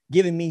people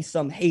giving me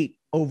some hate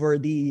over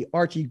the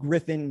Archie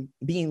Griffin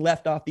being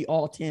left off the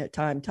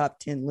all-time top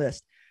 10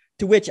 list,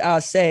 to which I'll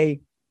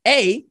say,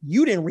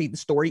 you didn't read the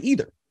story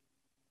either,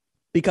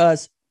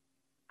 because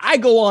I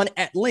go on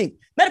at length.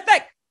 Matter of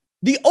fact,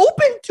 the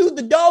open to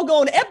the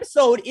doggone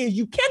episode is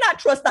you cannot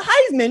trust the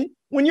Heisman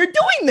when you're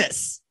doing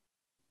this.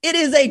 It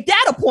is a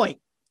data point.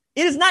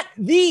 It is not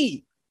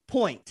the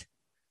point.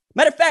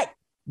 Matter of fact,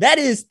 that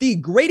is the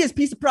greatest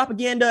piece of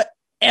propaganda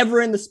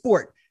ever in the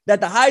sport, that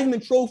the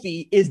Heisman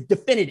Trophy is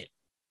definitive.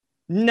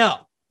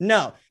 No.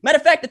 Matter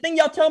of fact, the thing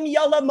y'all tell me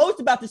y'all love most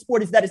about this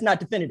sport is that it's not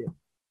definitive.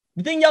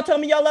 The thing y'all tell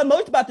me y'all love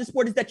most about this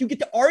sport is that you get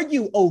to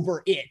argue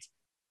over it.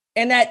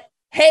 And that,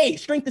 hey,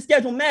 strength of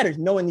schedule matters,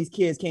 knowing these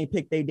kids can't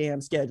pick their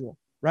damn schedule,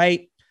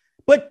 right?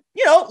 But,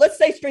 let's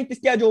say strength of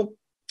schedule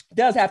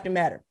does have to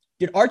matter.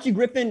 Did Archie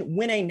Griffin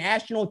win a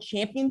national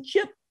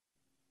championship?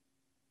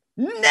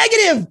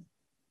 Negative.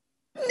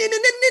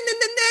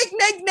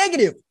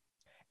 Negative.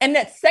 And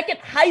that second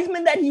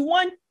Heisman that he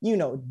won,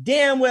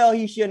 damn well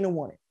he shouldn't have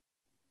won it.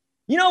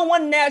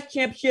 Won the national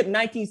championship in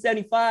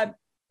 1975?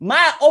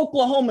 my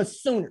Oklahoma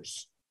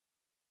Sooners.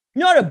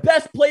 You know the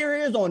best player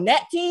is on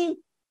that team?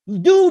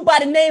 Dude by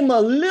the name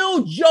of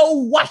Lil Joe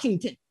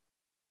Washington.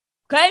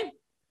 Okay?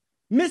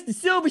 Mr.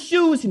 Silver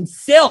Shoes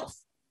himself.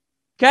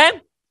 Okay?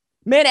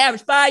 Man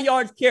averaged 5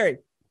 yards carry.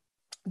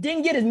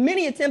 Didn't get as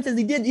many attempts as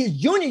he did his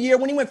junior year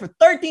when he went for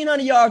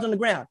 1,300 yards on the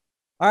ground.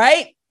 All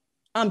right?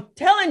 I'm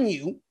telling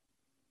you,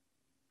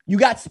 you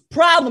got some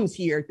problems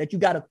here that you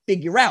got to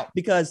figure out,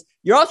 because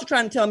you're also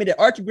trying to tell me that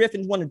Archie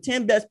Griffin is one of the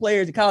 10 best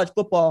players in college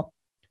football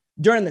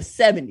during the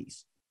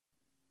 70s.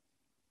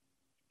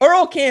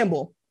 Earl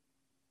Campbell,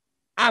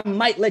 I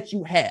might let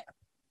you have.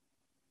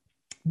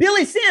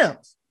 Billy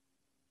Sims,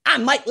 I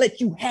might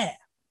let you have.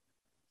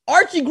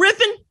 Archie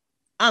Griffin,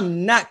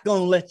 I'm not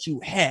going to let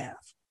you have.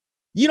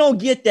 You don't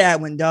get that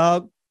one,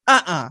 dog.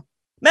 Matter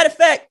of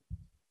fact,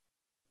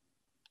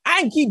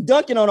 I can keep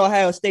dunking on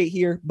Ohio State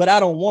here, but I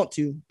don't want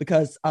to,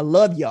 because I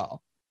love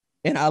y'all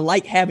and I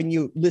like having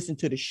you listen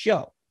to the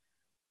show.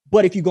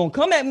 But if you're going to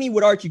come at me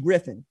with Archie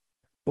Griffin,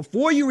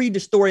 before you read the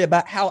story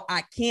about how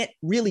I can't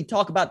really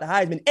talk about the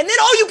Heisman, and then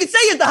all you can say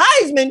is the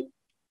Heisman,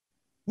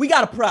 we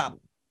got a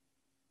problem.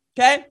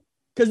 Okay?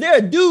 Because there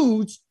are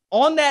dudes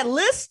on that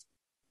list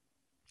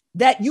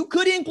that you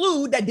could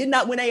include that did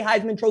not win a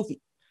Heisman Trophy.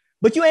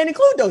 But you ain't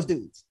include those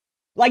dudes.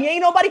 Like,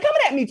 ain't nobody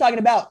coming at me talking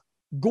about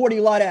Gordy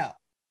Laudell.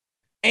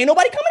 Ain't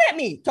nobody coming at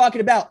me talking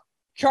about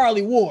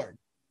Charlie Ward.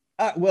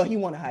 Well, he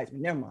won a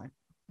Heisman. Never mind.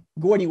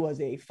 Gordy was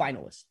a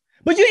finalist.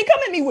 But you ain't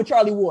coming at me with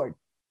Charlie Ward,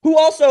 who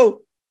also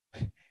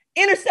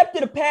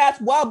intercepted a pass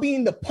while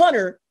being the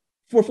punter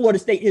for Florida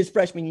State his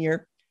freshman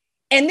year,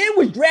 and then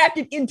was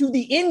drafted into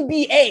the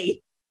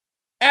NBA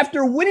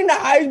after winning the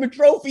Heisman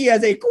Trophy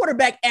as a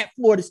quarterback at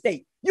Florida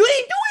State. You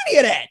ain't do any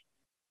of that.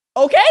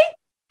 Okay?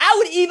 I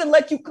would even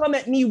let you come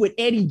at me with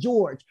Eddie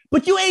George,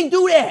 but you ain't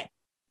do that.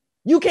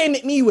 You came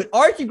at me with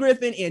Archie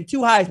Griffin and 2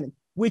 Heisman,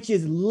 which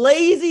is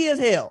lazy as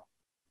hell.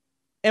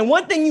 And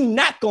one thing you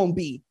not going to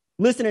be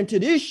listening to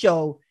this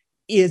show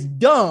is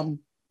dumb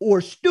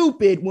or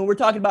stupid when we're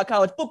talking about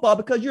college football,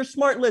 because you're a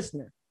smart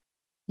listener.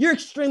 You're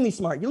extremely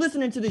smart. You're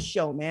listening to this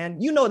show, man.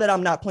 You know that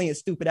I'm not playing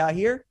stupid out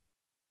here.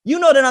 You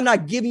know that I'm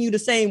not giving you the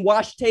same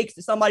wash takes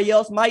that somebody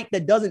else might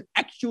that doesn't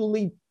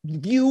actually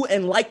view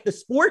and like the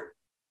sport.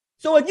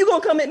 So if you're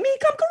going to come at me,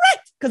 come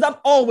correct, because I'm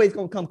always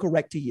going to come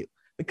correct to you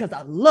because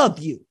I love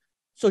you.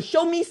 So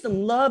show me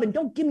some love and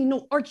don't give me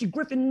no Archie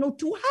Griffin, no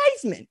 2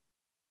 Heisman.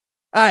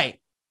 All right.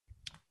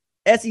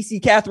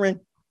 SEC Catherine,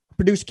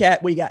 producer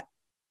Cat, what do you got?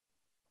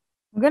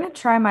 I'm going to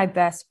try my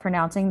best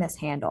pronouncing this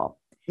handle.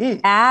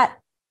 At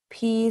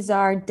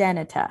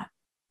Pizardenita.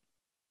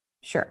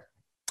 Sure.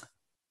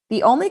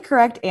 The only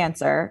correct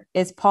answer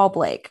is Paul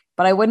Blake,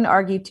 but I wouldn't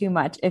argue too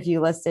much if you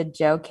listed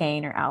Joe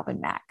Kane or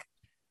Alvin Mack.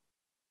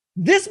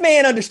 This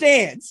man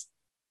understands.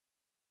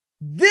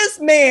 This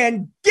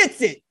man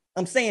gets it.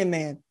 I'm saying,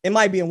 man, it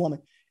might be a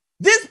woman.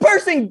 This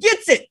person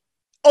gets it,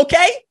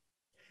 okay?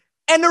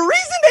 And the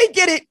reason they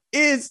get it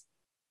is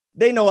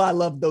they know I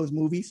love those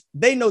movies.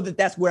 They know that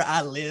that's where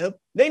I live.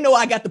 They know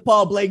I got the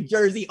Paul Blake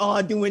jersey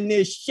on doing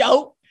this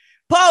show.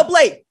 Paul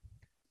Blake,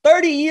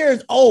 30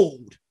 years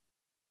old,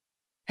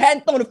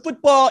 hadn't thrown a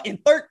football in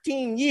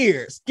 13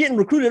 years, getting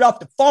recruited off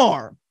the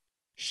farm,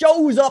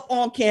 shows up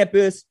on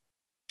campus,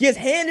 gets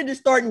handed the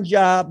starting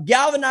job,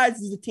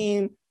 galvanizes the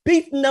team,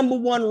 beats the number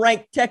 1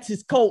 ranked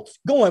Texas Colts,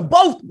 going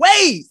both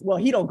ways. Well,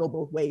 he don't go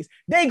both ways.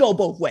 They go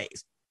both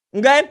ways,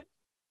 okay?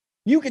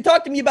 You can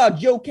talk to me about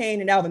Joe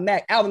Kane and Alvin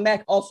Mack. Alvin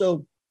Mack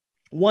also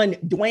won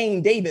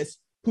Dwayne Davis,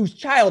 whose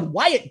child,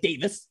 Wyatt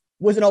Davis,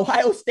 was an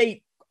Ohio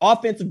State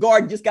offensive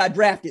guard, just got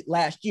drafted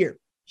last year.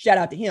 Shout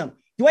out to him.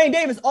 Dwayne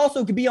Davis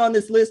also could be on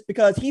this list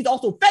because he's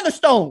also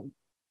Featherstone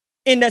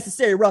in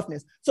Necessary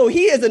Roughness. So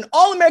he is an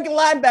All-American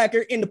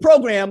linebacker in the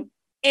program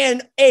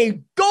and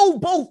a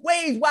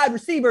go-both-ways wide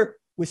receiver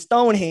with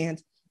stone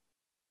hands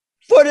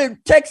for the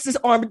Texas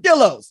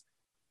Armadillos.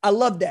 I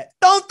love that.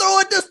 Don't throw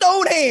it to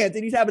stone hands.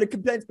 And he's having to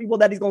convince people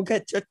that he's going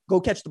to go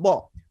catch the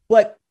ball.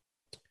 But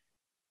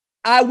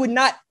I would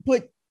not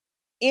put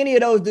any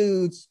of those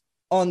dudes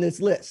on this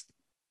list.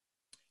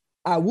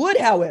 I would,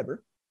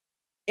 however,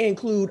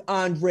 include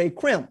Andre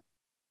Krim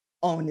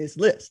on this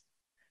list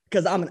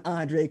because I'm an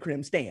Andre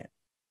Krim stan.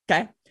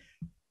 Okay?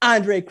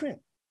 Andre Krim.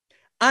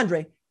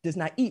 Andre does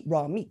not eat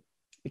raw meat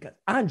because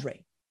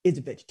Andre is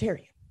a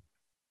vegetarian.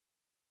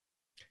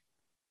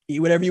 Eat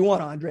whatever you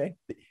want, Andre.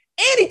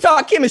 And he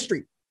taught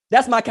chemistry.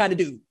 That's my kind of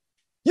dude.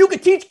 You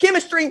could teach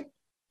chemistry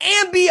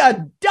and be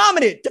a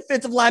dominant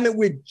defensive lineman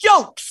with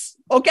jokes,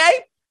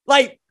 okay?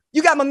 Like,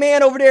 you got my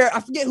man over there. I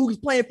forget who he's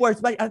playing for. I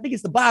think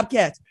it's the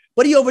Bobcats.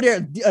 But he over there,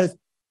 the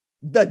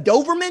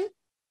Doberman.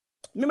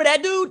 Remember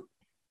that dude?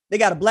 They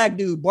got a black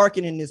dude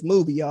barking in this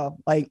movie, y'all.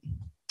 Like,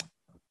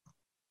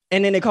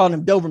 and then they called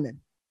him Doberman.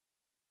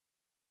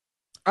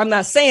 I'm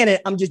not saying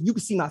it. You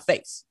can see my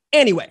face.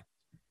 Anyway,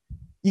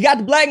 you got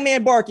the black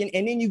man barking,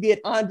 and then you get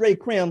Andre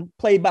Krim,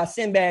 played by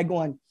Sinbad,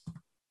 going,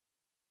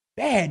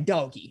 bad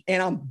doggy.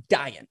 And I'm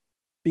dying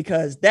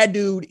because that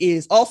dude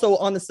is also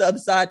on the other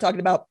side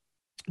talking about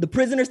the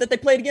prisoners that they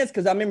played against.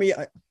 Because I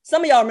remember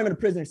some of y'all remember the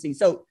prisoner seat.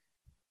 So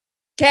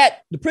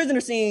The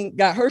prisoner scene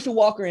got Herschel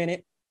Walker in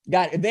it,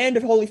 got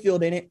Evander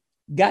Holyfield in it,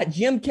 got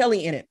Jim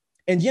Kelly in it.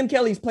 And Jim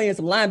Kelly's playing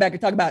some linebacker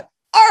talking about,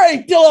 all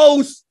right,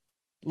 Dillos,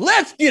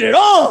 let's get it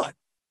on.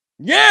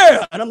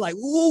 Yeah. And I'm like,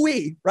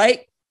 ooh-wee,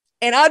 right?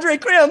 And Andre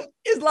Krim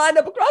is lined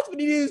up across from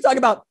me. He's talking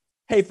about,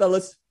 hey,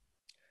 fellas,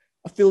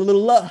 I feel a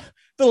little love,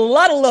 feel a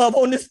lot of love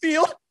on this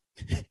field.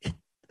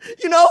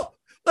 You know,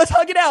 let's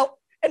hug it out.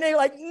 And they're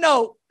like,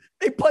 no,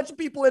 they punch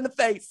people in the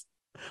face.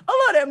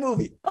 I love that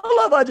movie.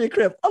 I love Andre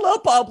Krim. I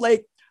love Paul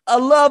Blake. I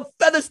love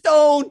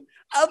Featherstone.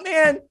 Oh,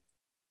 man.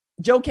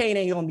 Joe Kane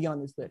ain't going to be on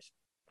this list.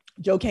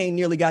 Joe Kane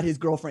nearly got his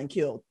girlfriend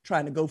killed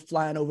trying to go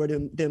flying over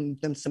them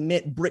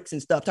cement bricks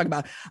and stuff. Talking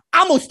about,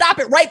 I'm going to stop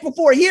it right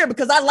before here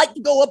because I like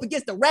to go up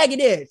against the ragged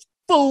edge.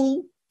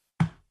 Fool.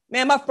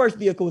 Man, my first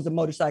vehicle was a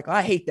motorcycle.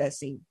 I hate that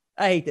scene.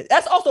 I hate that.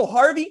 That's also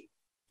Harvey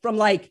from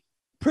like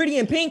Pretty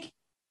in Pink,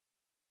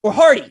 or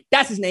Hardy.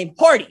 That's his name.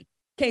 Hardy.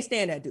 Can't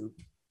stand that dude.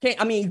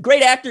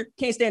 Great actor.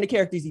 Can't stand the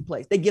characters he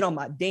plays. They get on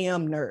my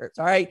damn nerves.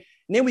 All right.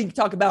 And then we can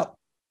talk about,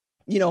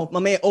 you know, my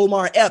man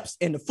Omar Epps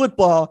and the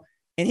football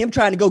and him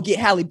trying to go get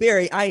Halle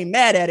Berry. I ain't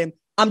mad at him.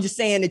 I'm just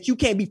saying that you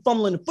can't be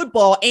fumbling the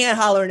football and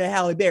hollering at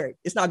Halle Berry.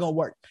 It's not going to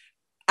work.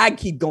 I can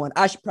keep going.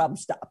 I should probably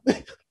stop.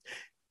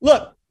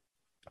 Look,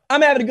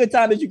 I'm having a good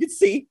time, as you can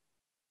see.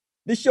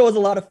 This show is a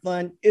lot of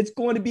fun. It's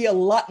going to be a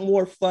lot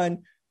more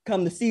fun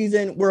come the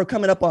season. We're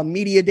coming up on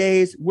media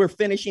days. We're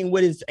finishing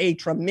what is a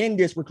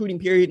tremendous recruiting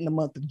period in the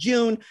month of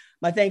June.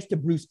 My thanks to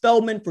Bruce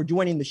Feldman for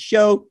joining the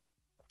show.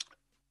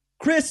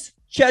 Chris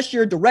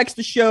Cheshire directs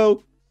the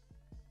show.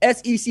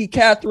 SEC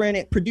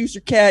Catherine, producer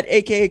Kat,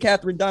 aka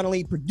Catherine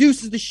Donnelly,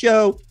 produces the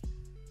show.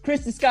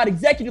 Kristen Scott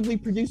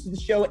executively produces the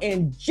show,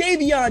 and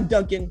Javion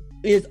Duncan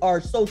is our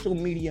social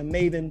media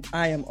maven.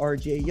 I am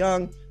RJ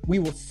Young. We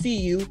will see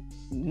you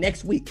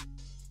next week.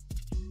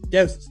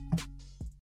 Deuces.